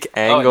like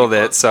angled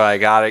it so I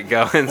got it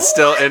going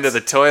still into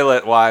the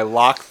toilet while I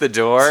locked the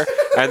door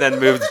and then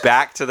moved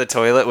back to the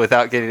toilet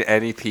without getting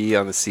any pee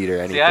on the seat or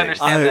anything. See, I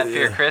understand that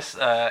fear, Chris.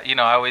 I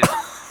always.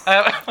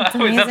 I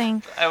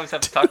always have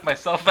to talk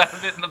myself out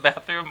of it in the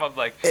bathroom. I'm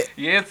like,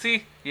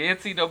 Yancey,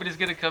 nobody's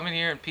going to come in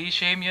here and pee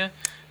shame you. It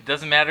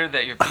doesn't matter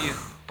that your pee is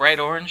bright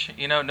orange.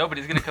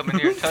 Nobody's going to come in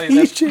here and tell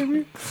you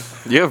that.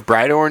 You have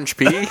bright orange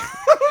pee?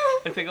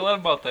 I take a lot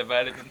of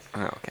multivitamins.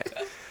 Oh,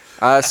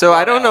 okay. So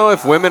I don't know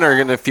if women are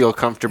going to feel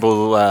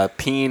comfortable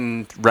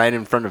peeing right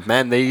in front of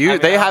men. They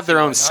have their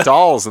own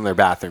stalls in their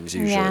bathrooms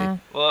usually. Yeah.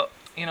 Well,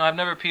 I've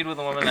never peed with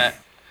a woman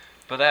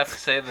but I have to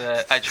say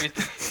that I treat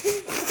them.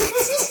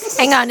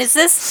 Hang on, is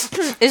this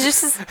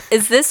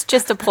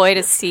just a ploy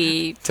to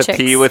see To chicks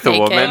pee with a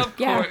naked? woman? Of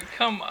Yeah. course,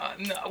 come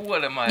on. No,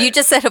 what am I? You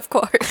just said, of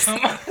course. Come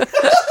on.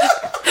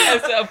 I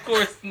said, of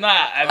course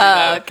not. I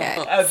mean,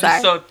 okay. I was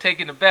just so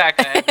taken aback.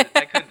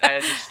 I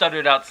just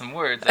stuttered out some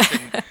words. I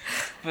couldn't.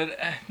 But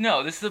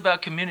no, this is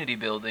about community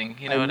building.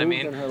 You know what I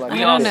mean?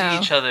 We all see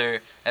each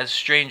other as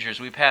strangers.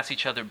 We pass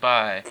each other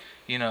by.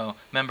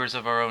 Members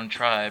of our own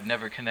tribe,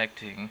 never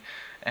connecting.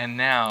 And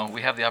now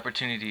we have the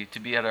opportunity to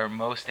be at our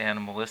most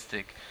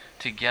animalistic,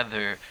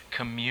 together,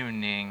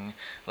 communing,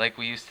 like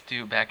we used to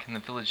do back in the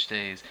village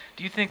days.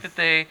 Do you think that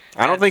they...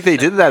 I don't think they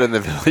did that in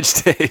the village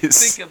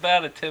days. Think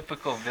about a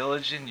typical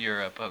village in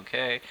Europe,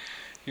 okay?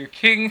 Your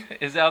king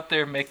is out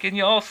there making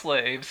y'all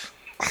slaves.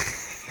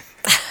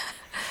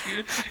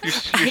 You're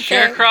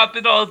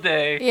sharecropping all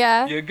day.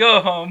 Yeah. You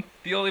go home.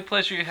 The only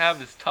pleasure you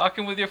have is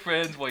talking with your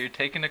friends while you're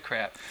taking a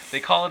crap. They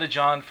call it a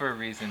John for a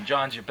reason.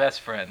 John's your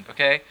best friend,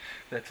 okay?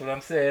 That's what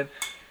I'm saying.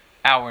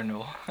 Our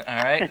Newell, all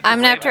right? I'm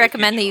going to have to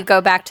recommend that you go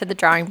back to the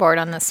drawing board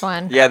on this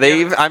one. Yeah,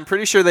 I'm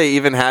pretty sure they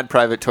even had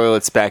private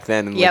toilets back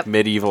then in like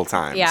medieval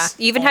times. Yeah,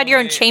 you even had your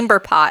own chamber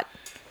pot.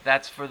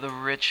 That's for the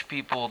rich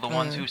people, the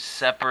ones who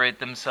separate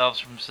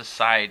themselves from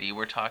society.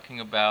 We're talking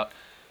about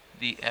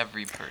the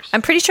every person.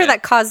 I'm pretty sure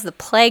that caused the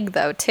plague,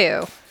 though,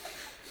 too.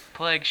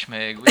 Plague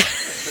schmeg.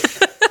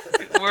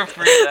 We're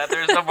free of that.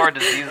 There's no more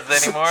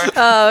diseases anymore.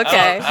 Oh,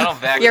 okay. I don't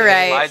vaccinate You're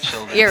right. my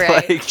children. You're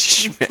right. Plague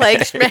schmeg. Plague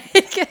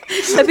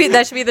schmeg.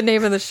 That should be the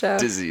name of the show.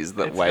 Disease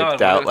that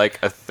wiped out like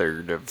a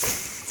third of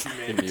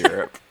in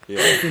Europe. Yeah.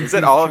 Is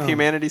it all of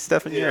humanity,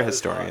 Stefan? You're a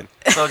historian.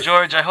 So,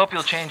 George, I hope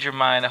you'll change your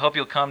mind. I hope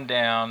you'll come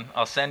down.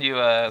 I'll send you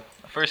a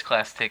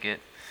first-class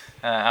ticket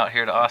out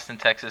here to Austin,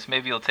 Texas.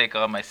 Maybe you'll take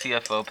on my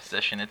CFO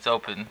position. It's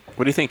open.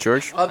 What do you think,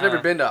 George? I've never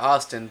been to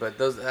Austin, but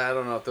I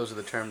don't know if those are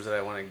the terms that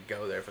I want to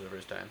go there for the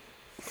first time.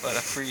 But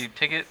a free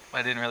ticket?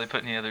 I didn't really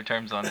put any other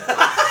terms on it.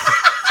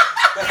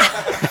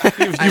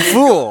 You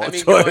fool,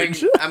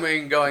 George.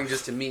 Going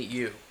just to meet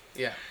you.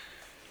 Yeah.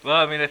 Well,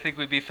 I mean, I think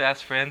we'd be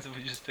fast friends if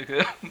we just took a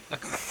nice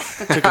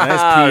pee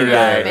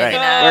there.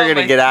 Right. We're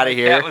gonna get out of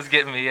here. That was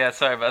getting me. Yeah,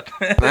 sorry about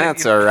that.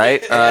 That's all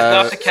right.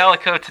 Adopt a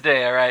calico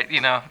today. All right.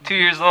 2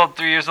 years old,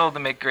 3 years old to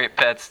make great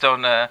pets.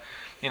 Don't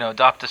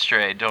adopt a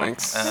stray. Don't.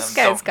 Thanks. This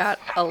guy's got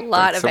a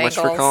lot of angles. Thanks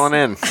so much for calling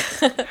in.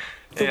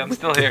 Hey, I'm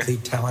still here.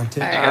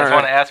 Talented. You guys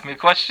want to ask me a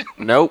question?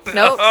 Nope.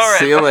 Nope. All right.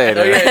 See you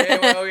later.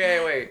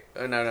 Okay, wait.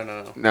 Oh,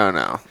 no.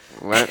 No.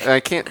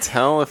 I can't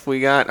tell if we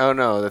got... Oh,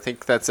 no. I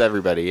think that's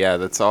everybody. Yeah,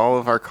 that's all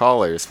of our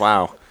callers.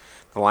 Wow.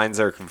 The lines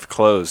are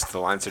closed. The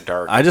lines are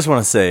dark. I just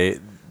want to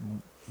say,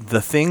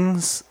 the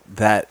things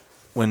that,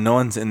 when no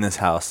one's in this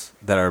house,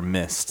 that are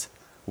missed,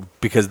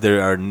 because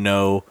there are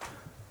no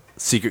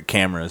secret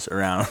cameras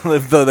around.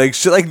 Like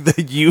shit,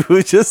 like you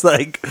just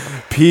like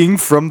peeing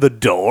from the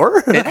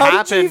door. It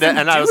happened,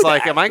 and I was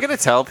like, "Am I going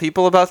to tell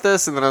people about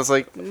this?" And then I was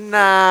like,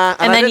 "Nah."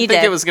 And I didn't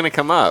think it was going to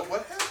come up.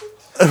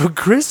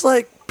 Chris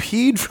like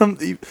peed from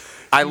the.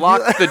 I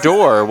locked the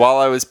door while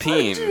I was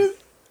peeing. To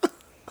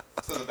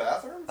the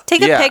bathroom?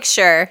 Take a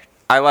picture.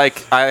 I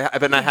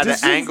had to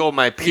angle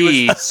my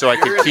pee so I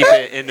could keep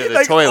it into the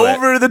like toilet.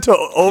 Over the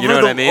you know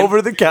what I mean?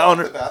 Over the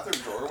counter.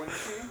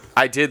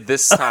 I did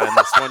this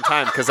one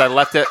time, because I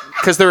left it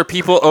because there were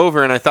people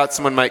over and I thought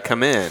someone might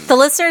come in. The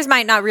listeners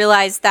might not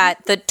realize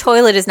that the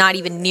toilet is not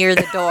even near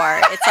the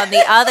door. It's on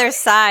the other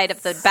side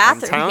of the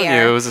bathroom. I'm telling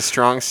here. you, it was a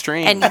strong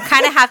stream. And you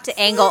kind of have to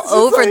angle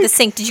over the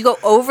sink. Did you go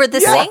over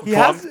the sink?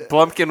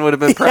 Blumpkin would have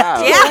been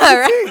proud. Yeah,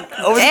 right.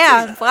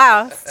 Damn,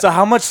 wow. So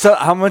how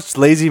much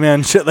lazy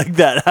man shit like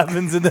that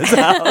happens in this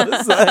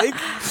house? Like,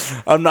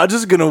 I'm not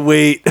just gonna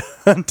wait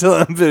until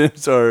I'm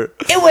finished. Or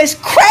it was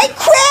cray.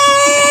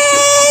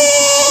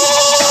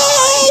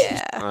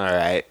 All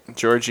right,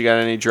 George, you got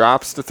any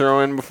drops to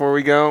throw in before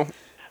we go?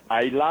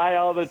 I lie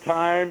all the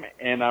time,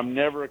 and I'm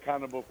never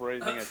accountable for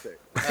anything I say.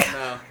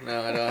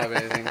 No, I don't have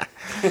anything.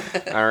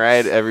 All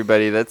right,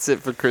 everybody, that's it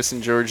for Chris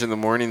and George in the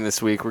morning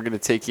this week. We're going to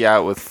take you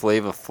out with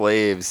Flav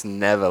Flav's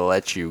Never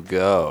Let You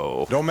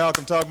Go. Don't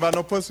Malcolm talk about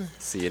no pussy?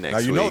 See you next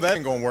week. Now, you know that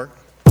ain't going to work.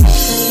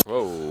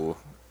 Whoa.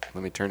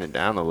 Let me turn it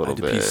down a little I had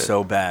to bit. pee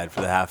so bad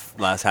for the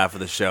last half of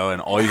the show,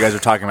 and all you guys were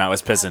talking about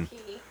was pissing.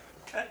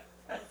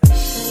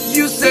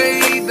 You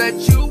say that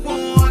you want